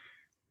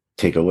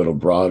take a little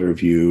broader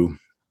view,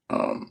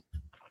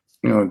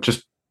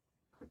 just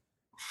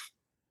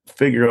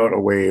figure out a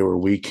way where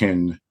we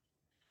can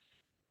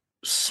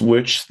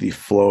switch the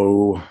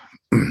flow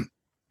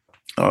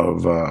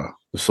of the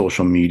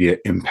social media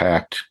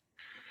impact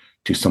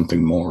to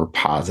something more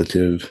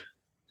positive,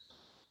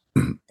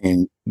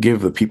 and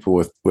give the people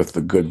with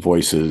the good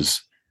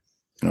voices,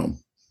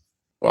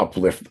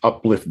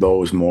 uplift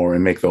those more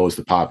and make those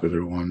the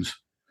popular ones,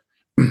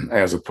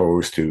 as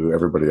opposed to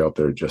everybody out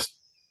there just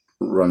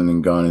running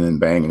and gunning and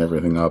banging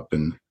everything up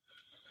and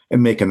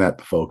making that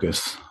the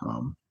focus. I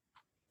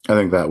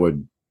think that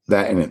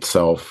in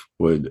itself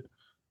would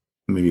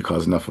maybe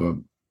cause enough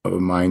of a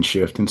mind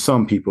shift in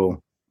some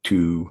people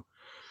to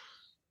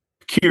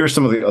cure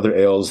some of the other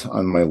ails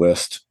on my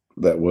list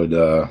that would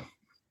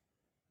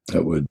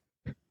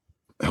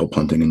help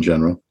hunting in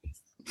general.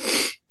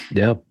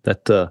 Yeah,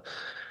 that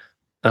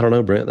I don't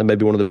know, Brent. That may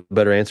be one of the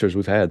better answers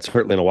we've had,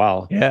 certainly in a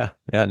while. Yeah,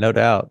 no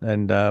doubt.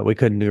 And we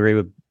couldn't agree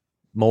with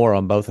more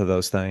on both of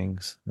those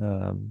things.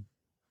 And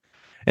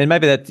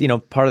maybe that,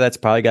 part of that's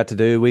probably got to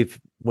do.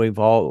 We've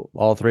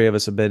all three of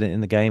us have been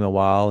in the game a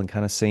while and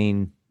kind of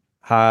seen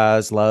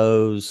highs,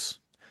 lows,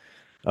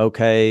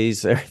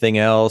 okays, everything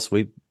else.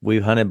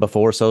 We've hunted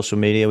before social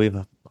media. We've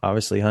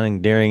obviously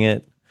hunting during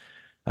it.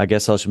 I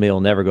guess social media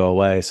will never go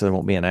away, so there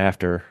won't be an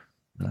after.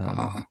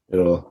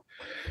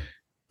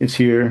 It's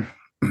here.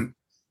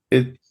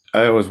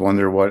 I always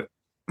wonder what,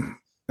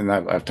 and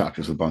I've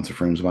talked to a bunch of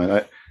friends of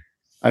mine.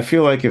 I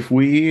feel like if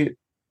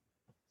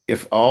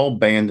all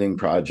banding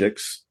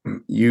projects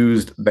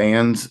used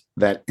bands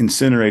that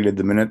incinerated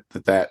the minute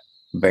that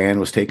band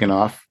was taken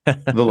off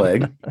the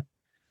leg,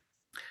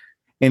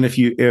 and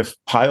if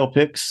pile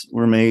picks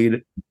were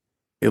made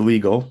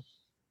illegal,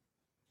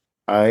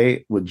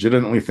 I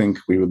legitimately think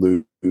we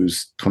would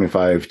lose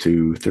 25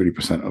 to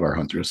 30% of our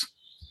hunters.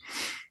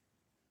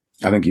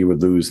 I think you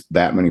would lose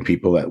that many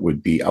people that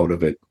would be out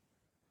of it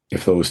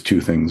if those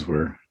two things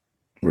were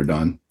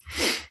done.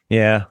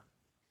 Yeah,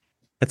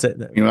 that's it.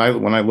 You know,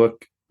 when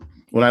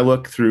I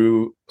look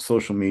through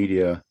social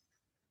media,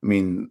 I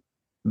mean,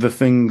 the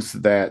things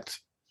that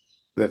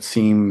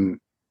seem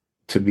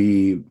to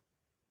be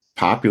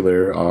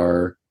popular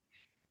are,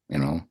 you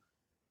know,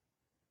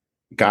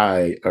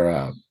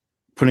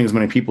 putting as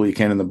many people you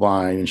can in the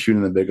blind and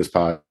shooting the biggest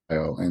pile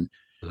and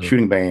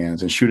shooting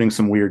bands and shooting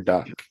some weird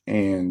duck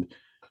and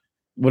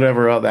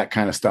whatever, all that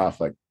kind of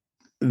stuff. Like,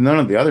 none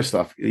of the other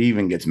stuff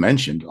even gets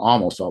mentioned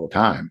almost all the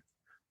time.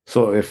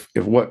 So if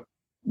what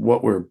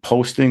we're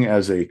posting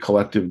as a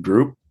collective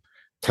group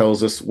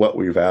tells us what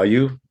we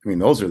value, I mean,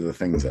 those are the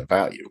things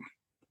that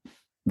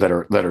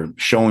are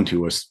shown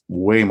to us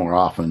way more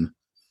often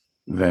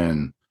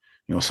than,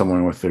 you know,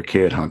 someone with their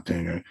kid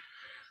hunting or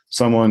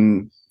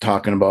someone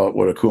talking about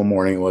what a cool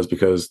morning it was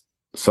because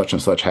such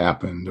and such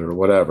happened or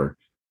whatever.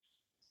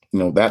 You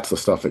know, that's the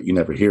stuff that you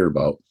never hear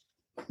about,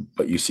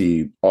 but you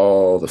see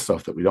all the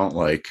stuff that we don't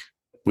like.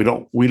 We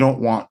don't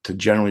want to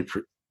generally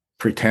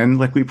pretend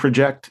like we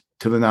project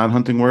to the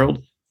non-hunting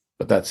world,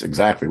 but that's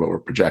exactly what we're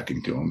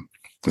projecting to them,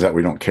 is that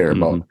we don't care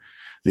about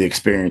the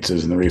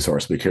experiences and the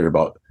resource. We care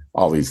about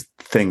all these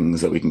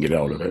things that we can get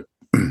out of it.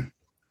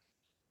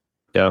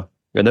 Yeah.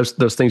 And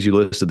those things you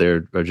listed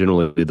there are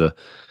generally the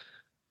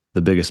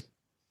biggest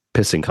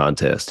pissing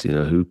contest, you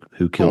know,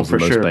 who kills the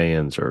most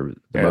bands or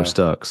the most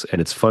ducks. And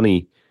it's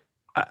funny,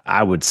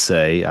 I would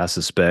say, I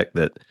suspect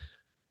that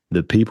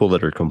the people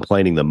that are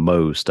complaining the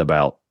most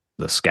about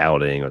the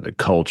scouting or the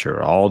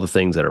culture, all the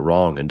things that are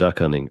wrong in duck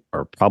hunting,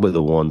 are probably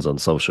the ones on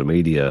social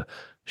media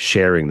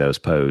sharing those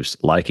posts,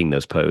 liking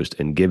those posts,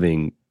 and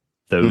giving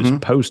those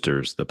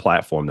posters the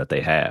platform that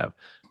they have.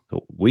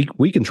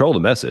 We control the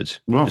message.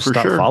 Well, just for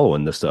stop sure.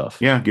 following this stuff.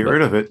 Yeah, get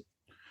rid of it.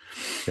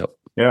 Yep.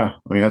 Yeah,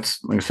 I mean,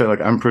 that's, like I said,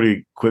 like, I'm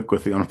pretty quick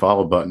with the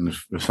unfollow button.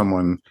 If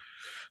someone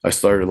I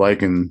started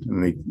liking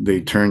and they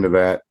turn to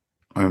that,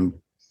 I'm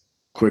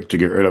quick to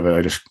get rid of it.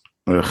 I just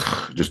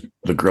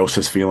the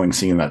grossest feeling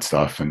seeing that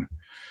stuff, and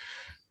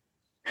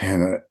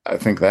I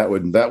think that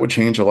would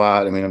change a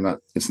lot. I mean,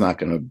 it's not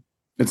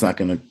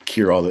gonna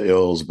cure all the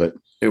ills, but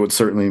it would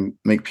certainly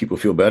make people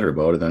feel better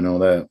about it. I know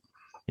that.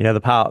 Yeah,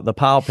 the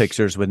pile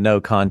pictures with no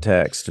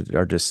context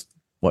are just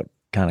what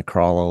kind of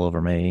crawl all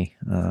over me.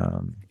 I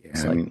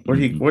mean, where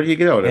do you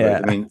get out of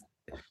it? I mean,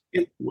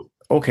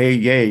 okay,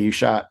 yay, you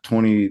shot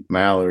 20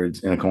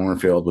 mallards in a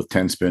cornfield with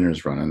 10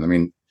 spinners running. I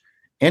mean,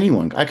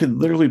 anyone, I could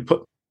literally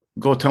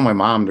go tell my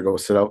mom to go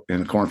sit out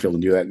in a cornfield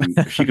and do that. And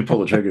if she could pull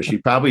the trigger,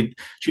 she'd probably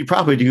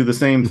do the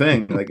same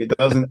thing. Like, it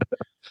doesn't,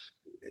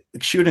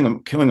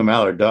 killing a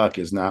mallard duck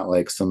is not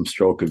like some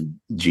stroke of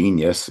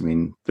genius. I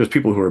mean, there's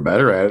people who are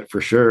better at it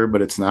for sure,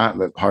 but it's not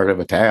that hard of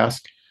a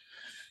task.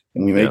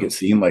 And we make it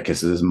seem like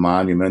it's this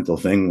monumental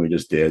thing we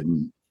just did.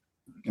 And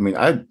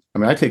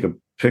I take a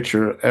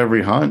picture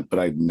every hunt, but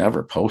I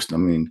never post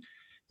them. I mean,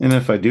 and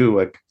if I do,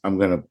 like, I'm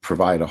going to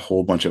provide a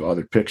whole bunch of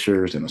other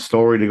pictures and a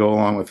story to go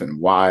along with it and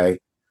why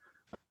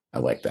I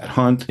like that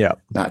hunt. Yeah.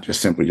 Not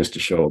just to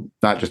show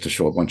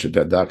a bunch of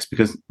dead ducks,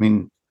 because, I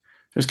mean,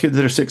 there's kids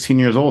that are 16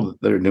 years old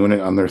that are doing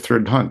it on their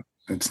third hunt.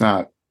 It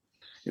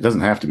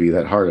doesn't have to be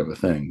that hard of a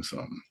thing.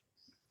 So,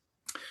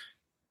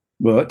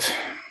 but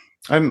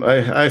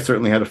I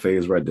certainly had a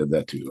phase where I did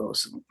that too, though.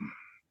 So,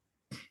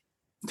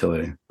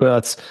 well,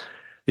 it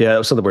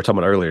was something we were talking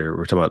about earlier.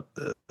 We are talking about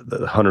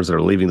the hunters that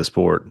are leaving the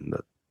sport, and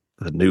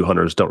the new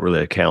hunters don't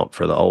really account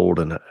for the old.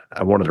 And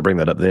I wanted to bring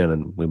that up then,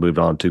 and we moved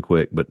on too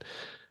quick. But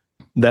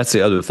that's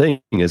the other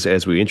thing, is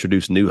as we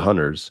introduce new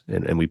hunters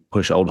and we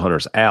push old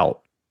hunters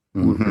out,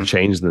 we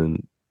change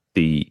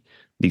the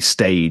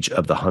stage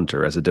of the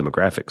hunter as a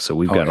demographic. So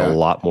we've got a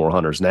lot more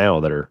hunters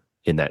now that are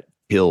in that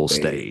kill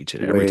stage,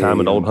 and every time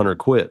an old hunter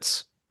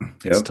quits,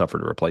 it's tougher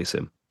to replace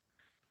him.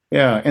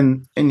 Yeah,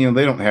 and you know,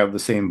 they don't have the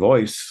same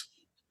voice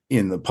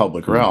in the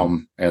public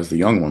realm as the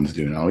young ones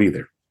do now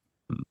either.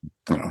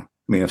 You know, I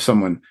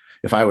mean,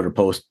 if I were to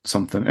post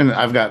something, and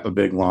I've got a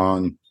big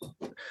long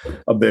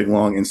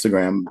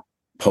Instagram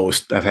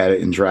post, I've had it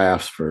in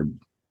drafts for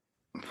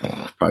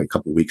probably a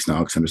couple of weeks now,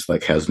 because I'm just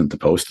like hesitant to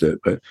post it.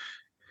 But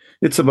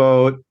it's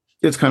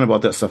kind of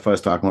about that stuff I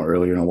was talking about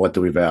earlier. You know, what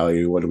do we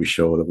value? What do we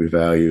show that we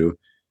value?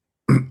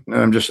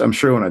 And I'm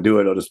sure when I do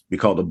it, I'll just be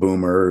called a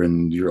boomer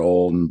and you're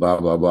old and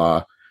blah, blah,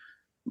 blah.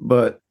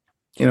 But,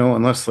 you know,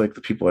 unless like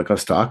the people like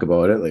us talk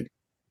about it, like,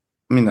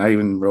 I mean, I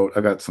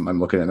got something I'm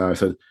looking at now. I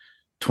said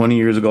 20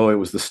 years ago, it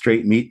was the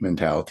straight meat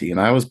mentality.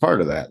 And I was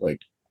part of that. Like,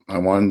 I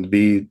wanted to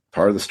be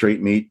part of the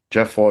straight meat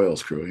Jeff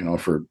Foyle's crew, you know,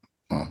 for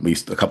at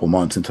least a couple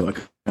months until I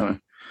kind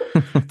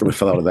of really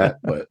fell out of that.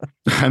 But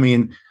I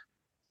mean,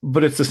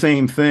 but it's the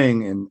same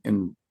thing.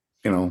 And,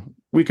 you know,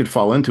 we could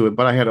fall into it,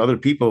 but I had other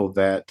people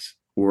that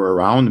were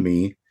around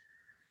me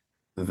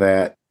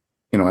that,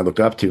 you know, I looked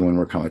up to and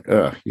were kind of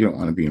like, you don't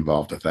want to be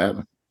involved with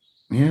that.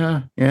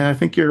 Yeah, I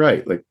think you're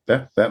right. Like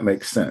that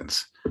makes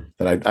sense.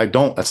 That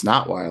that's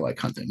not why I like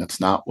hunting. That's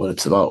not what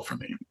it's about for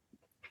me.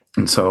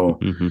 And so,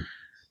 you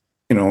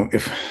know,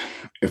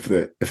 if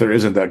there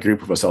isn't that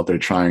group of us out there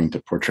trying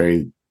to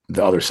portray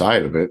the other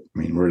side of it, I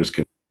mean, we're just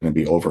going to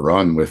be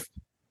overrun with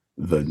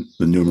the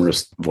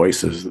numerous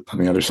voices on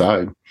the other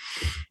side.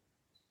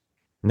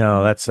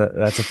 No, that's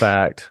a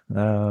fact,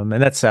 and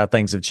that's how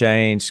things have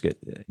changed.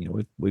 You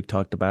know, we've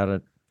talked about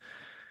it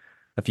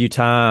a few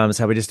times.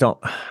 How I just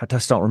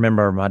don't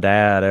remember my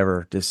dad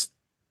ever just,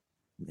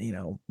 you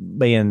know,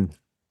 being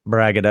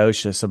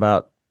braggadocious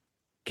about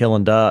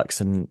killing ducks,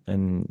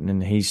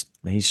 and he's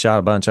shot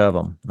a bunch of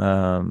them,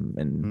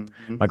 and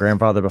my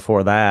grandfather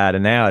before that,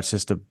 and now it's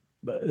just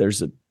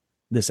there's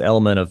this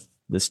element of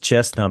this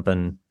chest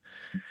thumping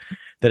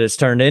that it's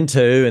turned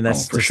into, and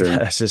that's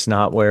just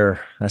not where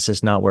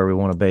we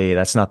want to be.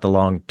 That's not the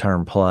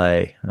long-term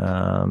play.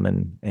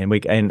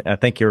 And I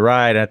think you're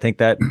right. I think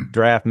that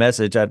draft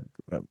message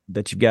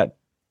that you've got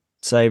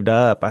saved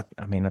up,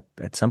 I mean,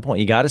 at some point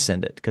you got to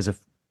send it, because if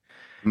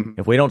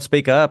we don't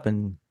speak up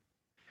and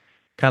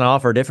kind of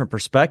offer a different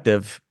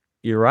perspective,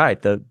 you're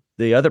right.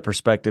 The other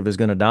perspective is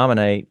going to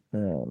dominate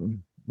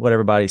what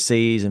everybody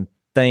sees and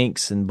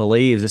thinks and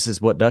believes this is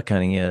what duck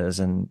hunting is,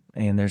 and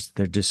there's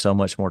just so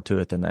much more to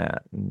it than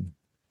that. And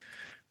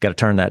got to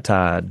turn that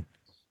tide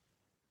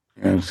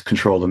and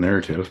control the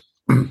narrative.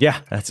 Yeah,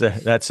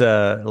 that's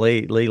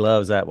Lee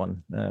loves that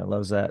one.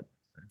 Loves that.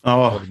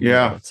 Oh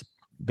yeah, it's a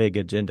big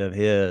agenda of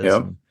his.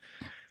 Yep.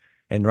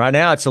 And right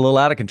now it's a little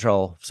out of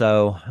control.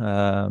 So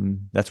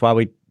that's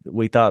why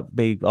we thought it'd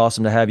be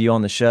awesome to have you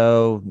on the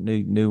show.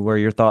 Knew where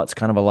your thoughts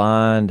kind of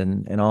aligned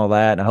and all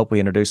that. And I hope we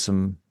introduce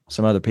some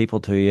other people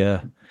to you.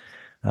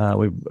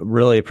 We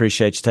really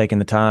appreciate you taking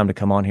the time to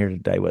come on here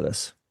today with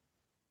us.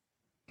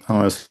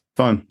 Oh, it's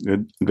fun.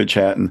 Good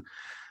chat. And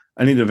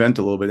I need to vent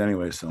a little bit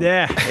anyway. So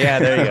yeah,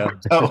 there you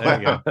go. There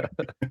you go.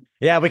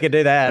 Yeah, we could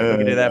do that. We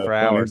could do that for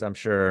hours, I'm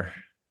sure.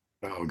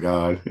 Oh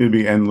God, it'd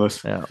be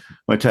endless. Yeah.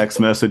 My text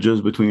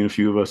messages between a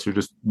few of us are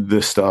just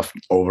this stuff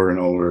over and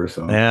over.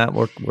 So yeah,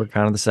 we're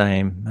kind of the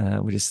same.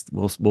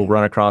 We'll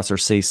run across or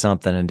see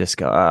something and just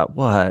go,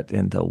 what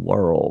in the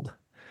world?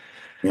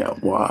 Yeah,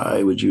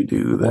 why would you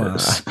do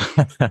this?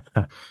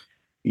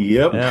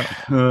 Yep. Yeah.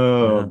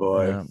 Oh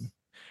boy. Yeah.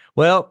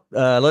 Well,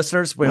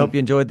 listeners, we hope you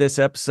enjoyed this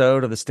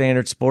episode of the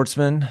Standard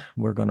Sportsman.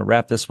 We're going to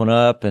wrap this one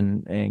up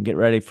and get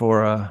ready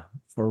for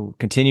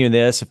continuing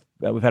this.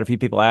 We've had a few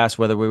people ask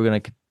whether we were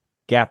going to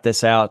gap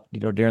this out,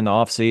 during the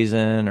off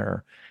season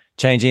or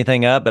change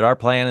anything up. But our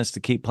plan is to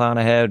keep plowing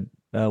ahead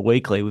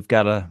weekly. We've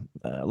got a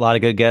lot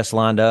of good guests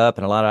lined up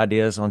and a lot of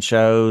ideas on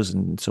shows,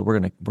 and so we're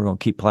gonna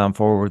keep plowing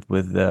forward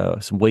with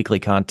some weekly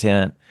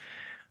content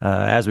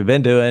as we've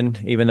been doing,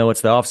 even though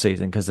it's the off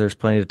season, because there's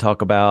plenty to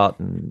talk about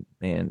and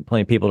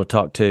plenty of people to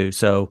talk to.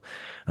 So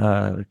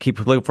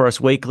keep looking for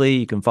us weekly.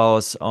 You can follow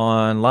us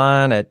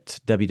online at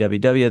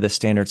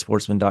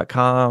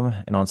www.thestandardsportsman.com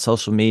and on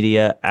social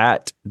media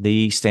at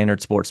The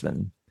Standard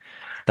Sportsman.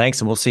 Thanks,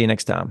 and we'll see you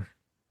next time.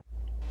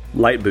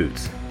 Light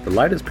boots, the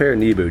lightest pair of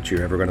knee boots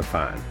you're ever going to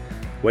find.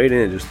 Weighed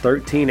in at just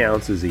 13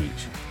 ounces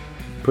each.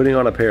 Putting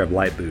on a pair of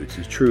light boots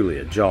is truly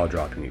a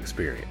jaw-dropping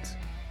experience.